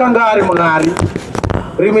saidhi wakanga ari Mwari,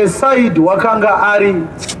 rimwe saidhi wakanga ari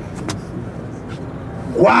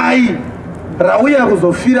gwai rauya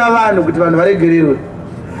kuzofira vanhu kuti vanhu varegererwe.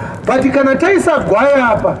 But kana taisa gwai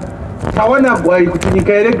apa tawana gwai kuti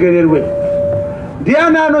nyika iregererwe,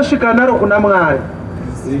 ndiani anosvika naro kuna Mwari?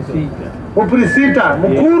 Muprista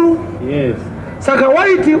mukuru. Yes. Saka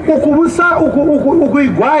waiti uku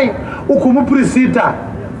igwai uku muprista.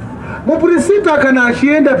 Muprista kana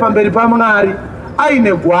achienda pamberi paMwari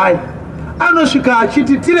aine gwai anosvika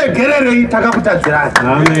achiti tiregererei takakutadzirai.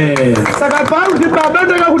 Amen. Saka paruti baba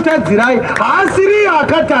ndakakutadzirai haasiri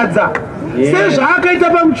akatadza. Sezvaakaita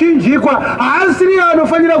pamuchinjikwa haasiri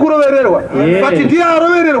anofanira kurovererwa. But ndiye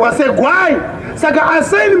arovererwa segwai. Saka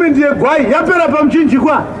assignment yegwai yapera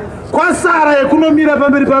pamuchinjikwa. kwasara yekunomira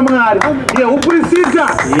pamberi paMwari yeupurisita.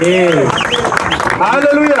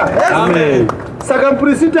 Haleluya. Saka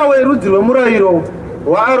mupurisita werudzi rwemurayiro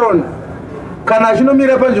waAroni kana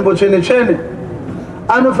achinomira panzvimbo tsvene-tsvene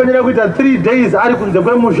anofanira kuita 3 days ari kunze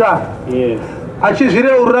kwemusha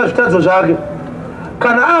achizvireurura zvitadzo zvake.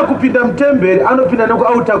 Kana akupinda mutemberi anopinda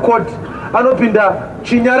nekuouter court, anopinda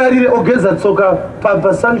chinyararire ogeza tsoka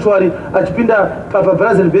pasanctuary achipinda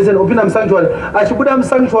pabrazen basin opinda musanctuary, achibuda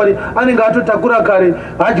musanctuary anenge atotakura kare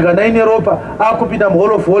hadyanai neropa akupinda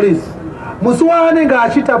muhall of holies. Musi waanenge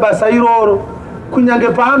achiita basa iroro kunyange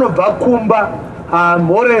paanobva kumba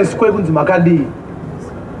hamhoreswe kunzi makadii.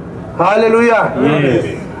 Haleluya.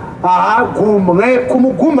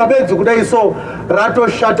 Kumuguma bedzi kudai so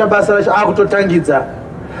ratoshata basa racho akutotangidza,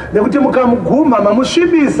 nekuti mukamuguma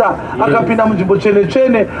mamusvibisa akapinda munzvimbo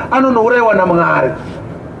tsvene-tsvene anonourayiwa naMwari.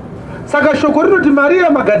 Saka shoko rinoti Maria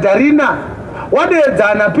Magadharina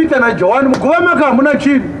wadeedzana Pita naJohani muguva maka hamuna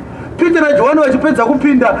chinhu. Pita naJohani vachipedza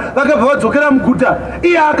kupinda vakabva vadzokera muguta,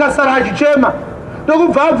 iye akasara achichema.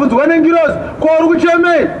 Ndokubva abvunzwa nengirozi, ko uri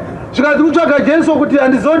kuchemei? Zvikati kutsvaga Jesu kuti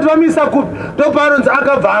handiziva kuti vamisa kupi. Ndopaanonzi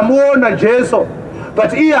akabva amuona Jesu,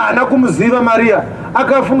 but iye haana kumuziva Maria.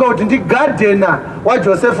 Akafunga kuti ndigadhena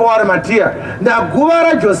waJosefa waArimatea. Ndaguva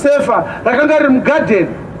raJosefa rakanga riri mugadheni.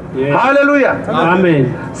 Haleluya.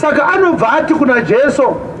 Saka anobva ati kuna Jesu,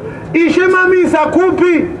 Ishe mamisa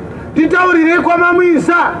kupi? Nditaurirei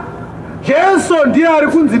kwamamisa. Jesu ndiye ari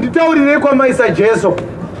kunzi nditaurirei kwamaisa Jesu.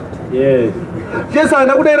 Jesu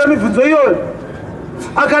haana kudayira mibvunzo iyoyo.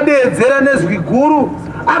 Akadeedzera nezwi guru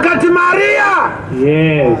akati Maria.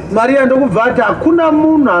 Maria ndokubva ati hakuna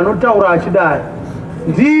munhu anotaura achidai,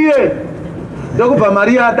 ndiye. Ndokubva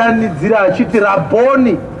Maria adanidzira achiti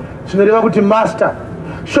Rabhoni, zvinoreva kuti master.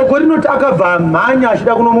 Shoko rinoti akabva amhanya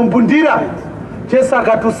achida kunomumbundira. Jesu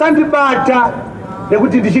akati usandibata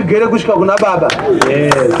nekuti ndichigere kusvika kuna Baba.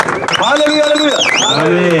 Haleluya,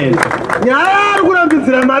 haleluya. Nyaya ari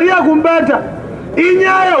kurambidzira Maria kumbata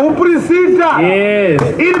inyaya upurisita.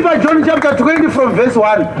 Iri paJohn chapter 20 from verse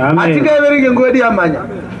 1. Hatingaiverenge nguva yedu yamhanya.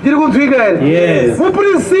 Tiri kunzwika here?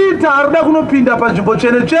 Mupurisita arikuda kunopinda panzvimbo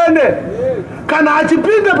tsvene-tsvene. Kana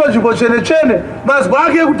achipinda panzvimbo tsvene-tsvene mazwi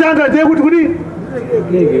ake ekutanga ndeyekuti kudii?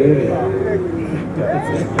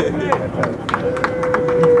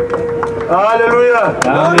 Haleluya.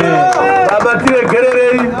 Baba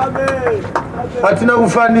tiregererei. Hatina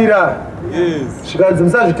kufanira. Zvikanzi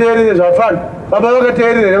musazviteerere zvafana. Baba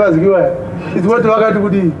vakateerere vaziviwa. Izvoti vakati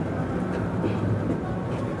kudii?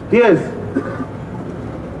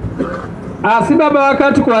 Asi Baba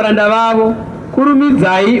vakati kuvaranda vavo,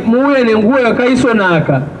 kurumidzai muuye nenguo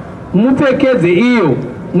yakaisvonaka, mupfekedze iyo,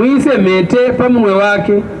 muise mhete pamunwe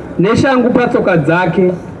wake neshangu patsoka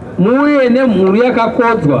dzake, muuye nemhuru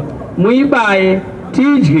yakakodzwa, muibaye,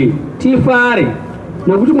 tidye, tifare,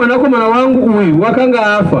 nokuti mwanakomana wangu uyu wakanga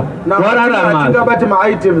afa, wararama. Tingabati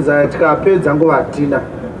maitems aya tikapedza nguva hatina.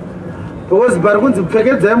 Because pari kunzi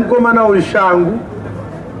pfekedzai mukomana uyu shangu,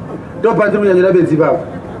 ndopandiri kunyanyira bedzi baba.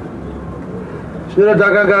 Zvinoti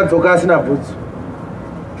akanga adzoka asina bhutsu.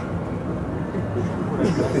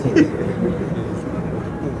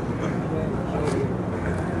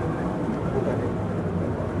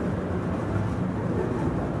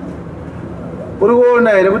 Uri kuona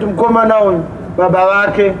here kuti mukomana uyu baba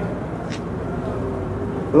vake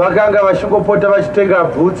vakanga vachingopota vachitenga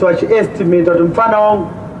bhutsu vachiestimate kuti mufana wangu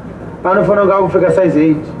anofanira kunge akupfeka size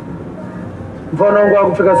 8, mufana wangu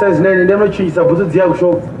akupfeka size 9, ndinochinjisa bhutsu dziya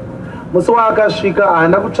kushopu. Musi waakasvika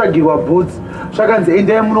haana kutsvagirwa bhutsu, zvakanzi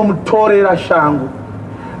endai munomutorera shangu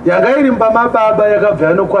yanga iri mubaba baba yakabva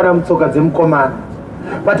yanokwana mutsoka dzemukomana.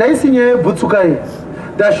 But haisi nyaya yebhutsu kai,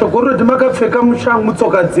 ndashoko roti makapfeka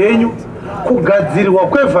mutsoka dzenyu kugadzirwa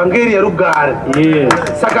kwevhangeri yerugare.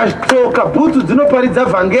 Saka tsoka bhutsu dzinoparidza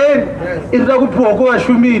vhangeri inoda kupiwa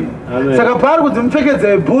kuvashumiri. Saka pari kunzi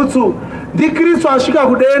mupfekedzai bhutsu ndiKristu asvika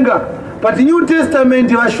kudenga, but New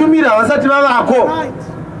Testament vashumiri havasati vavako.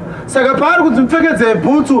 Saka pari kunzi mupfekedzai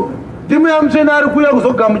bhutsu ndimweya mutsvene ari kuuya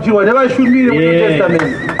kuzogamuchirwa nevashumiri muNew Testament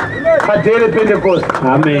padare Pentecost.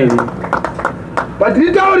 But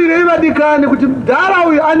nditaurirei vadikani kuti mudhara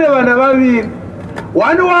uyu ane vana vaviri.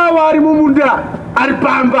 Wani wavo ari mumunda ari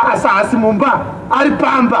pamba asi haasi mumba, ari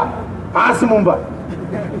pamba haasi mumba.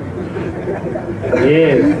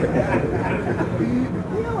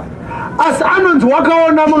 Asi anonzi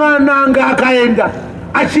wakaona mwananga akaenda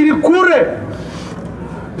achiri kure.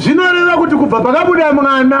 Zvinoreva kuti kubva pakabuda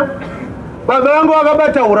mwana baba vangu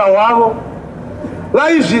vakabata hura hwavo,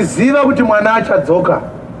 vaizviziva kuti mwana achadzoka.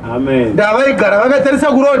 Ndavaigara vakatarisa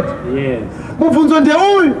kurodi. Mubvunzo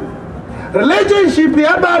ndeuyu, relationship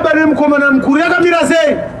yababa nemukomana mukuru yakamira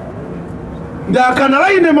sei? ndakana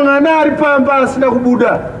vaine mwana ari pamba asina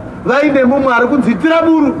kubuda, vaine mumwe ari kunzitira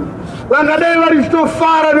buru, vangadai vari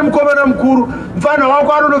chitofara nemukomana mukuru, mfana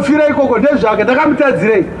wako anonofira ikoko ndezvake,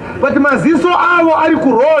 ndakamutadzirei, but maziso avo ari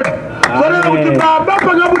kuroad. Zoreva kuti baba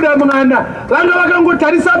pakabuda mwana vanga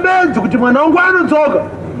vakangotarisa benzi kuti mwana wangu anodzoka,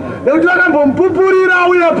 nekuti vakambomupupurira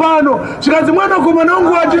uya pano zvikanzi mwanakomana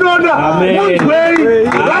wangu wachinoda munzwei,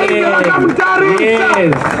 vainge vakamutarisa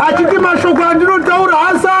achiti mashoko andinotaura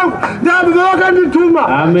hasangu ndabva vakandituma,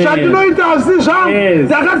 zvatinoita hasi zvangu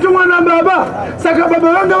ndakatumwa nababa. Saka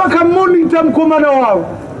baba vanga vakamonita mukomana wavo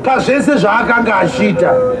pazvese zvaakanga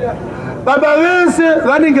achiita. Baba vese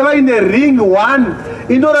vanenge vaine ring 1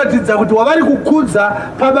 inoratidza kuti wavari kukudza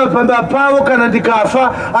pamba pavo. Kana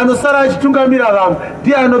ndikafa anosara achitungamira vamwe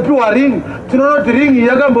ndiye anopiwa ring. Tinoona kuti ring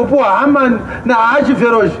yakambopiwa Hamani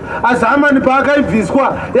naAchivheroshi, asi Hamani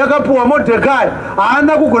paakaibviswa yakapiwa Modhekai.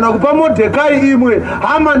 Haana kugona kupa Modhekai imwe,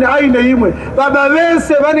 Hamani aine imwe. Baba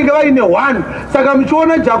vese vanenge vaine 1. Saka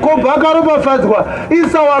muchiona Jakobho akaropafadzwa,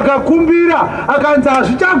 Esau akakumbira akanzi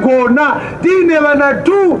hazvichagona, ndiine vana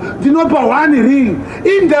 2 ndinopa 1 ring.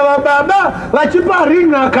 Indava baba vachipa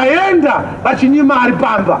ring akaenda vachinyima ari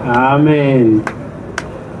pamba. Amen.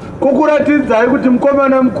 Kukuratidzai kuti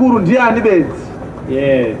mukomana mukuru ndiani bedzi.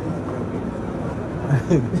 Yes.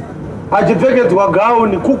 Achipfekedzwa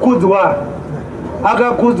gauni, kukudzwa,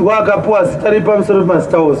 akakudzwa akapuwa zita repamusoro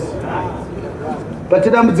pemazita ose.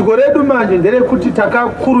 But dambudziko redu manje nderekuti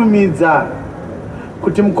takakurumidza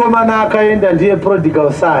kuti mukomana akaenda ndiye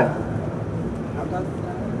prodigal son.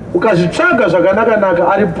 Ukazvitsvaga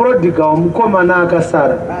zvakanaka ari prodigal mukomana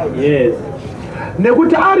akasara. Yes.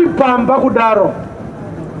 Nekuti ari pamba kudaro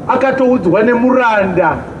akatoudzwa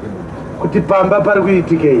nemuranda kuti pamba pari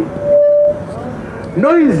kuitikei.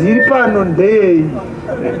 Noizi iri pano ndeyei?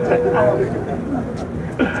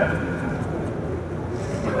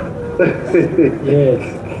 Yes.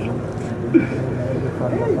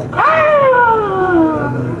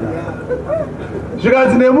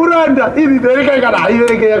 Zvikanzi nemuranda ivi berekai kana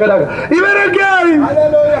haiverekei yakanaka. Iverekei!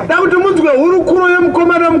 Dakuti munzwe hurukuro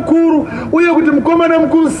yemukomana mukuru uye kuti mukomana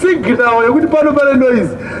mukuru signal yekuti pano pane noizi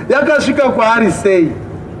yakasvika kwaari sei.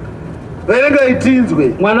 Verengai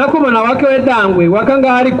tinzwe. Mwanakomana wake wedangwe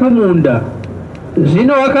wakanga ari kumunda.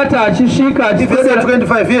 Zvino wakati achisvika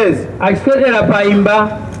achipedera paimba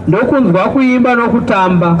ndokunzwa kuimba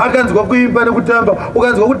nokutamba. Akanzwa kuimba nokutamba.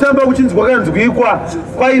 Ukanzwa kutamba kuchinzwa kanzwikwa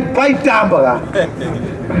paitamba ka.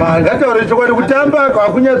 Ngataure chokwadi kutamba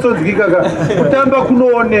hakunyatsonzwika ka. Kutamba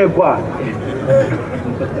kunoonekwa.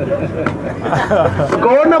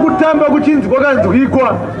 Ukaona kutamba kuchinzwa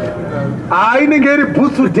kanzwikwa inenge iri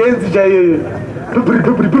butsu dance chaiyoyo.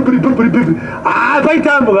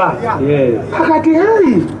 Paitambwa. Yes. Akati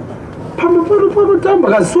hai panotamba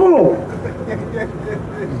kaso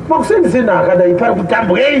makusendisena akadai pari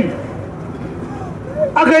kutambwa ei.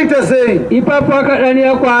 Akaita sei? Ipapo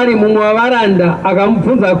akadanira kwaari mumwe wavaranda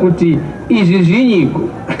akamubvunza kuti izvi zvinyiko.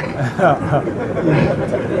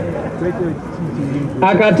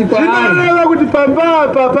 Akati kwaari, zvinoreva kuti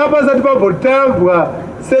pambapa papasati pambotambwa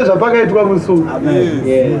sezvapakaitwa musungu.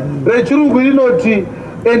 Rechirungu rinoti,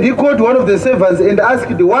 and he called one of the servants and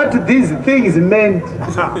asked what these things meant.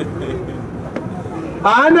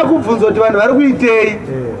 Haana kubvunzwa kuti vanhu vari kuitei.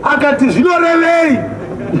 Akati zvinorevei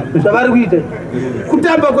zvavari kuita.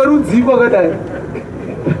 Kutamba kwerudzi kwakadai.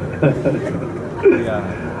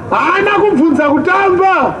 Haana kubvunza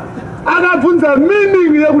kutamba, akabvunza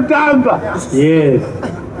meaning yekutamba. Yes.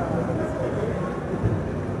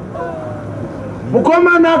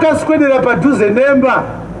 Mukomana akaswedera padhuze nemba,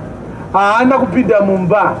 haana kupinda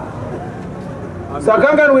mumba.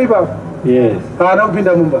 Sakanganwa ipapo? Yes. Haana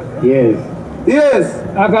kupinda mumba. Yes. Yes.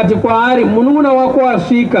 Akati kwaari, munun'una wako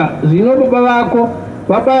wasvika, zvino baba vako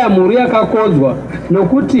vabaya mhuri yakakodzwa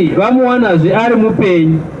nokuti vamuwanazve ari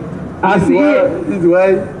mupenyu. Asi iye,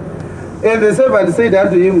 and the servant said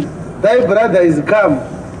unto him, thy brother is come,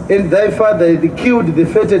 and thy father had killed the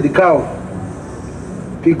fatted cow,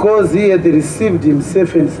 because he had received him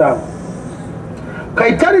safe and sound.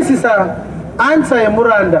 Kaitarisisa answer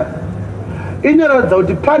yemuranda inoratidza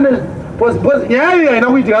kuti pane nyaya iyi haina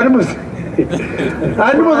kuitika handimuzi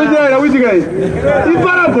handimuzi haina kuitika iyi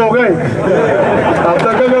iparabhoka iyi.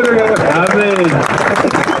 Amen.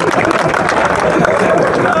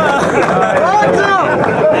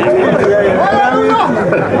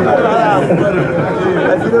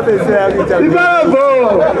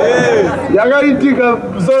 Iparabho yakaitika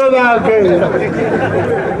musoro wake.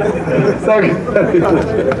 Saka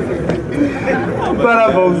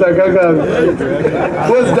parable msakakami.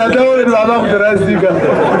 Kozi tataure baba kutorasika.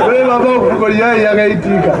 Ure baba kukori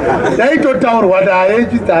yakaitika. Yaitotaurwa naye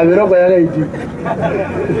chitsaviro kwayakaitika.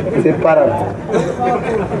 C'est parable.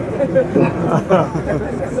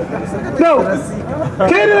 No.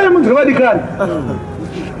 Teerera munhu vadikana.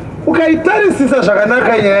 Ukaitarisisa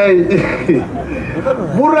zvakanaka nyaya iyi.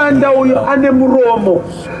 Muranda uyu ane muromo.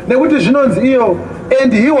 Nekuti zvinonzi iyo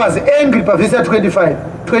and he was angry pavhesi 25,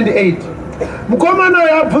 28. Mukomana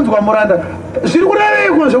uyu abvunzwa muranda. Zviri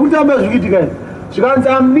kureveiko zvekutamba zvikiitika izvi? Zvikanzi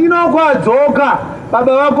munin'ina wako adzoka.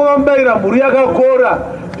 Baba vako vamubayira mhuru yakakora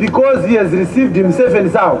because he has received himself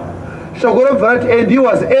and Saul. Shoko robva rati and he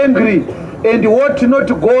was angry and ought not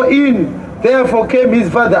to go in. Therefore came his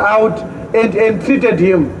father out and entreated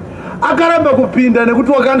him. Akaramba kupinda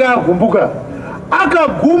nekuti wakanga agumbuka.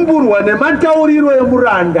 Akagumburwa nematauriro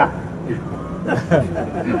emuranda.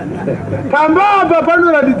 Pamba apa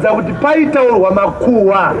panoratidza kuti paitaurwa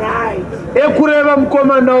makuhwa ekureva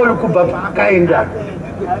mukomana uyu kubva paakaenda.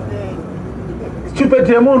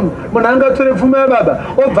 Chipete yemunhu angatore pfuma yababa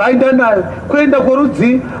obva aenda nayo kuenda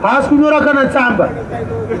kworudzi haasi kunyora kana tsamba.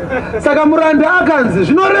 Saka muranda akanzi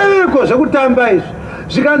zvinoreveko zvekutamba izvi.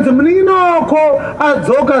 Zvikanzi munin'ina wako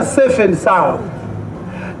adzoka safe and sound.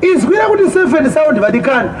 Izwi rekuti safe and sound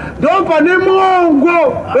vadikani ndo pane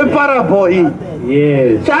mongo weparable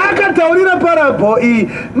iyi. Chaakataurira parable iyi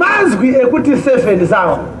mazwi ekuti safe and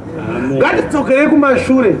sound. Ngatidzokerei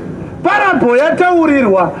kumashure. Parable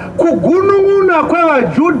yataurirwa kugunun'una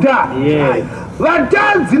kwevajudha.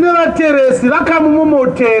 Vatadzi nevateresi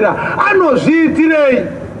vakamumomotera. Anozviitirei?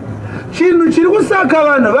 Chinhu chiri kusaka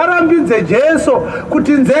vanhu varambidze Jesu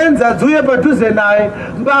kuti nzenza dziuye padhuze naye,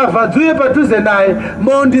 mbavha dziuye padhuze naye,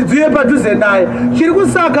 mondi dziuye padhuze naye. Chiri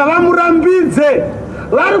kusaka vamurambidze.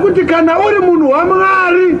 Vari kuti kana uri munhu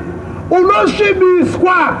waMwari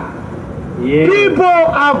unosvibiswa.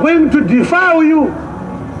 People are going to defile you.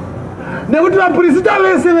 Nekuti vaprista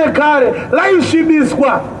vese vekare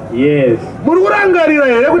vaisvibiswa. Muri kurangarira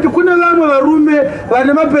here kuti kune vamwe varume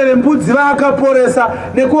vane maperembudzi vaakaporesa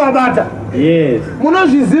nekuvabata?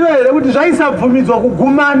 Munozviziva here kuti zvaisabvumidzwa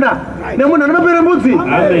kugumana nemunhu ane maperembudzi?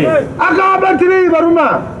 Akavabatirei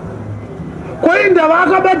varuma? Koinda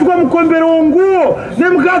vaakabatwa mukombero wonguo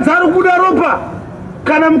nemukadzi ari kubuda ropa.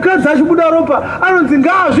 Kana mukadzi achibuda ropa anonzi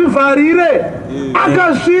ngaazvivharire.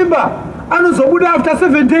 Akasviba anozobuda after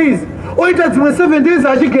 7 days. Oita dzimwe 7 days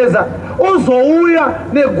achigeza. Ozouya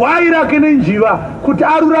negwai rake nenjiva kuti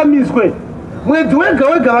aruramiswe. Mwedzi wega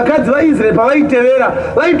wega vakadzi vaIsraeri pavaitevera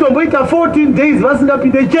vaitomboita 14 days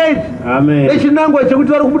vasingapinde chechi. Nechinangwa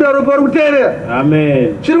chekuti vari kubuda ropa vari kuteerera.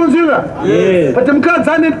 Chiri kunzwika? But mukadzi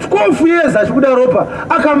ane 12 years achibuda ropa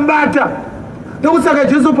akamubata. Ndokusaka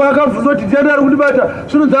Jesu paakabvunzwa kuti ndiani ari kundibata,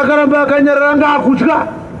 zvinonzi akaramba akanyarara ngaakutya.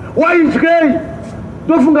 Waityei?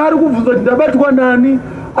 Ndofunga ari kubvunzwa kuti ndabatwa nani,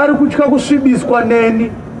 ari kutya kusvibiswa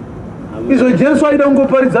neni. Izvo Jesu aida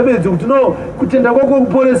kungoparidza bedzi kuti no kutenda kwako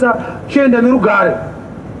kuporesa chienda nerugare.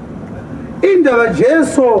 Indava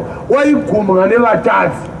Jesu waigumwa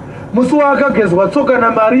nevatadzi. Musi waakagezwa tsoka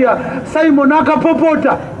naMaria, Simon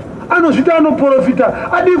akapopota. Anozvita anoprofita.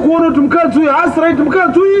 Adi kuona kuti mukadzi uyu haasi right,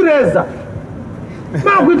 mukadzi uyu ireza.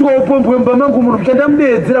 Maakuitwa upombwe mumba mangu munhu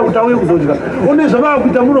muchandamudeedzera kuti auye kuzodya. One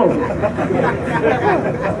zvamaakuita muno.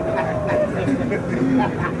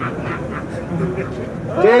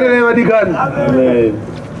 Teererei vadikani.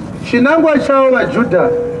 Chinangwa chavo vaJudha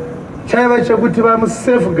chaiva chekuti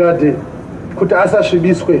vamusafeguard kuti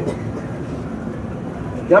asasvibiswe.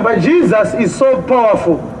 Nyamba Jesus is so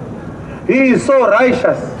powerful. He is so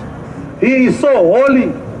righteous. He is so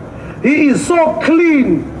holy. He is so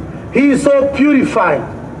clean. He is so purified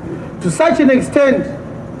to such an extent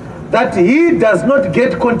that he does not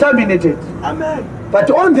get contaminated. But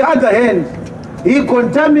on the other hand, he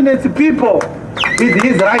contaminates people with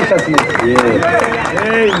his righteousness.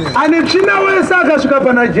 Ane china wese akasvika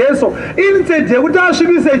pana Jesu instead yekuti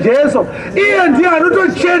asvibise Jesu, iye ndiye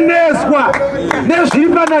anotocheneswa nezviri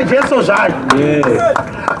pana Jesu zvacho.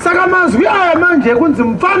 Saka mazwi aya manje ekunzi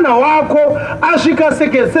mufana wako asvika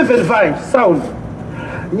 75 sound.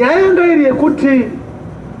 Nyaya yanga iri yekuti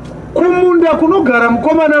kumunda kunogara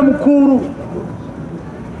mukomana mukuru.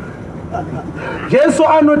 Jesu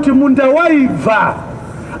anoti munda waibva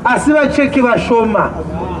asi vacheki vashoma.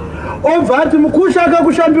 Obva ati mukushi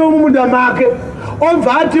akakushambiwa mumunda make.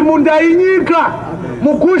 Obva ati munda inyika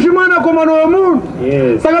mukushi mwanakomana wemunhu.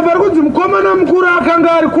 Saka pari kunzi mukomana mukuru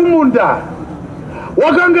akanga ari kumunda.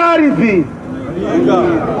 Wakanga aripi?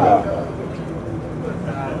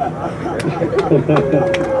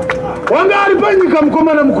 wanga ari panyika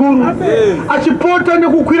mukomana mukuru achipota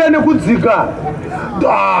nekukwira nekudzika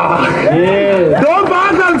ndomba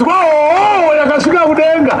akanzwa hoho yakasvika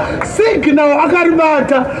kudenga signal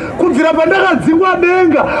akaribata kubvira pandakadzingwa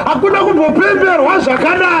denga hakuna kumbopemberwa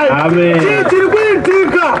zvakadai chii chiri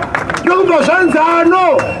kuitika ndokubva zvanzi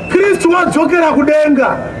ano Kristu wadzokera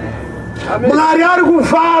kudenga Mwari ari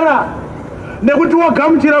kufara nekuti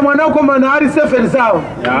wagamuchira mwanakomana ari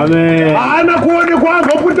 7,000 haana kuonekwa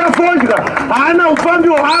agopfuta fodya haana ufambi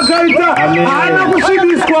hwaakaita haana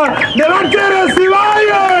kusvibiswa nevateresi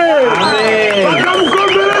vaye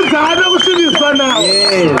vakamukomberedza haana kusvibiswa navo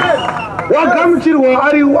wagamuchirwa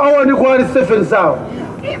aonekwa ari 7,000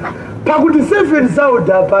 pakuti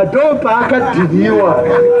 7,000 apa ndo paakadhiniwa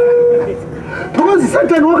because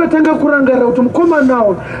Satani wakatanga kurangarira kuti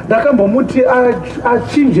mukomanawo ndakambomuti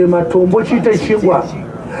achinje matombo chiite chingwa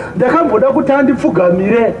ndakamboda kuti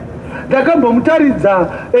andipfugamire ndakambomutaridza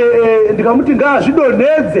ndikamuti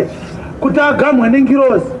ngaazvidonhedze kuti agamwe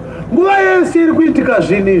nengirozi nguva yese iri kuitika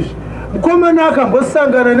zvinhu izvi mukomana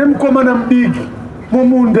akambosangana nemukomana mudiki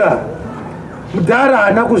mumunda mudhara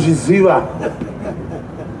haana kuzviziva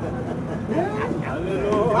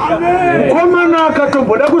mukomana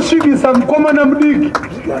akatomboda kusvibisa mukomana mudiki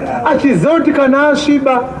achiziva kuti kana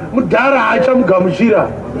asviba mudhara haachamugamuchira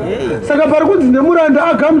saka pari kunzi nemuranda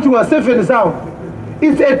agamuchirwa 7,000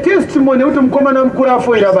 its a testimony yekuti mukomana mukuru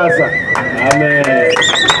afoira basa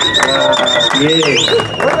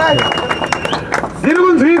ziri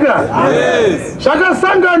kunzwika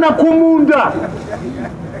zvakasangana kumunda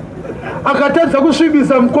akatadza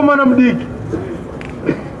kusvibisa mukomana mudiki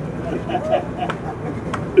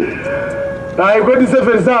haikoti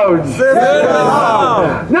 7,000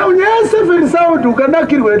 now nyaya 7,000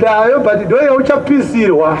 ukanakirwe nayo but ndo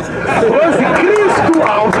yauchapisirwa ozi Kristu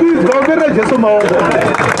haupidzwa uperera Jesu maoko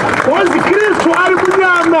ozi Kristu ari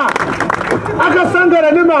kunyama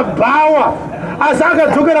akasangana nemabhawa asi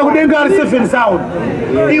akadzokera kudenga ari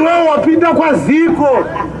 7,000 iwewe wapinda kwaziko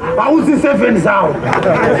hausi 7,000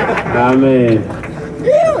 amen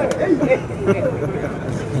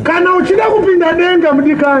kana uchida kupinda denga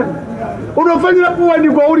mudikani unofanira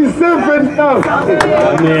kuwanikwa uri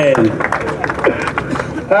 7,000 amen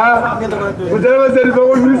kutarevaseri pako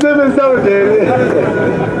uri 7,000 here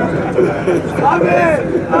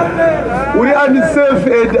uri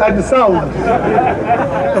unsafe and sound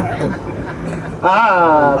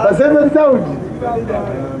pa 7,000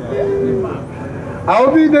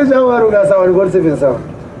 haupinde shamwari ukasawanikwa uri 7,000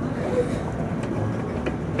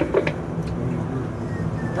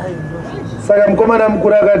 saka mukomana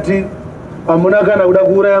mukuru akati hamuna kana kuda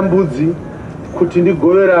kuuraya mbudzi kuti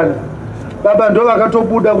ndigoverane baba ndo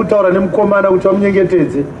vakatobuda kutaura nemukomana kuti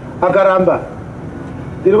vamunyengetedze akaramba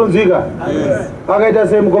ndiri kunzwika akaita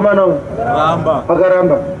sei mukomana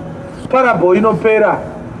akaramba parable inopera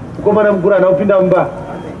mukomana mukuru hana kupinda mumba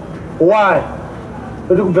why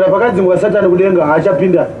kuti kubvira pakadzingwa Satani kudenga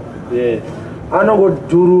haachapinda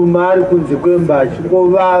anongodhuruma ari kunze kwemba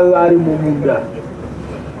achingovava ari mumunda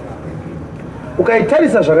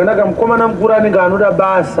ukaitarisa zvakanaka mukomana mukuru anenge anoda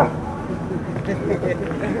basa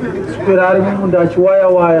kusvikira ari mumunda achiwaya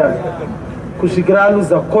waya kusvikira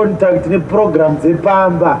aluza contact neprogram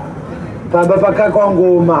dzepamba pamba pakakwa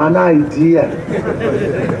ngoma hana idea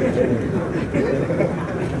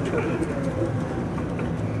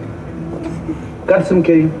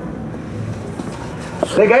ngatisimukei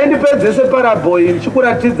regai ndipedzese parable iyi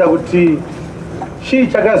ndichikuratidza kuti chii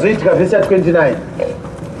chakazoitika vhesi ya 29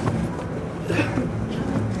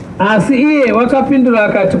 asi iye wakapindura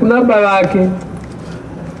akati kuna baba vake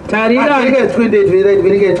tarirai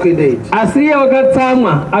asi iye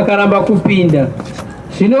wakatsamwa akaramba kupinda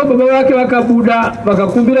zvino baba vake vakabuda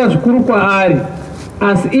vakakumbira zvikuru kwaari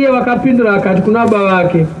asi iye wakapindura akati kuna baba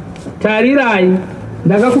vake tarirai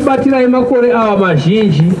ndakakubatirai makore ava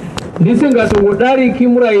mazhinji ndisingatongodariki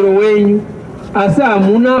murayiro wenyu asi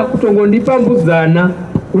hamuna kutongondipa mbudzana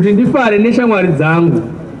kuti ndifare neshamwari dzangu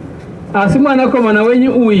asi mwanakomana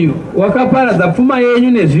wenyu uyu wakaparadza pfuma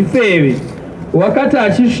yenyu nezvifeve wakati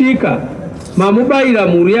achisvika mamubayira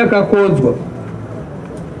mhuru yakakodzwa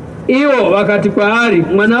ivo vakati kwaari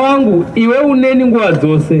mwana wangu iwe uneni nguva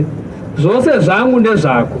dzose zvose zvangu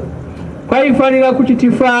ndezvako kwaifanira kuti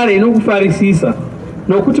tifare nokufarisisa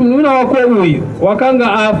nokuti munun'una wako uyu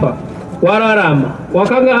wakanga afa wararama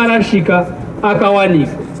wakanga arashika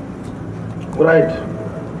akawanikwa right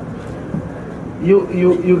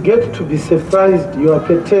you get to be surprised, you are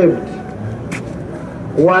perturbed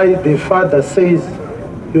why the father says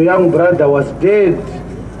your young brother was dead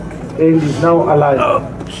and is now alive.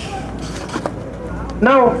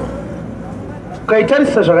 Now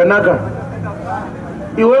ukaitarisa zvakanaka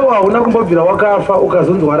iwewe hauna kumbobvira wakafa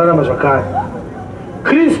ukazonzi wararama zvakare.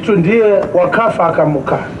 Kristu ndiye wakafa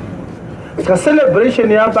akamuka. Saka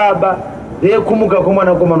celebration yaBaba ndeyekumuka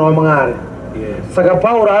kwomwanakomana waMwari. Saka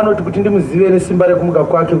Pauro anoti kuti ndimuzive nesimba rekumuka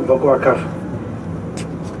kwake kubva kuvakafa.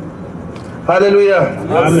 Haleluya.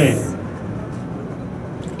 Amen.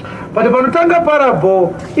 Pati panotanga parable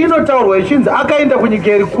inotaurwa ichinzi akaenda kunyika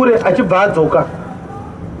iri kure achibva adzoka.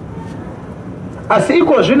 Asi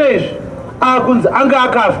iko zvino izvi akunzi anga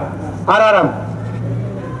akafa ararama.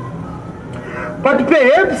 But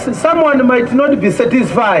perhaps someone might not be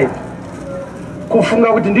satisfied kufunga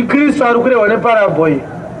kuti ndi Kristu ari kurehwa neparable iyi.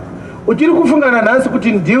 Uchiri kufungana nhasi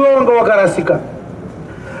kuti ndiwe wanga wakarasika.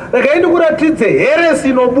 Regai ndikuratidze heresi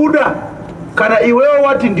inobuda kana iwewe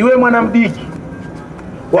wati ndiwe mwana mudiki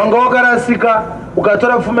wanga wakarasika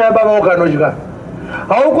ukatora pfuma yaBaba ukanodya.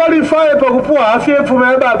 Haukwalifaye pakupuwa hafu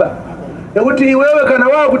yepfuma yaBaba nekuti iwewe kana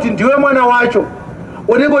wakuti ndiwe mwana wacho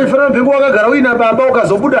unenge uchifanira mpengo wakagara uina baba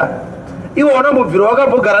ukazobuda iwe unambobvira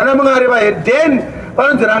wakambogara naMwari vahedheni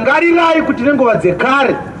vanonzi rangarirai kuti nenguva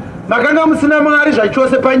dzekare makanga musina Mwari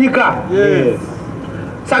zvachose panyika.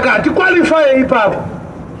 Saka hatikwalifaye ipapo.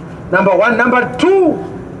 Number 1. Number 2,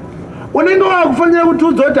 unenge wakufanira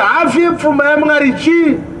kutiudza kuti hafu yepfuma yaMwari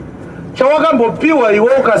chii chawakambopiwa iwe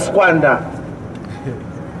ukaskwanda.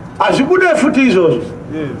 Hazvibude futi izvozvo.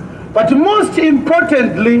 But most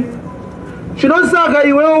importantly, chinosaka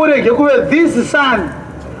iwewe urege kuve this son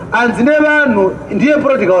anzine vanhu ndiye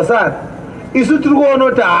prodigal son. Isu tiri kuona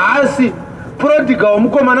kuti haasi prodigal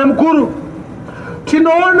mukomana mukuru.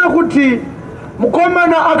 Tinoona kuti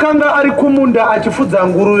mukomana akanga ari kumunda achifudza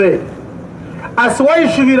nguruve, asi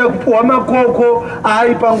waishuvira kupuhwa makoko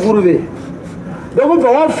aipa nguruve. Ndokubva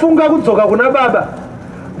wafunga kudzoka kuna baba,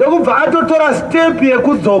 ndokubva atotora step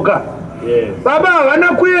yekudzoka. Baba havana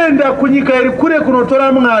kuenda kunyika iri kure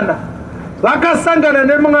kunotora mwana, vakasangana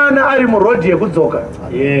nemwana ari murodhi yekudzoka.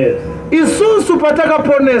 Isusu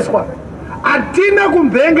patakaponeswa atina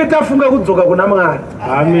kumbenge tafunga kudzoka kuna Mwari.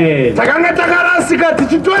 Takanga takarasika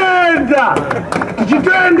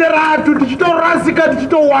tichitoenderatu tichitorasika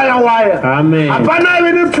tichitowaya. Hapana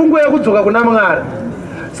ive nepfungwa yekudzoka kuna Mwari.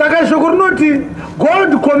 Saka shoko rinoti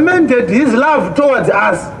God commended his love towards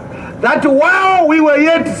us that while we were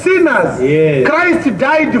yet sinners, Christ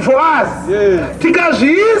died for us.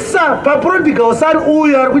 Tikazviisa paprodigal son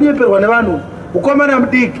uyu ari kunyeperwa nevanhu mukomana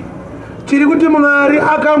mudiki, tiri kuti Mwari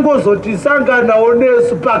akangozotisanganawo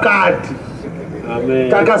nesu pakati.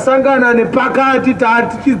 Takasangana nepakati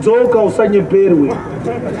tati chidzoka usanyeperwe.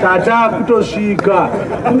 Tata kutosvika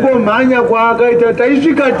kungomhanya kwaakaita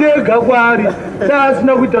taisvika tega kwaari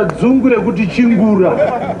taasina kuita dzungu rekuti chingura.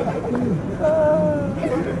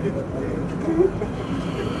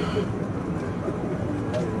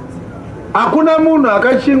 Hakuna munhu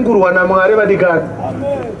akachingurwa naMwari vadikani.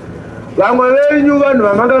 Vamwe venyu vanhu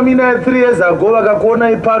vamanga mina 3 years ago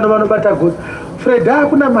vakakuona ipano vanobata gosi. Fred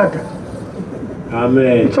hakuna mata.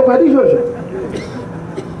 Chokwadi izvozvo.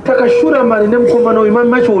 Takashura mari nemukomana uyu mami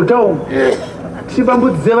macho utawo.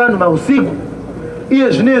 Tichipambudze vanhu mausiku. Iye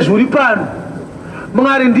zvinezvi uri pano.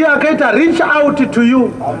 Mwari ndiye akaita reach out to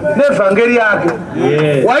you nevhangeri yake.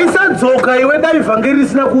 Waisadzoka iwe dai vhangeri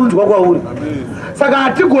risina kunzwa kwauri. Saka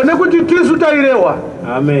hatigone kuti tisu tairehwa.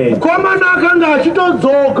 Mukomana akanga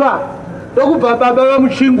achitodzoka ndokubva baba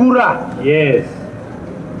vamuchingura.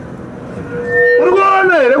 Uri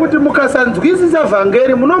kuona here kuti mukasanzwisisa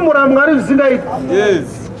vhangeri munomura Mwari zvisingaiti.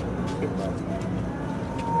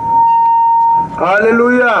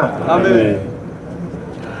 Haleluya.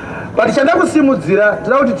 But chanda kusimudzira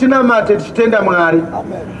tinoda kuti tinamate tichitenda Mwari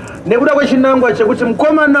nekuda kwechinangwa chekuti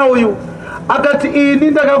mukomana uyu akati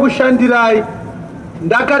ini ndakakushandirai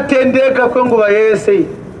ndakatendeka kwenguva yese,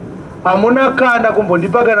 hamuna kana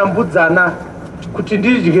kumbondipa kana mbudzana kuti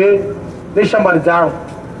ndidye neshamwari dzangu.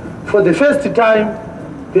 For the first time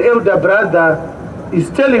the elder brother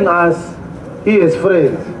is telling us he has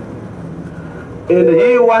friends and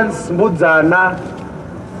he wants mbudzana.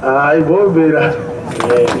 Ibobera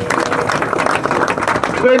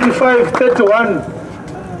 25:31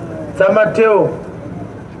 Mateo.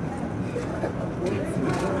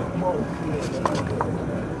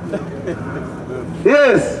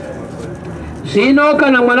 Yes. Zvino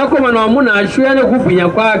kana mwanakomana wamunhu achiuya nekubwinya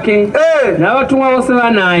kwake navatumwa vose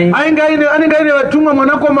vanaye, anenge aine vatumwa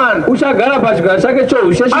mwanakomana, uchagara pachigaro chake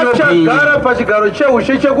choushe chinobwinya, achagara pachigaro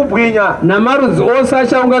cheushe chekubwinya, namarudzi ose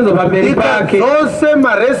achaunganzwa pamberi pake, dzose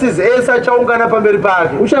maresis ese achaungana pamberi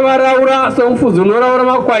pake. Uchavaraura somufudzi unoraura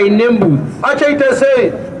makwai nembudzi. Achaita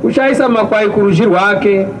sei? Uchaisa makwai kurudyi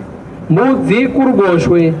rwake mbudzi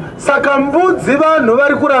kuruboshwe. Saka mbudzi vanhu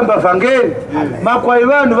vari kuramba vhangeri, makwai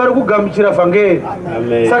vanhu vari kugamuchira vhangeri.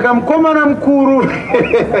 Saka mukomana mukuru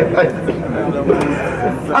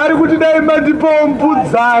ari kuti dai mandipawo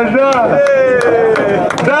mbudzana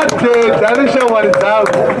ndadhedha neshamwari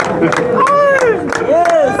dzangu.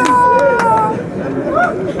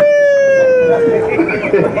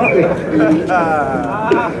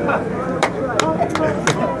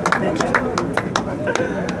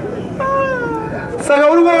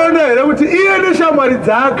 Saka uri kuona here kuti iye neshamwari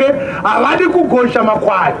dzake havadi kugosha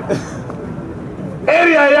makwai.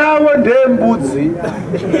 Area yavo ndembudzi.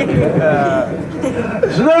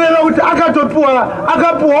 Zvinoreva kuti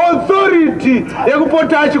akapuwa authority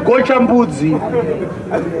yekupota achigosha mbudzi.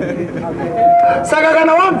 Saka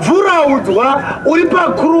kana wabvuraudzwa uri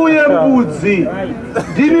pakuru yembudzi,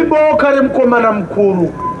 ndimi boka remukomana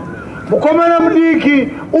mukuru. Mukomana mudiki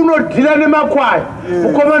unodhira nemakwai,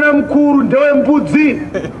 mukomana mukuru ndewe mbudzi.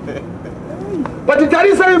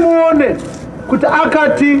 Patitarisai muone kuti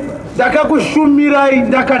akati ndakakushumirai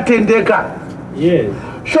ndakatendeka.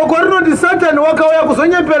 Shoko rinoti Satani wakauya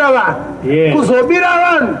kuzonyepera vanhu, kuzobira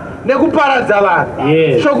vanhu nekuparadza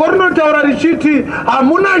vanhu. Shoko rinotaura richiti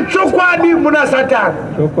hamuna chokwadi muna Satani.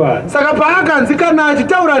 Saka paakanzi kana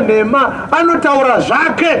achitaura nhema anotaura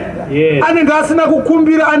zvake. Anenge asina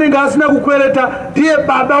kukumbira, anenge asina kukwereta, ndiye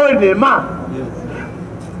baba wenhema.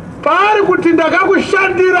 Paari kuti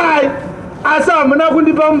ndakakushandirai asi hamuna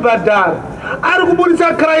kundipa mubhadharo, ari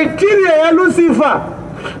kubudisa criteria yaLucifer.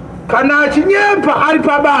 Kana achinyepa ari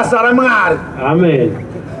pabasa raMwari. Amen.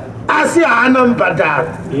 Asi haana mubhadharo.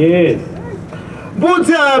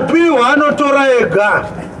 Mbudzi apiwa anotora ega.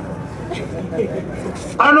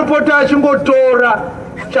 Anopota achingotora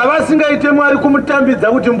chavasingaite Mwari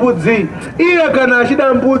kumutambidza kuti mbudzi. Iye kana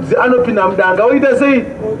achida mbudzi anopinda mudanga. Oita sei?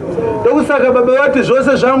 Ndokusaka baba vati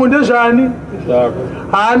zvose zvangu ndezvani?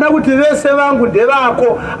 Haana kuti vese vangu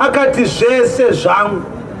ndevako, akati zvese zvangu.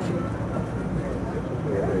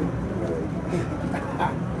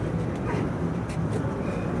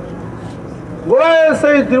 Nguva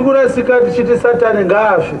yese tiri kurasika tichiti Satani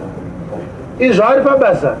ngaafe. Izvo ari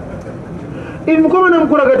pabasa. Ini mukomana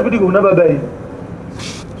mukuru akati kudii kuna baba ino?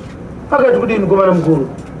 Akati kudii mukomana mukuru?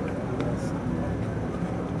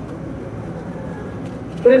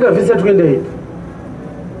 Iringabvisa tuende hii.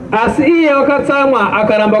 Asi iye wakatsamwa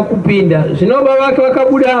akaramba kupinda. Zvino baba vake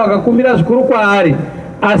vakabuda vakakumbira zvikuru kwaari.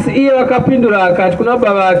 Asi iye vakapindura akati kuna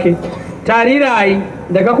baba vake, tarirai,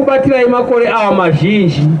 ndakakubatirai makore awa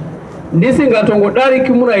mazhinji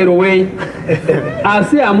ndisingatongodariki murayiro wenyu.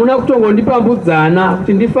 Asi hamuna kutongondipa mbudzana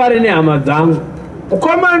kuti ndifare nehama dzangu.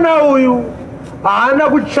 Mukomana uyu haana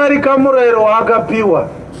kucharika murayiro waakapiwa.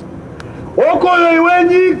 Wokoyo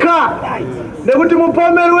wenyika, nekuti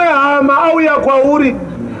mupomeri wehama auya kwauri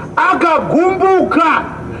akagumbuka,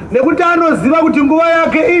 nekuti anoziva kuti nguva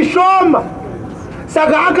yake ishoma.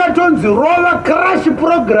 Saka akatonzi rova crash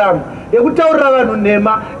program yekutaurira vanhu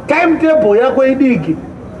nhema, timetable yako idiki.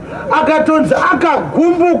 Akatonzi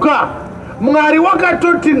akagumbuka. Mwari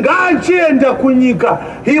wakatoti ngaachienda kunyika.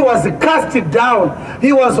 He was cast down.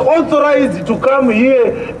 He was authorized to come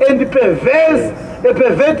here and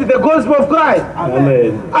pervert the gospel of Christ.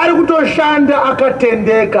 Amen. Ari kutoshanda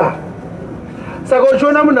akatendeka. Saka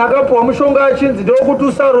uchiona munhu akapuwa mushonga achinzi ndewokuti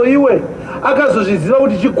usaroiwe, akazozviziva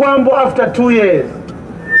kuti chikwambo after 2 years.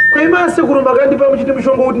 Kwaimasekuru makandipa muchiti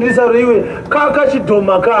mushonga kuti ndisaroiwe,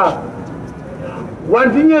 kakachidhoma ka.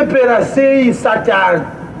 Wandinyepera sei Satani?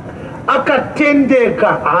 Akatendeka,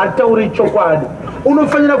 haatauri chokwadi.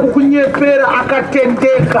 Unofanira kukunyepera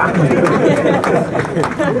akatendeka.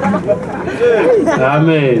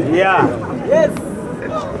 Amen. Yeah. Yes.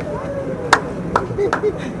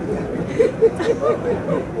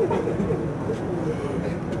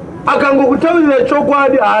 Akangokutaurira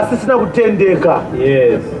chokwadi haasisina kutendeka.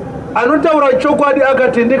 Yes. Anotaura chokwadi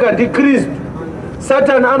akatendeka ndiKristu.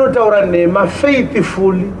 Satani anotaura nhema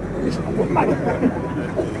faithfully.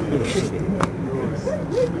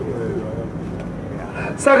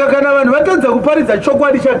 Saka kana vanhu vatadza kuparidza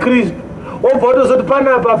chokwadi chaKristu, obva watozoti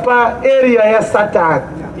panapa paarea yaSatani.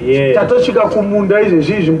 Tatosvika kumunda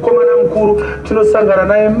izvezvizvi, mukomana mukuru tinosangana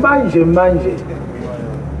naye manje.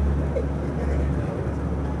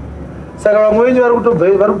 Saka vamwe venyu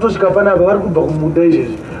vari kutosvika panapa, vari kubva kumunda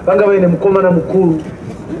izvezvi, vanga vaine mukomana mukuru.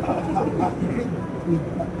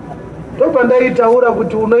 Ndopandaitaura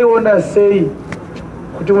kuti unoiona sei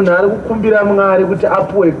kuti munhu ari kukumbira Mwari kuti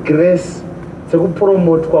apuwe grace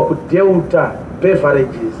dzekupromotwa kuDelta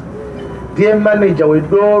Beverages. Ndiye manager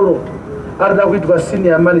wedoro, arida kuitwa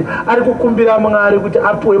senior manager, ari kukumbira Mwari kuti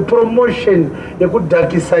apuwe promotion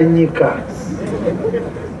yekudhakisa nyika.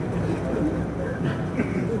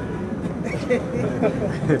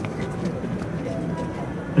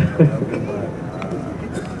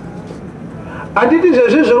 Anditi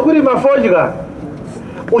zvezvi zviri kurima fodya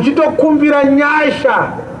uchitokumbira nyasha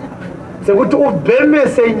dzekuti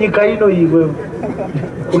ubhemese nyika ino iwe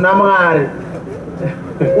kuna Mwari.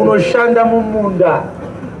 Unoshanda mumunda,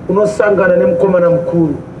 unosangana nemukomana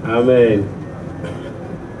mukuru. Amen.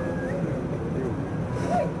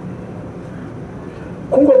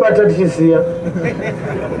 Kungobata tichiziya.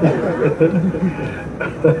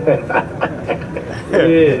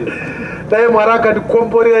 Dai Mwari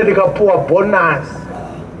akatikomborera tikapuwa bonus,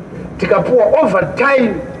 tikapuwa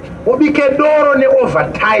overtime, ubike doro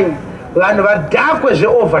neovertime, vanhu vadhakwe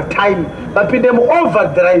zveovertime, vapinde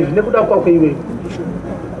muoverdrive nekuda kwako iwe.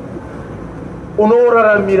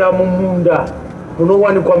 Unoraramira mumunda,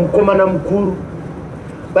 unowanikwa mukomana mukuru.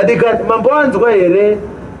 Vadikati, mambowanzwa here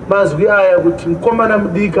mazwi aya kuti mukomana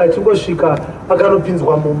mudiki achingosvika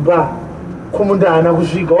akanopinzwa mumba kumunda haana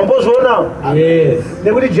kusvika? Wambozviona? Yes.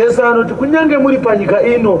 Nekuti Jesu anoti kunyange muri panyika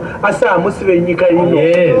ino asi hamusi venyika ino.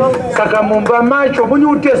 Yes. Saka mumba macho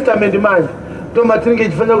muNew Testament manje ndomatinenge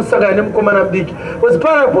tichifanira kusangana nemukomana mudiki. Because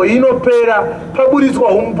parable inopera paburitswa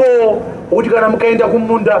umboo kuti kana mukaenda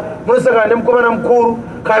kumunda munosangana nemukomana mukuru,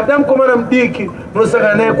 kana muda mukomana mudiki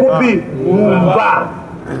munosangana naye kupi? Mumba.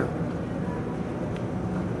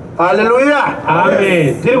 Haleluya.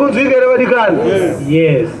 Amen. Tiri kunzwika here vadikani?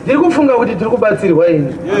 Yes. Tiri kufunga kuti tiri kubatsirwa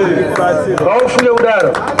ini? Ngaufunge kudaro.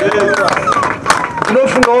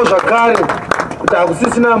 Tinofungawo zvakare kuti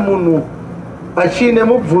hakusisina munhu achine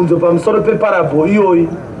mubvunzo pamusoro peparable iyoyi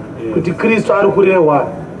kuti Kristu ari kurehwa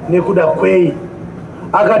nekuda kwei.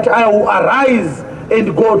 Akati I will arise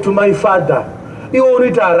and go to my father. Iwe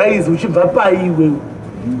unoita arise uchibva paiwe.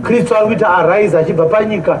 Kristu ari kuita arise achibva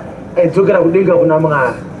panyika aidzokera kudenga kuna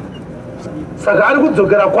Mwari. Saka ari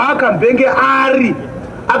kudzokera kwaakambenge ari,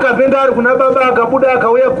 akambenge ari kuna Baba, akabuda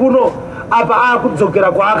akauya kuno, apa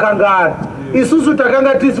akudzokera kwaakanga ari. Isusu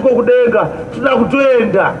takanga tisiko kudenga, toda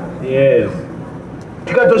kutoenda. Yes.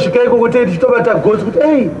 Tikatosvika iko kuti tichitobata gotsi kuti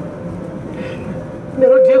ei,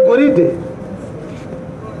 nerodi yegoridhe.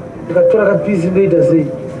 Tikatora kapisi ndoita sei?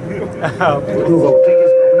 Kunoka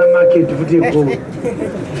kutengeswa kuna market futi yegold.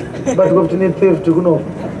 Batwa kuti netheft kunoka.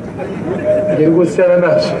 Ngeri kusiyana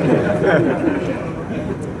nazvo.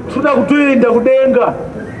 Toda kutoenda kudenga.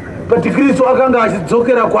 But Kristu akanga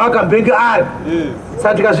achidzokera kwaakambenge ari.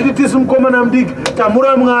 Saka tikazviti tisu mukomana mudiki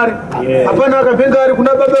tamura Mwari. Hapana akambenge ari kuna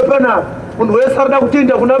Baba pana. Munhu wese arida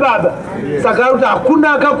kutoenda kuna Baba. Saka ari kuti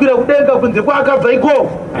hakuna akakwira kudenga kunze kwaakabva ikoko.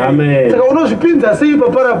 Amen. Saka unozvipinza sei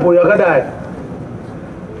paparable yakadai?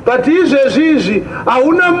 But izvezvi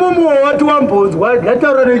hauna mumwe wati wambonzwa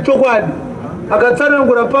ngataura nechokwadi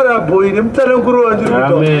akatsanangura parable ine mutsananguro wandiri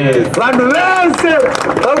kuita. Vanhu vese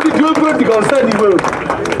vakuti ndiwe prodigal son iwewe.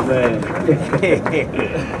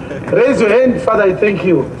 Raise your hand. Father, I thank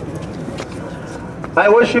you. I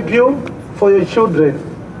worship you for your children.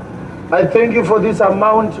 I thank you for this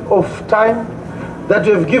amount of time that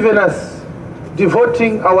you have given us,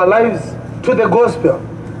 devoting our lives to the gospel.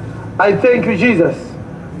 I thank you, Jesus,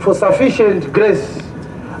 for sufficient grace.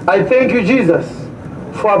 I thank you, Jesus,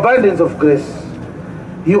 for abundance of grace.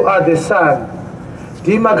 You are the Son.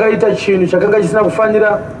 Ndimakaita chinhu chakanga chisina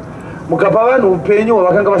kufanira, mukapa vanhu upenyu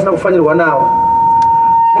hwavakanga vasina kufanirwa nawo,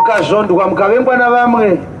 mukazvondwa mukavengwa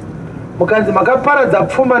navamwe, mukanzi makaparadza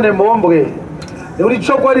pfuma nemhombwe. Nekuti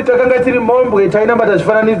chokwadi takanga tiri mhombwe, tainambata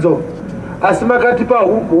zvifananidzo, asi makatipa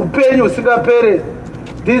upenyu husingapere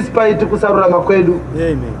despite kusarurama kwedu.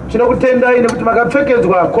 Tinokutendai nekuti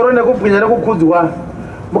makapfekedzwa korona nekubwinya nekukudzwa,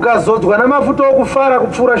 mukazodzwa namafuta okufara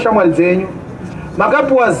kupfuura shamwari dzenyu,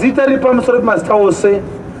 makapiwa zita riri pamusoro pemazita ose,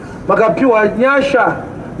 makapiwa nyasha,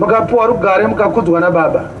 makapiwa rugare, mukakudzwa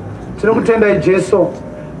naBaba. Tinokutendai Jesu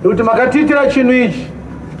nekuti makatiitira chinhu ichi.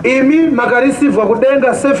 Imi makarisivhwa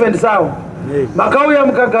kudenga safe and sound. Makauya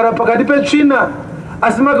mukagara pakati petsvina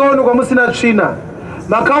asi makaonekwa musina tsvina.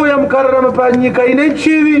 Makauya mukararama panyika ine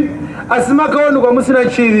chivi asi makaonekwa musina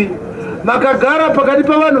chivi. Makagara pakati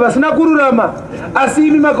pavanhu vasina kururama asi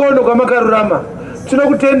imi makaonekwa makarurama.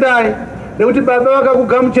 Tinokutendai nekuti Baba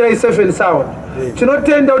vakakugamuchirai safe and sound.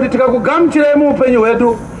 Tinotenda kuti tikakugamuchirai muupenyu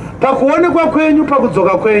hwedu, pakuonekwa kwenyu,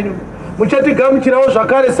 pakudzoka kwenyu, muchatigamuchirawo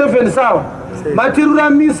zvakare safe and sound.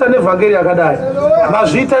 Matiruramisa nevhangeri yakadai.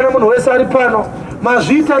 Mazviita nemunhu wese ari pano,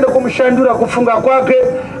 mazviita nekumushandura kufunga kwake,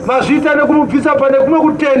 mazviita nekumubvisa pane kumwe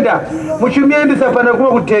kutenda muchimuendesa pane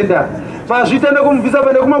kumwe kutenda, mazviita nekumubvisa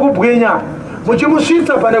pane kumwe kubwinya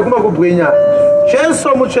muchimusvitsa pane kumwe kubwinya. Jesu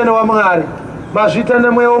mutsvene waMwari, mazviita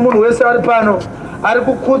nemweya womunhu wese ari pano ari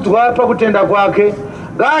kukudzwa pakutenda kwake.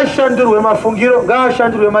 ngaashandirwe mafungiro,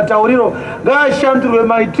 ngaashandirwe matauriro, ngaashandirwe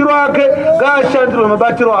maitiro ake, ngaashandirwe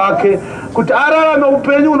mabatiro ake, kuti ararame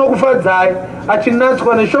upenyu unokufadzai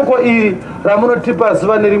achinatswa neshoko iri ramunotipa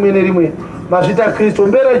zuva nerimwe nerimwe. Mazvita Kristu,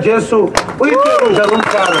 mbere Jesu uite ruzha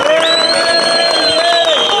rumukara.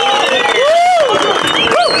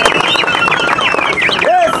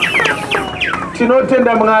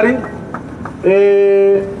 Tinotenda Mwari.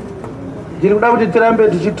 Ndiri kuda kuti tirambe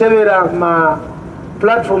tichitevera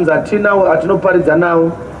ma-platforms atinawo atinoparidza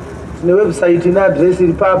nawo. Tine website ine address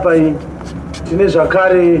iri papa iyi. Tine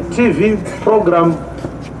zvakare TV program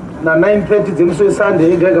na 9:30 dzemusi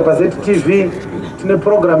weSunday ega paZTV. Tine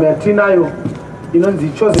program yatinayo inonzi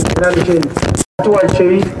Chosen Generation.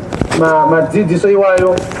 Tiwachei madzidziso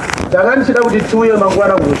iwayo. Ndanga ndichida kuti tiuye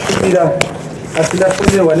mangwana kuzoshumira, asi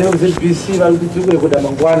ndafundirwa neZBC vari kuti tiri kurekoda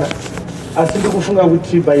mangwana, asi ndikufunga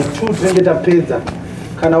kuti by 2 tinenge tapedza.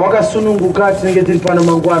 Kana wakasununguka tinenge tiri pano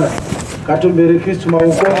mangwana. Ngatombere Kristu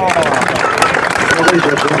maoko. Tinenge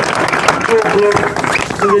tiri pano.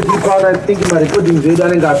 I think marecordings edu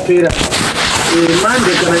anenge apera.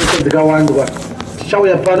 Monday kana iko dzikawandwa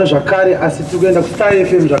tichauya pano zvakare, asi tiri kuenda kuStar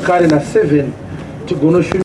FM zvakare na 7 tigonoshumira.